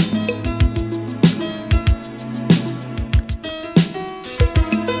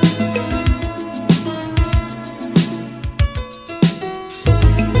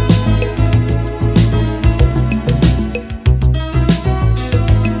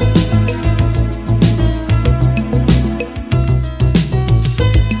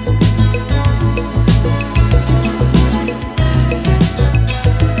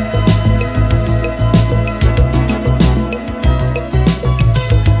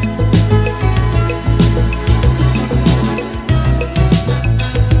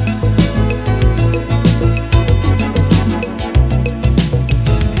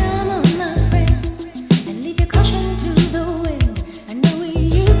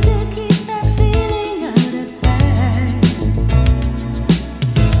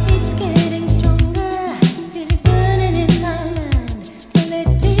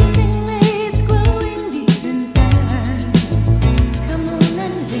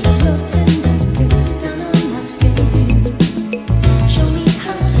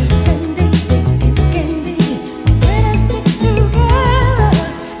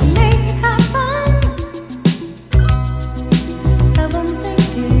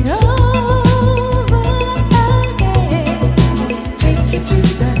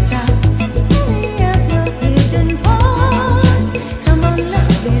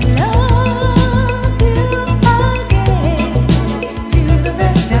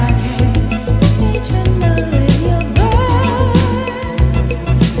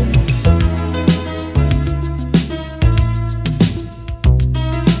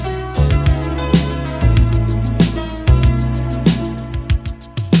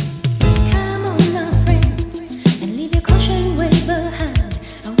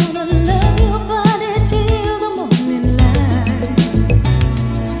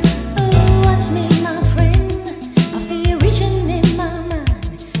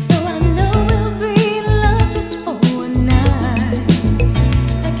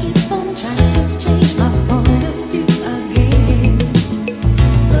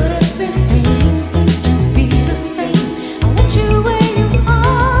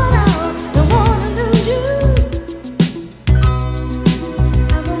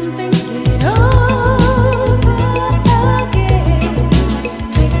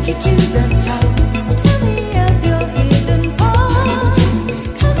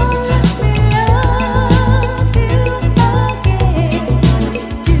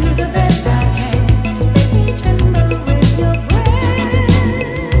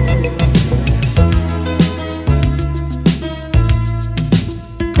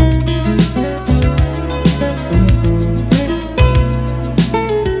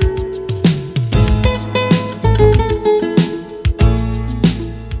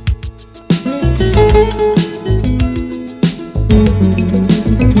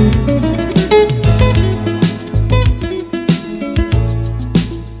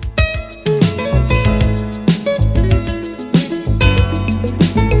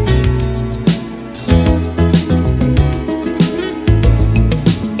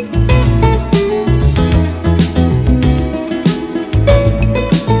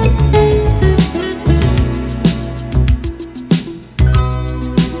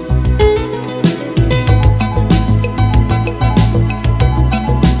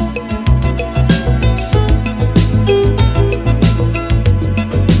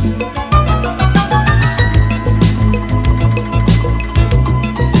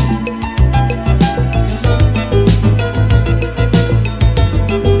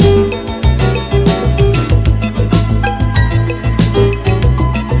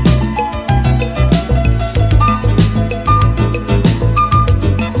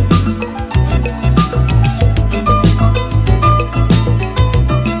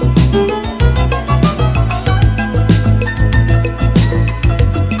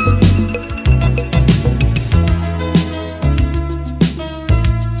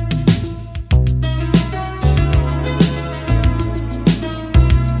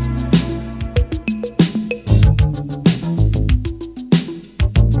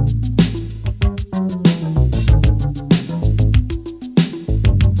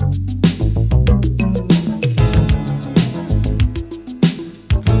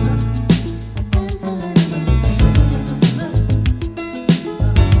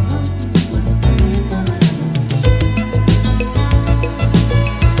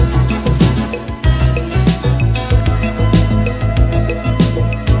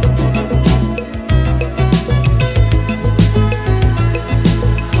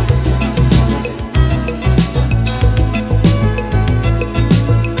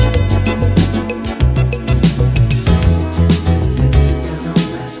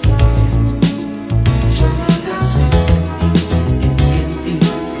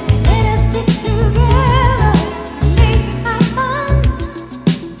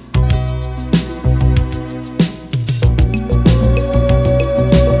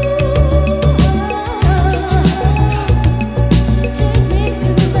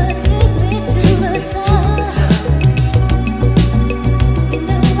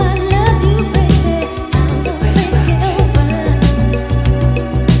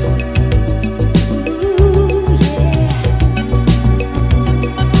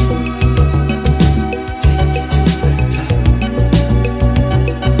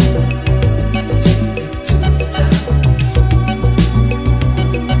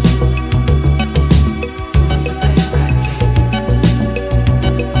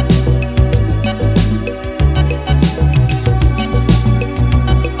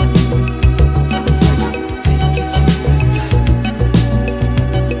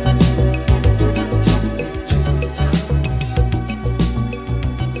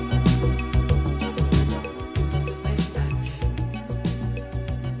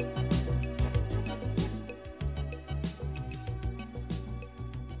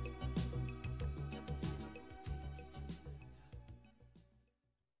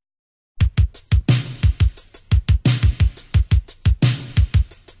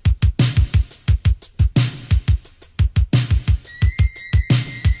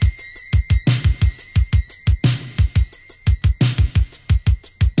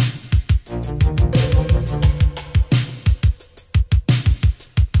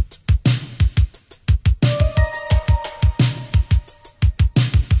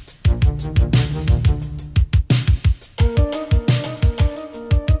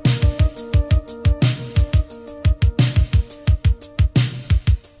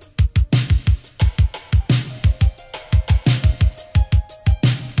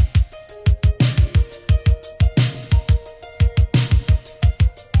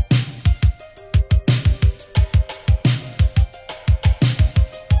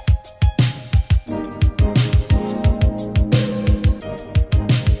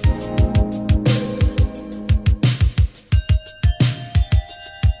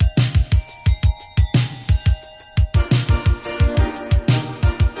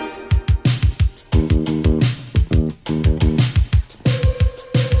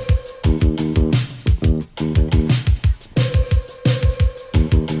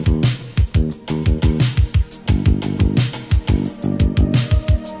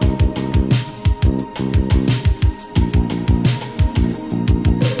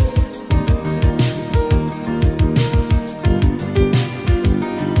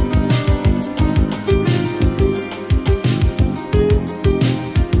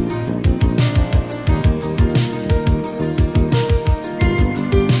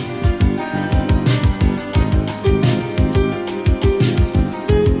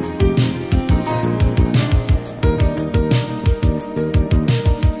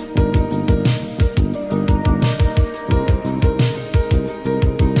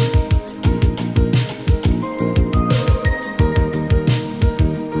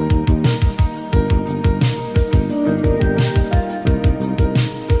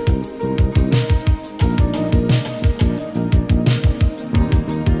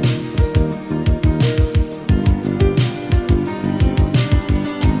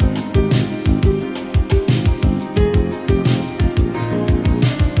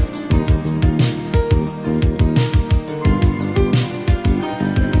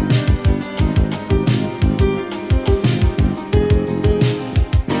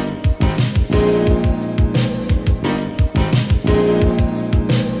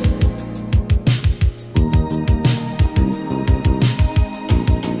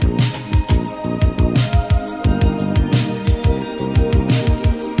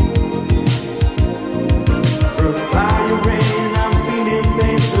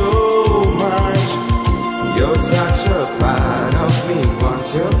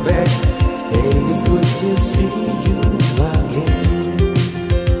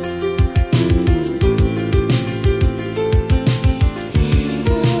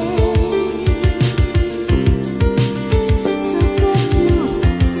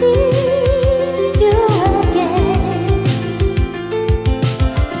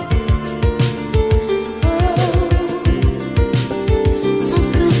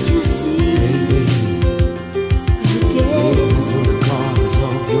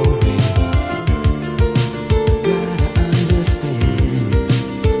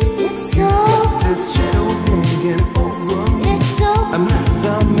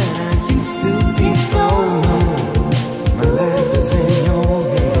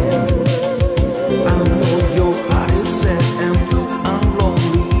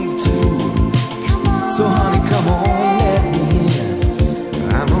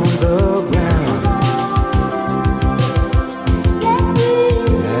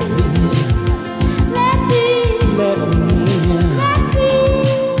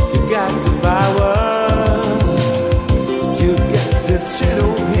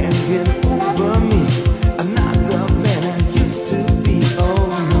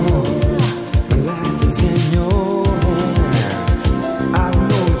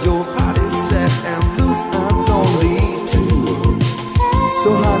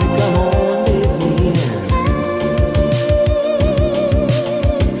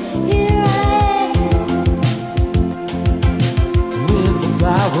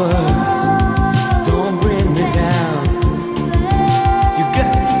 words don't bring me down. You got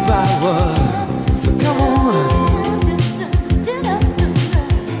the power, so come on.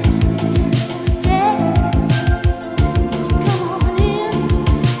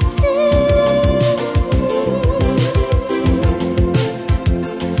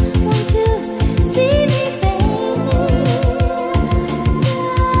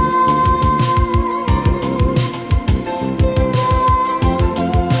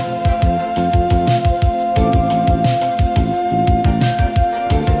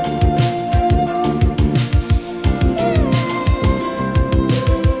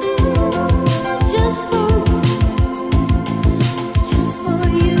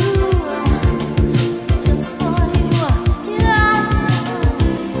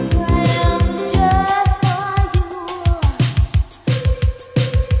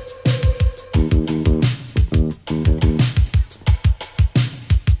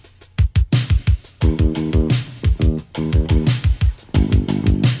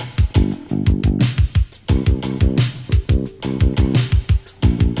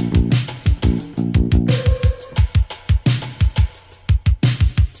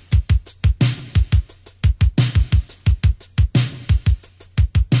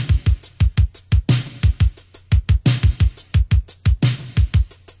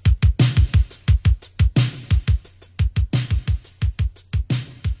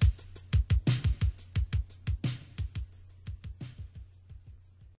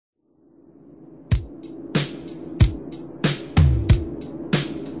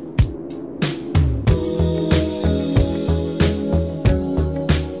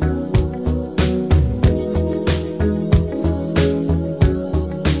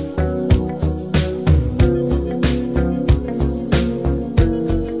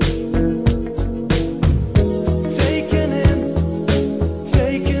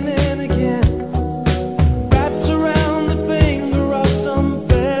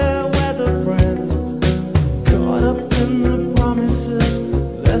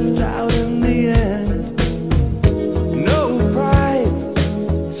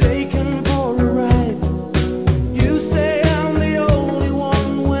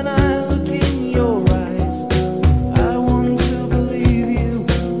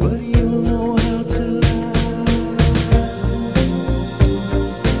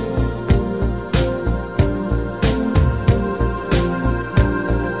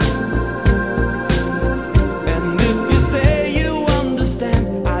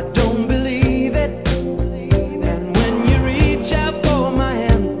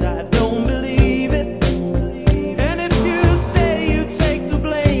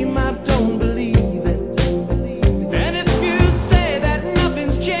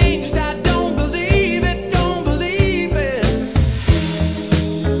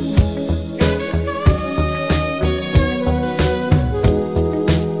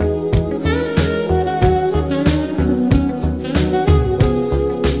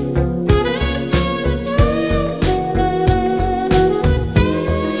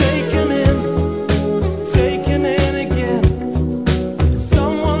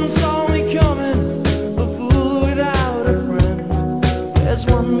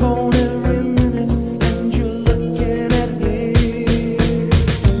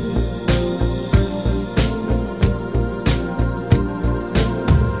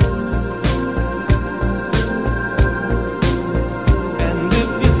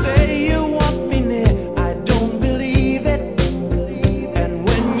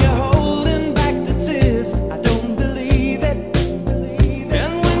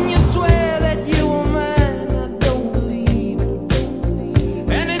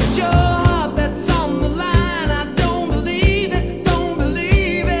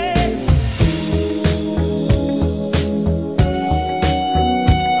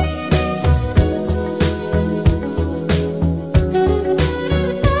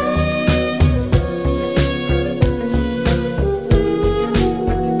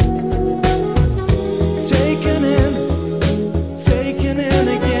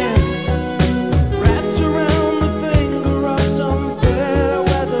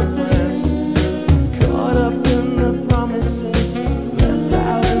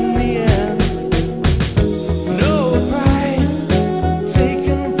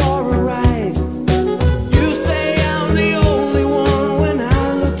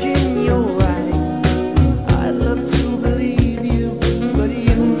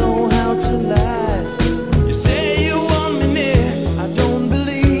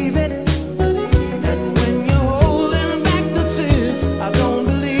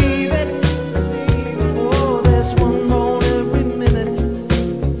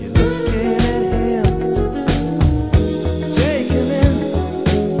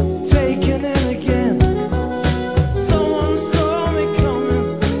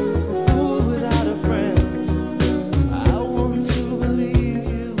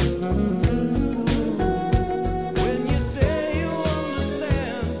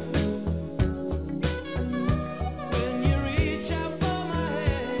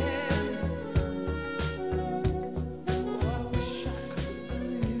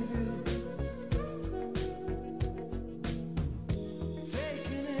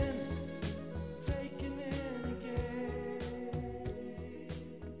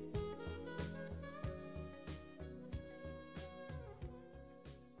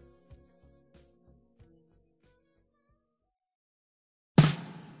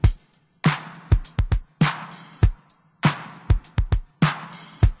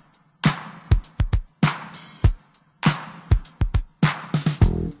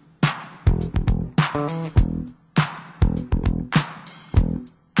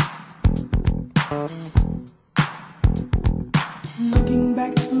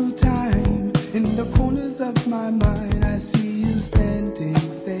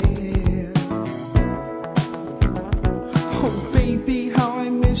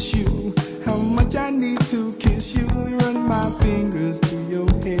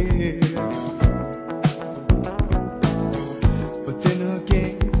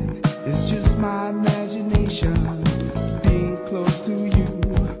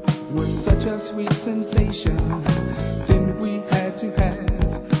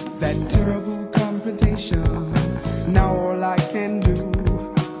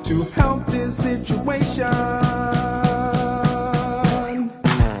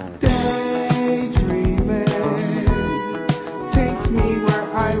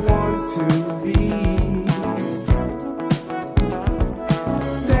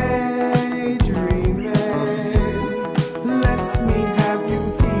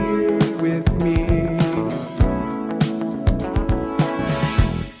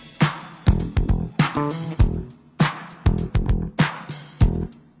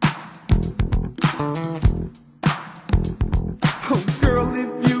 Oh, girl,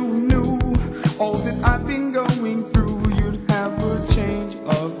 if you knew all that I've been going through, you'd have a change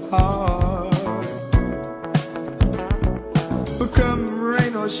of heart. But come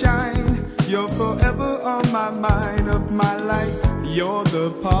rain or shine, you're forever on my mind. Of my life, you're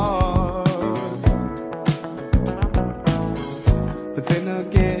the part. But then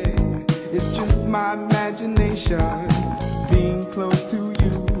again, it's just my imagination. Being close to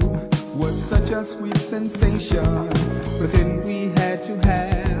you was such a sweet sensation. But then we had to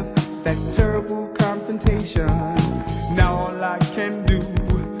have that terrible confrontation. Now all I can do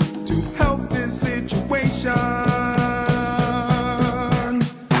to help this situation,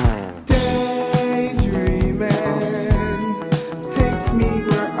 daydreaming takes me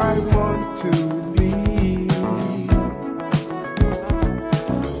where I want to be.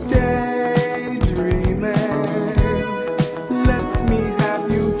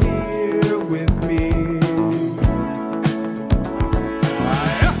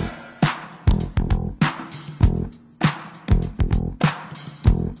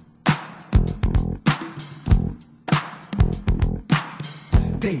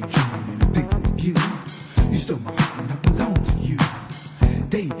 Daydreaming and thinking of you. You stole my heart and I belong to you.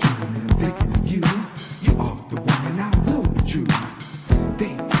 Daydreaming and thinking of you. You are the one and I will be true.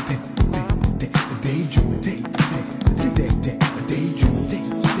 Daydreaming,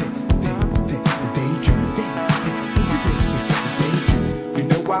 you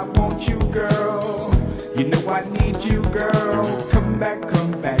know I want you, girl. You know I need you, girl. Come back,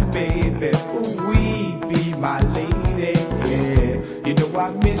 baby. Ooh, we be my lady, yeah. You know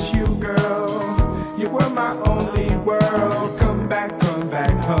I miss you, girl. You were my only world. Come back,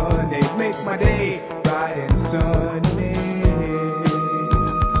 honey. Make my day bright and sunny.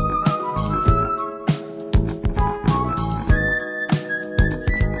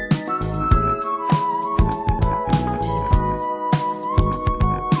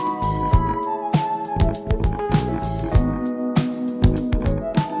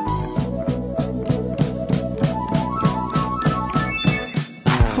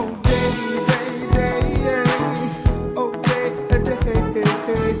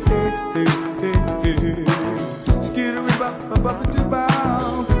 Skittering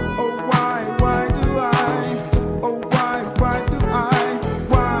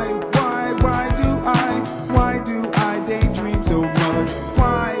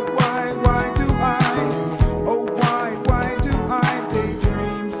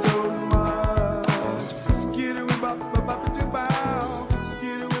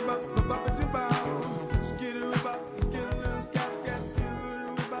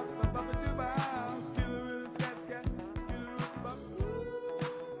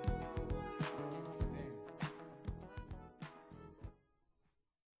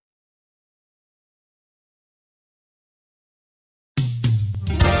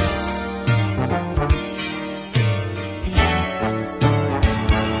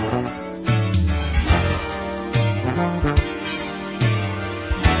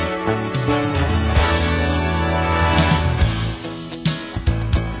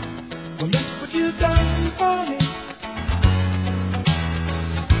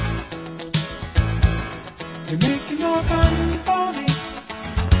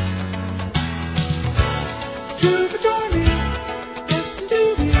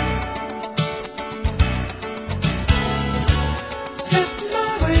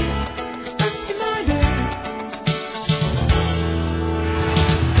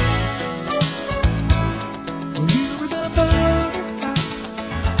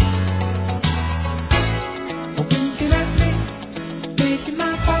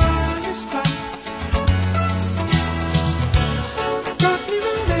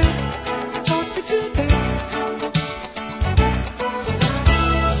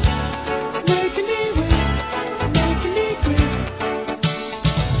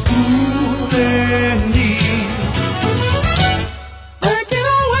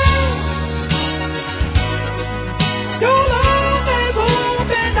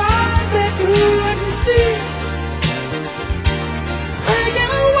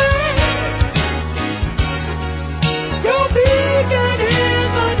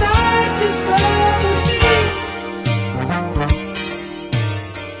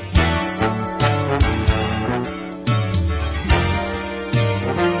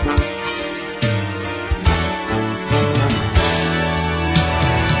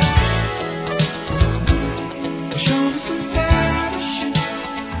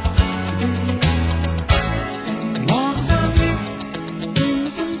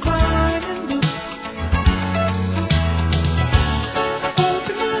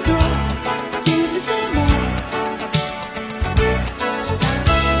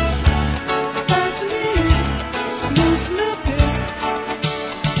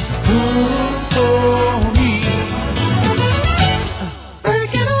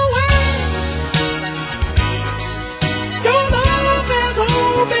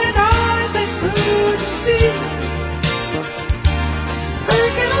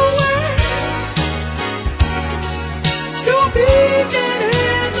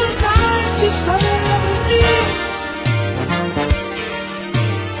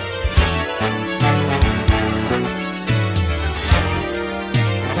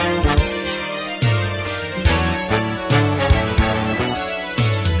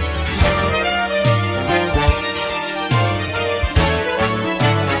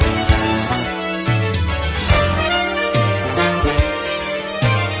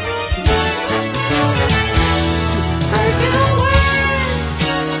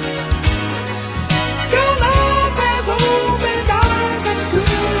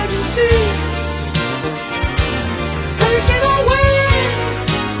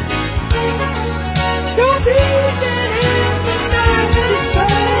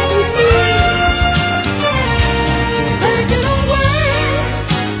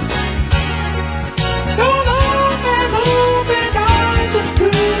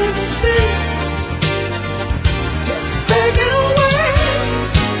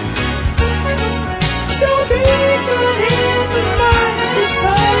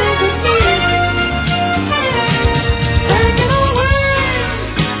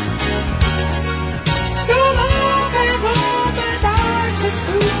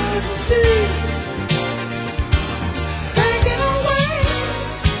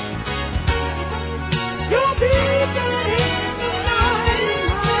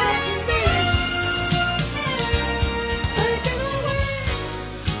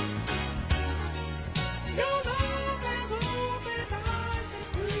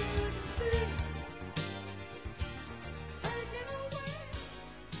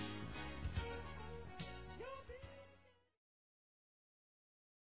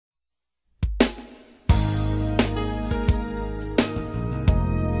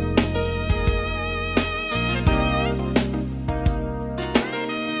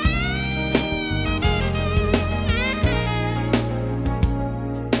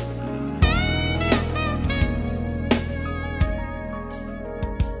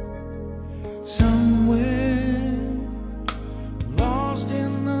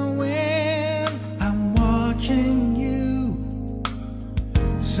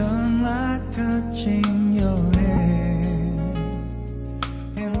sunlight touching your hair,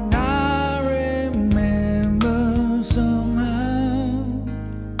 and I remember somehow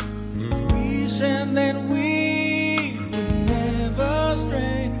we said that we would never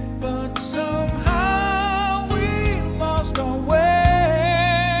stray, but somehow we lost our way.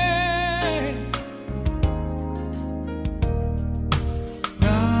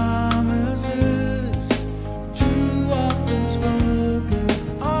 Promises too often spoken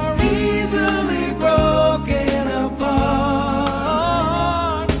are easily broken apart.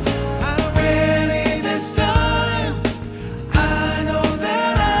 I'm ready this time. I know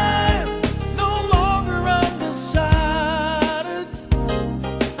that I'm no longer undecided.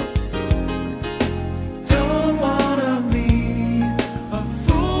 Don't wanna be a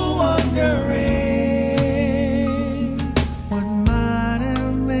fool wondering what might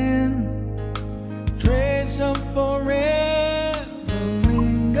have been. Trace of forever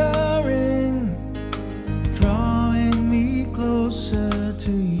lingering, drawing me closer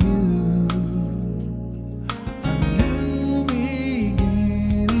to you. A new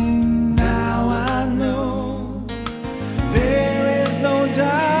beginning, now I know. There is no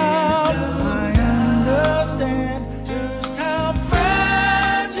doubt, I understand just how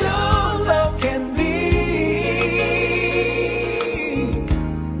fragile love can be.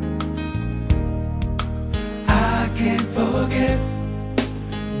 I can't forget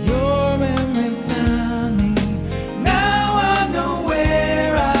your memory found me. Now I know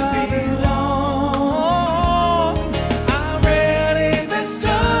where I belong. I'm ready this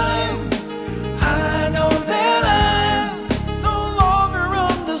time. I know that I'm no longer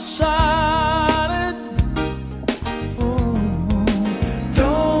undecided. Oh,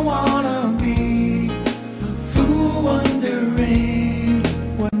 don't wanna be a fool wondering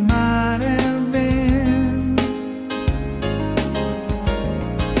what might have been.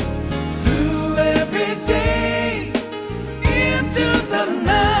 Through every day, into the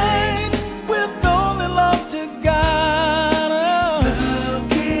night, with only love to guide us. Love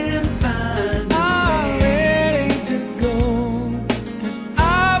can find a I'm ready to go, 'cause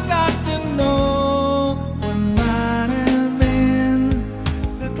I've got to know what might have been.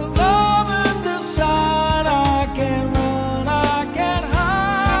 Let the love and decide. I can't run, I can't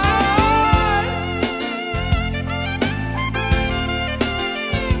hide.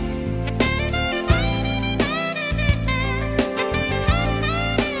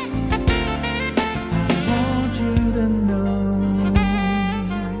 I want you to know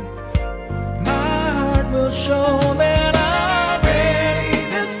my heart will show that I'm ready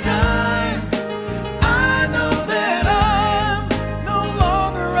this time. I know that I'm no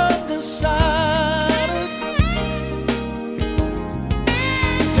longer undecided.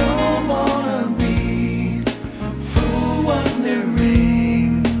 Don't wanna be a fool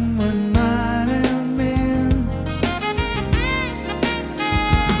wondering what might have been.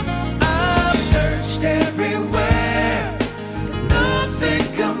 I've searched everywhere, nothing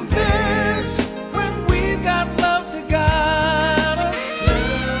compares when we've got love to guide us.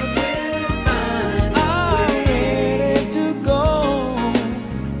 I'm ready to go.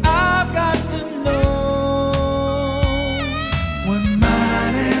 I've got to know what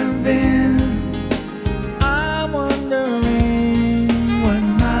might have been. I'm wondering what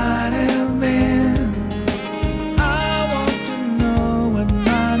might have been. I want to know what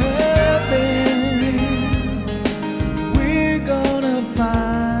might have been. We're gonna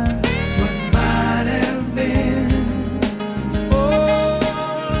find what might have been. Oh, I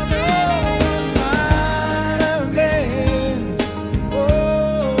wanna know what might have been. Oh,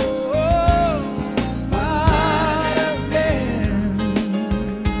 what might have been.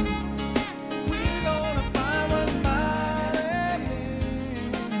 We're gonna find what might have been.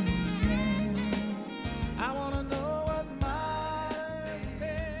 I wanna know what might have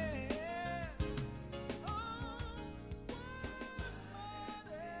been. Oh, what might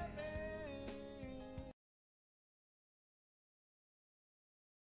have been.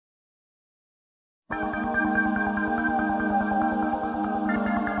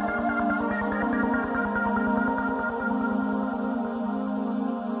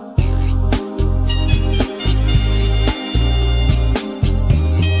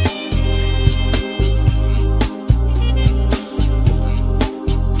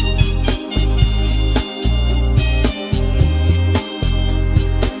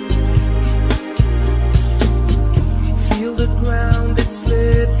 Feel the ground, it's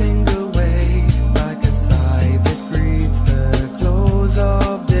slipping away like a sigh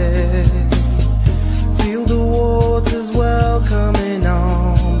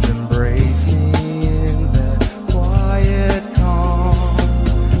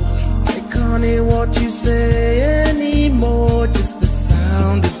what you say anymore. Just the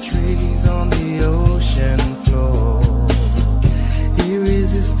sound of trees on the ocean floor,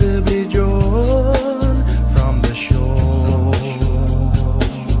 irresistibly drawn from the shore.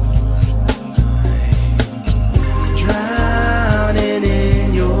 Drowning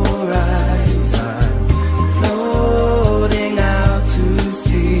in your eyes, I'm floating out to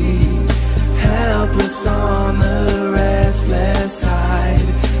sea, helpless on the restless tide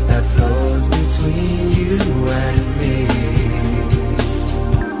that flows between you and me.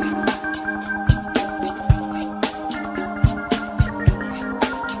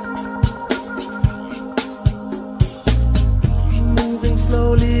 Moving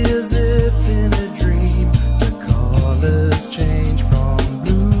slowly as if in a dream, the colors change from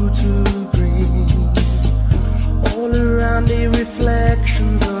blue to green. All around me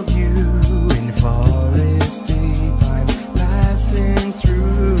reflections of you in forest deep I'm passing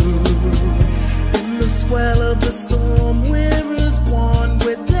through. In the swell of the storm we're as one,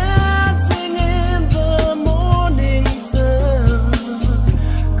 we're dancing in the morning sun.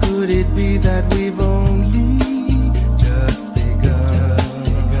 Could it be that we've only just begun?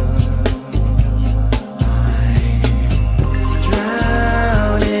 I'm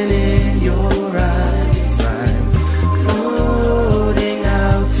drowning in your eyes, I'm floating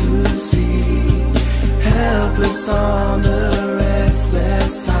out to sea, helpless on the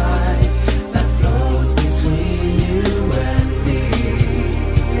restless tide that flows between you and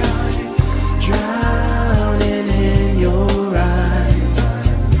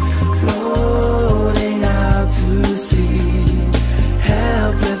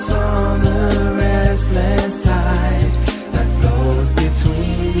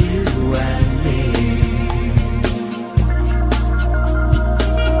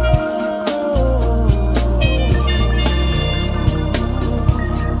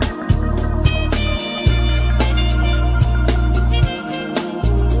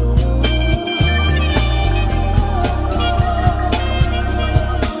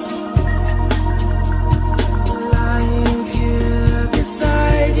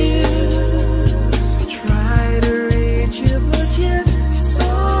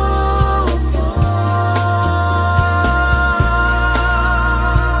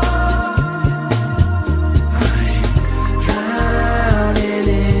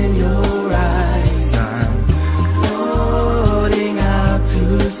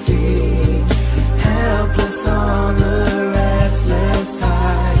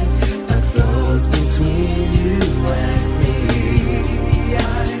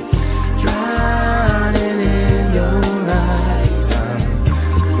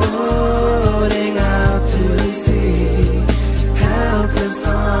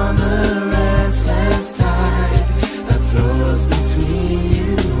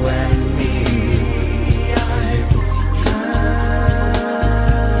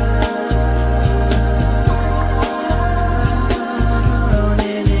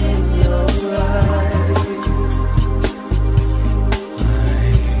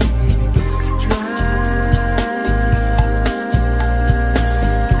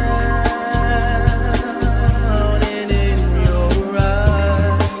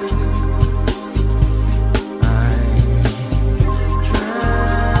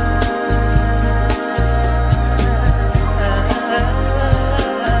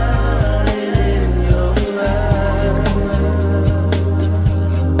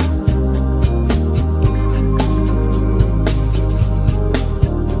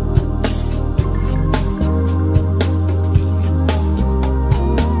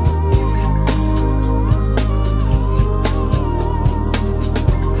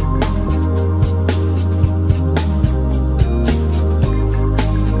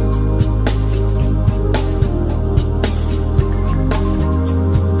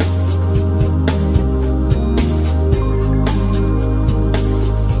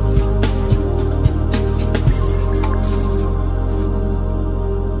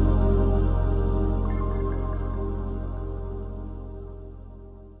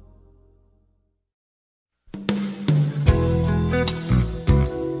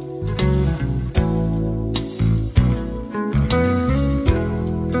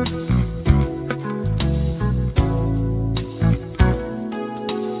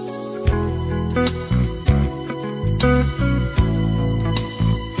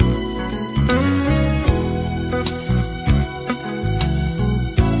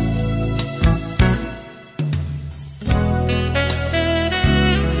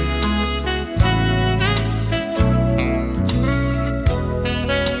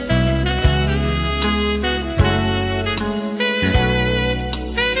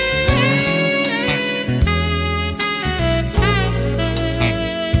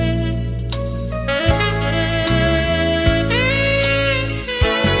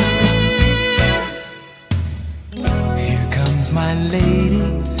lady,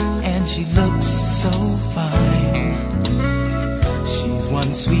 and she looks so fine. She's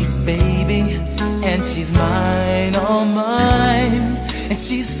one sweet baby, and she's mine, all mine. And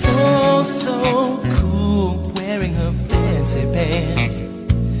she's so, so cool, wearing her fancy pants.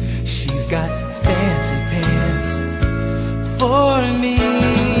 She's got fancy pants for me.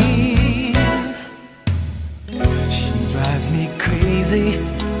 She drives me crazy,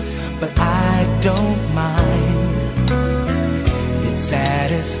 but I don't mind. It's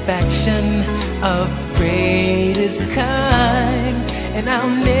satisfaction of greatest kind. And I'll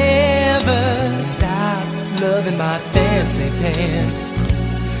never stop loving my fancy pants,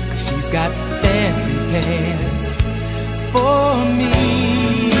 'cause she's got fancy pants for me.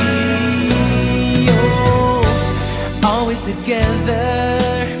 Oh, always together,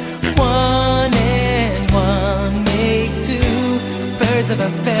 one and one make two, birds of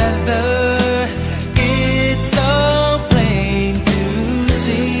a feather. It's so plain to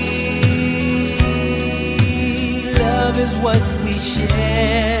see. Love is what we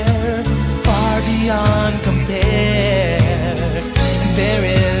share, far beyond compare. There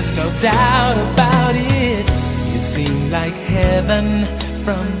is no doubt about it. It seemed like heaven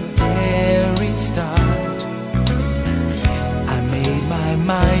from the very start. I made my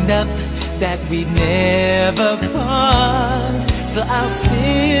mind up that we'd never part. So I'll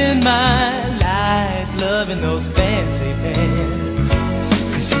spend my life loving those fancy pants,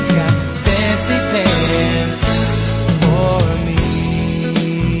 'cause she's got fancy pants for me.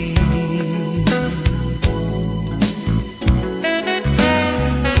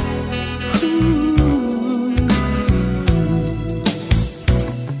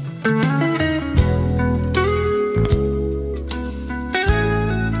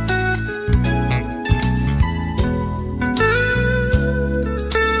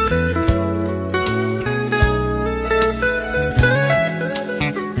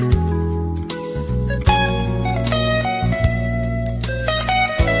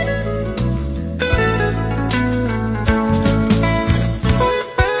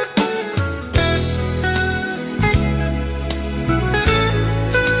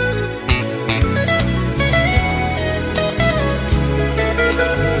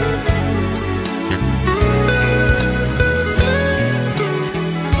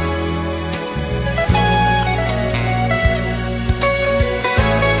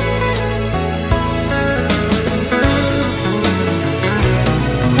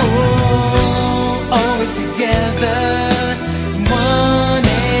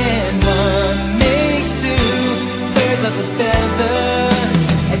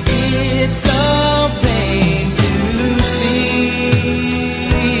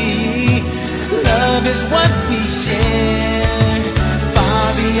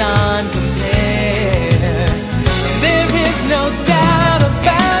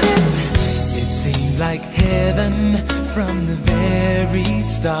 From the very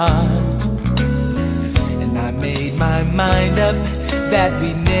start, and I made my mind up that we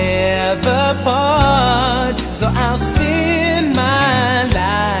never part. So I'll spend my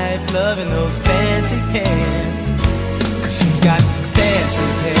life loving those fancy pants, 'cause she's got fancy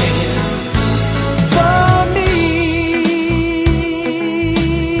pants for me.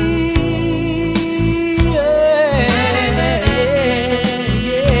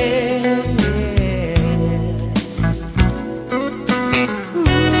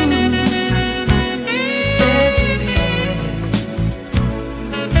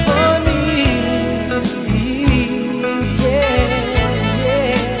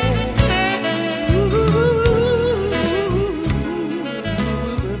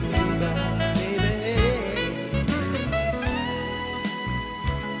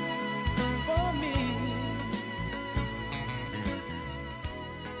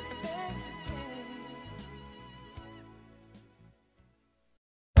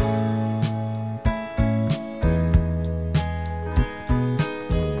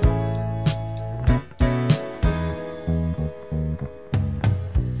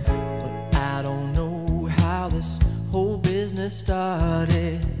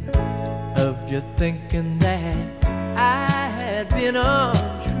 Started of you thinking that I had been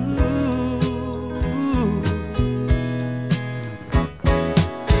untrue,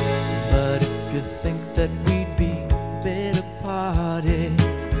 but if you think that we'd be better parted,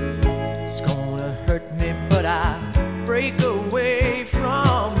 it's gonna hurt me, but I break away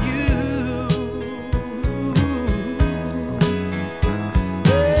from you.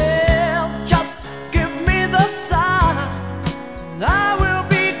 Well, just give me the sign, I will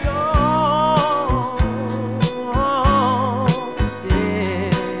be gone, yeah.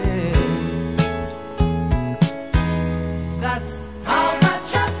 That's how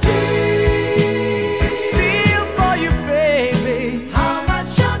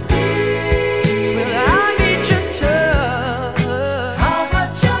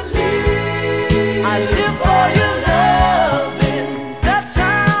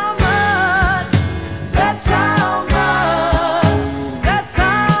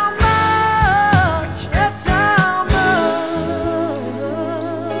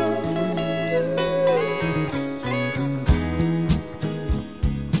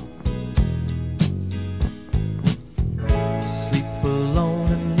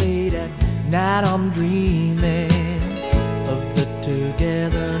night I'm dreaming of the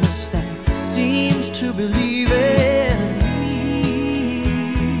togetherness that seems to believe in me.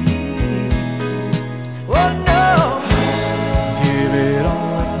 Oh no, give it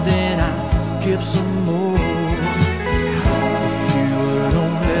all, then I'll give some more. If you would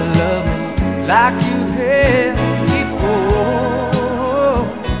only love me like you had before.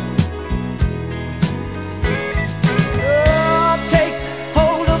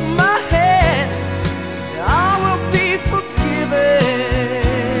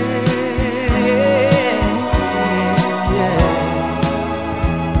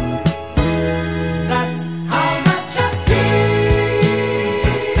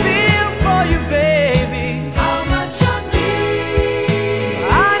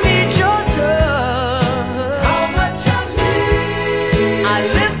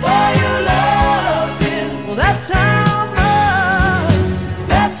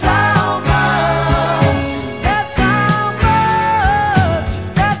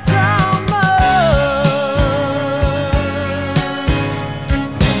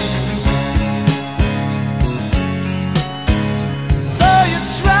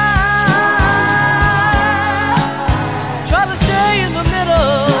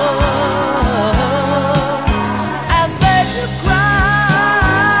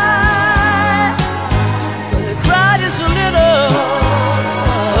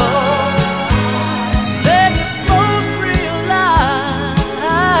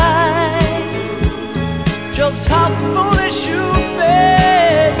 Just how foolish you've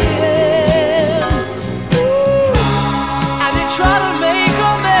been. And you try to make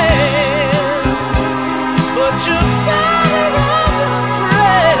amends, but you got it all as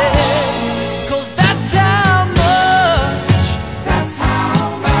friends. 'Cause that's how much, that's how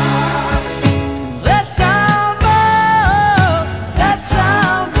much, that's how much, that's how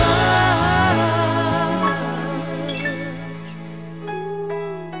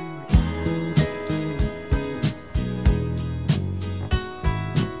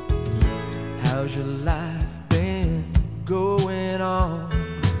How's your life been going on?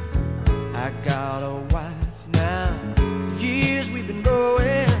 I got a wife now. Years we've been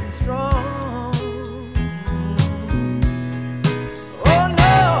going strong. Oh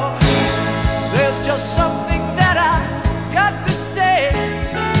no, there's just something that I got to say.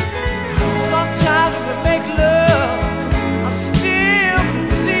 Sometimes when we make love, I still can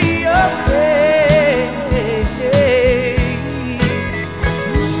see your face.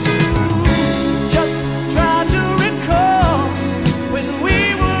 Just try to recall when we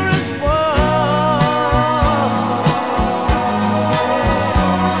were as one.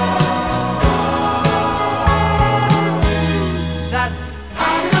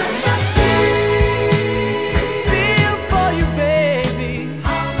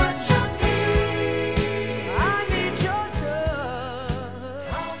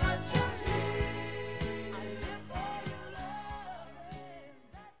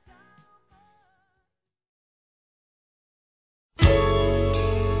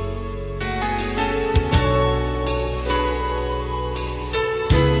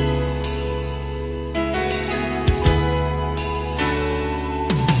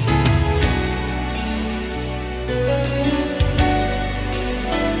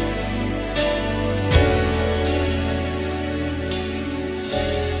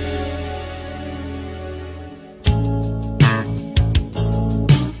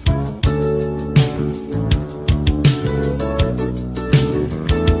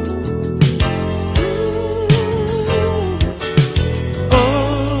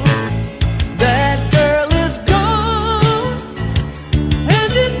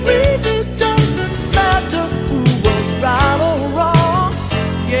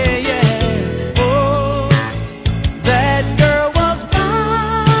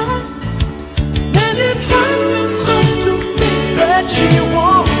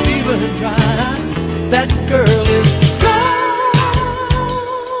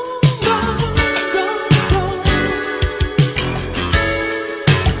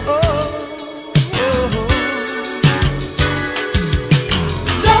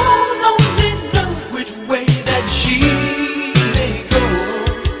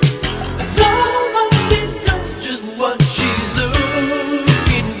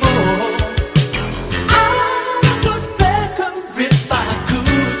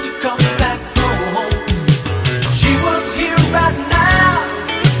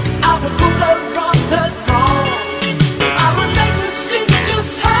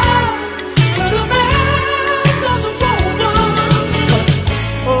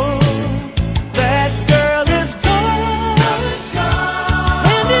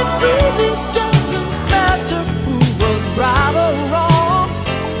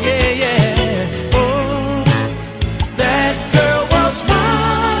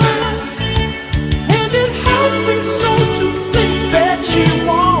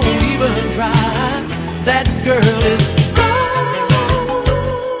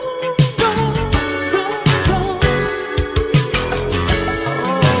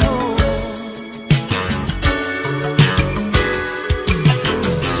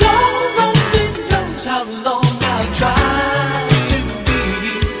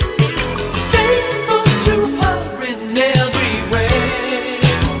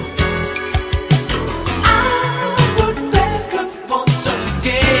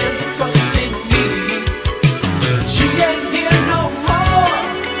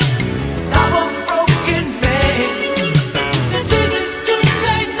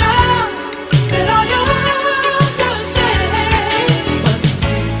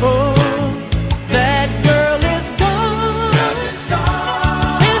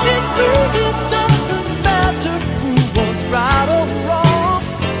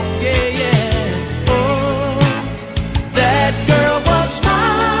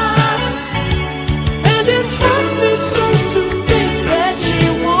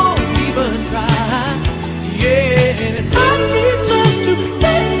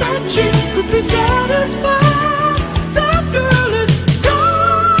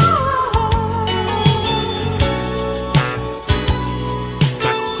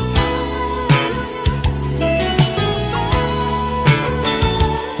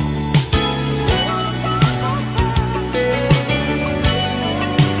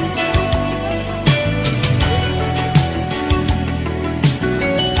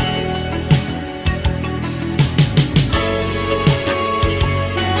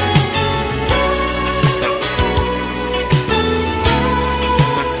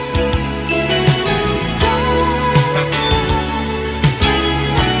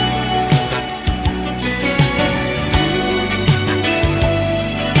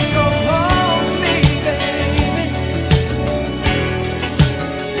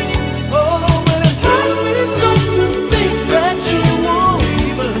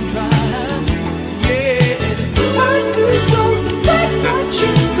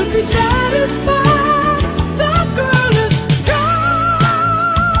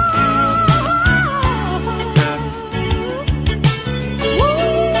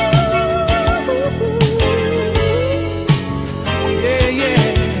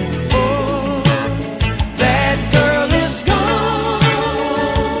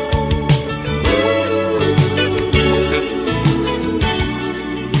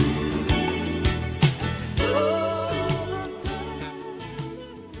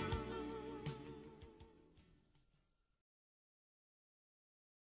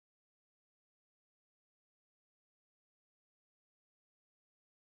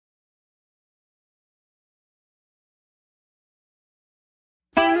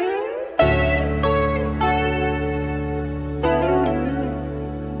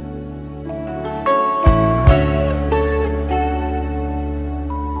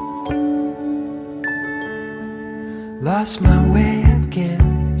 lost my way again,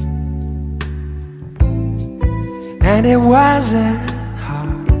 and it wasn't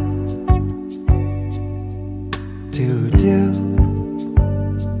hard to do.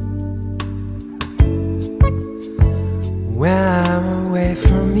 When I'm away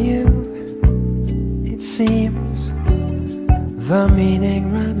from you, it seems the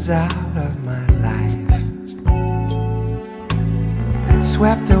meaning runs out of my life.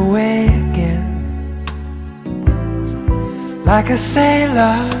 Swept away again, like a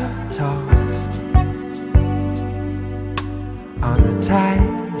sailor tossed on the tide.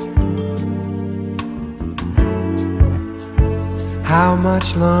 How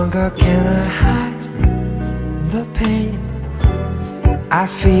much longer can I hide the pain I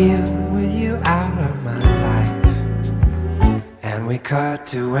feel with you out of my life? And we cut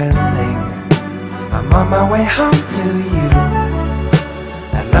to ending. I'm on my way home to you.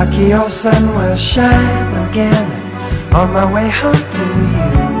 That lucky old sun will shine again. On my way home to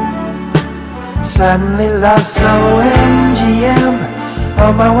you. Suddenly love so MGM.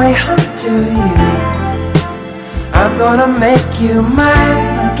 On my way home to you. I'm gonna make you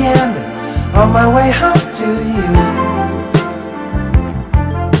mine again. On my way home to you.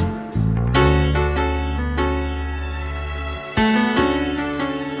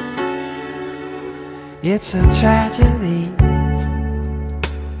 It's a tragedy.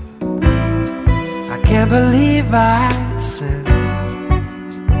 I can't believe I sent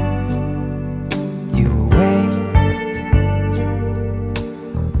you away.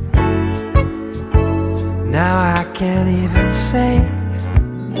 Now I can't even say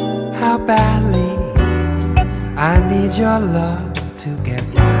how badly I need your love to get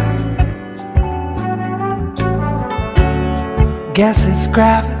by. Guess it's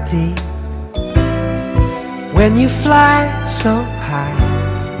gravity. When you fly so high,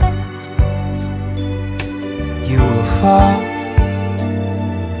 you will fall.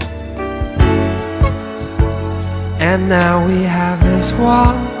 And now we have this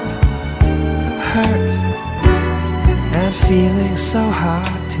wall of hurt and feeling so hard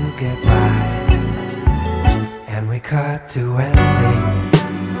to get by. And we cut to ending.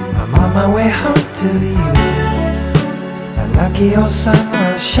 I'm on my way home to you. A lucky old sun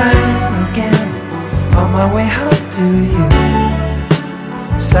will shine again. On my way home to you.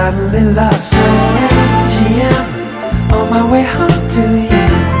 Suddenly lost so MGM. On my way home to you.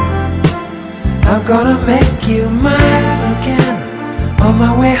 I'm gonna make you mine again. On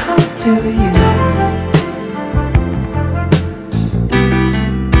my way home to you.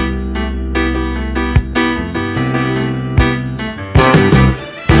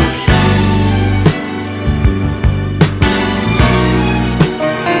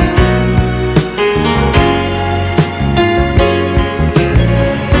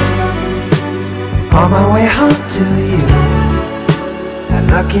 On my way home to you. That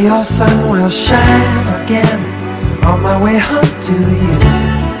lucky old sun will shine again. On my way home to you.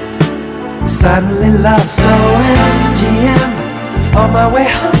 Suddenly love so MGM. On my way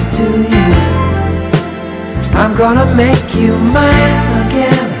home to you. I'm gonna make you mine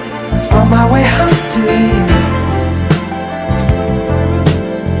again. On my way home to you.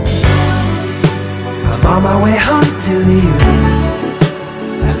 I'm on my way home to you.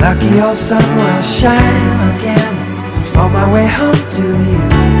 That lucky old sun will shine again. On my way home to you.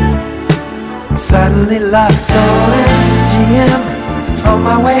 Suddenly love so MGM. On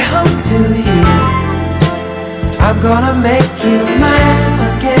my way home to you. I'm gonna make you mine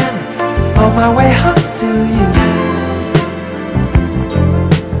again. On my way home to you.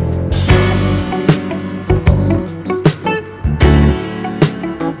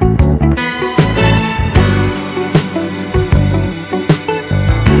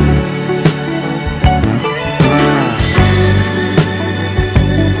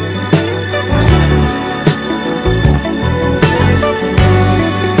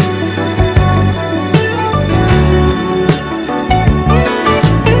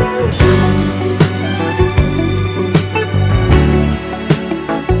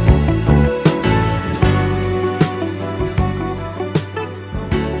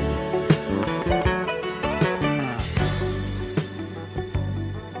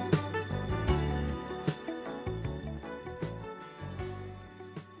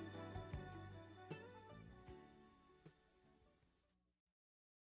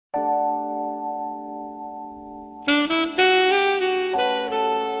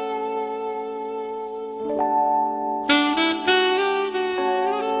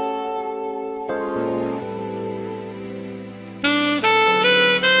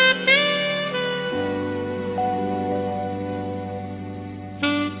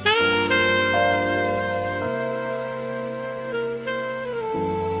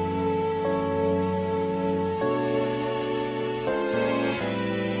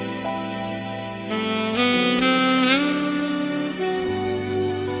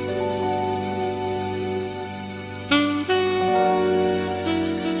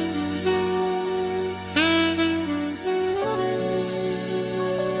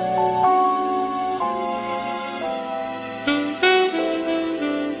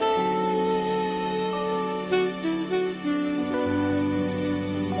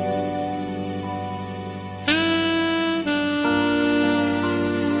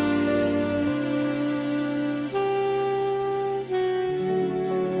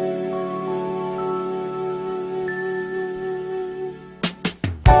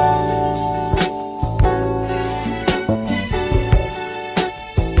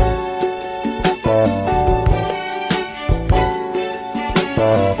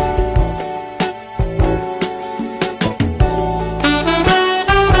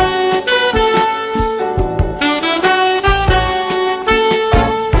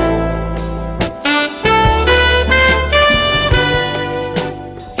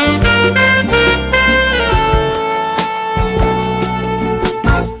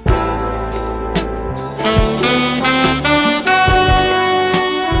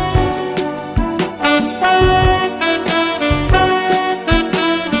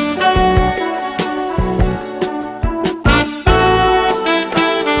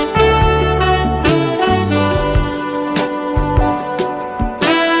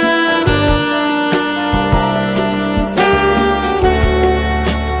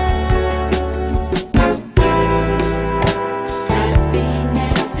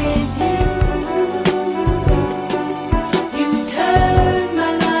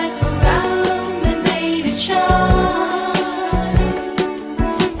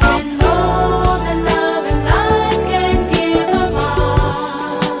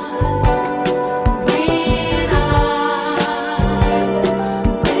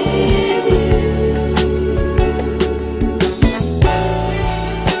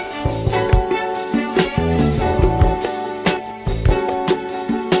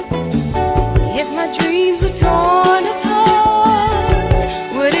 dreams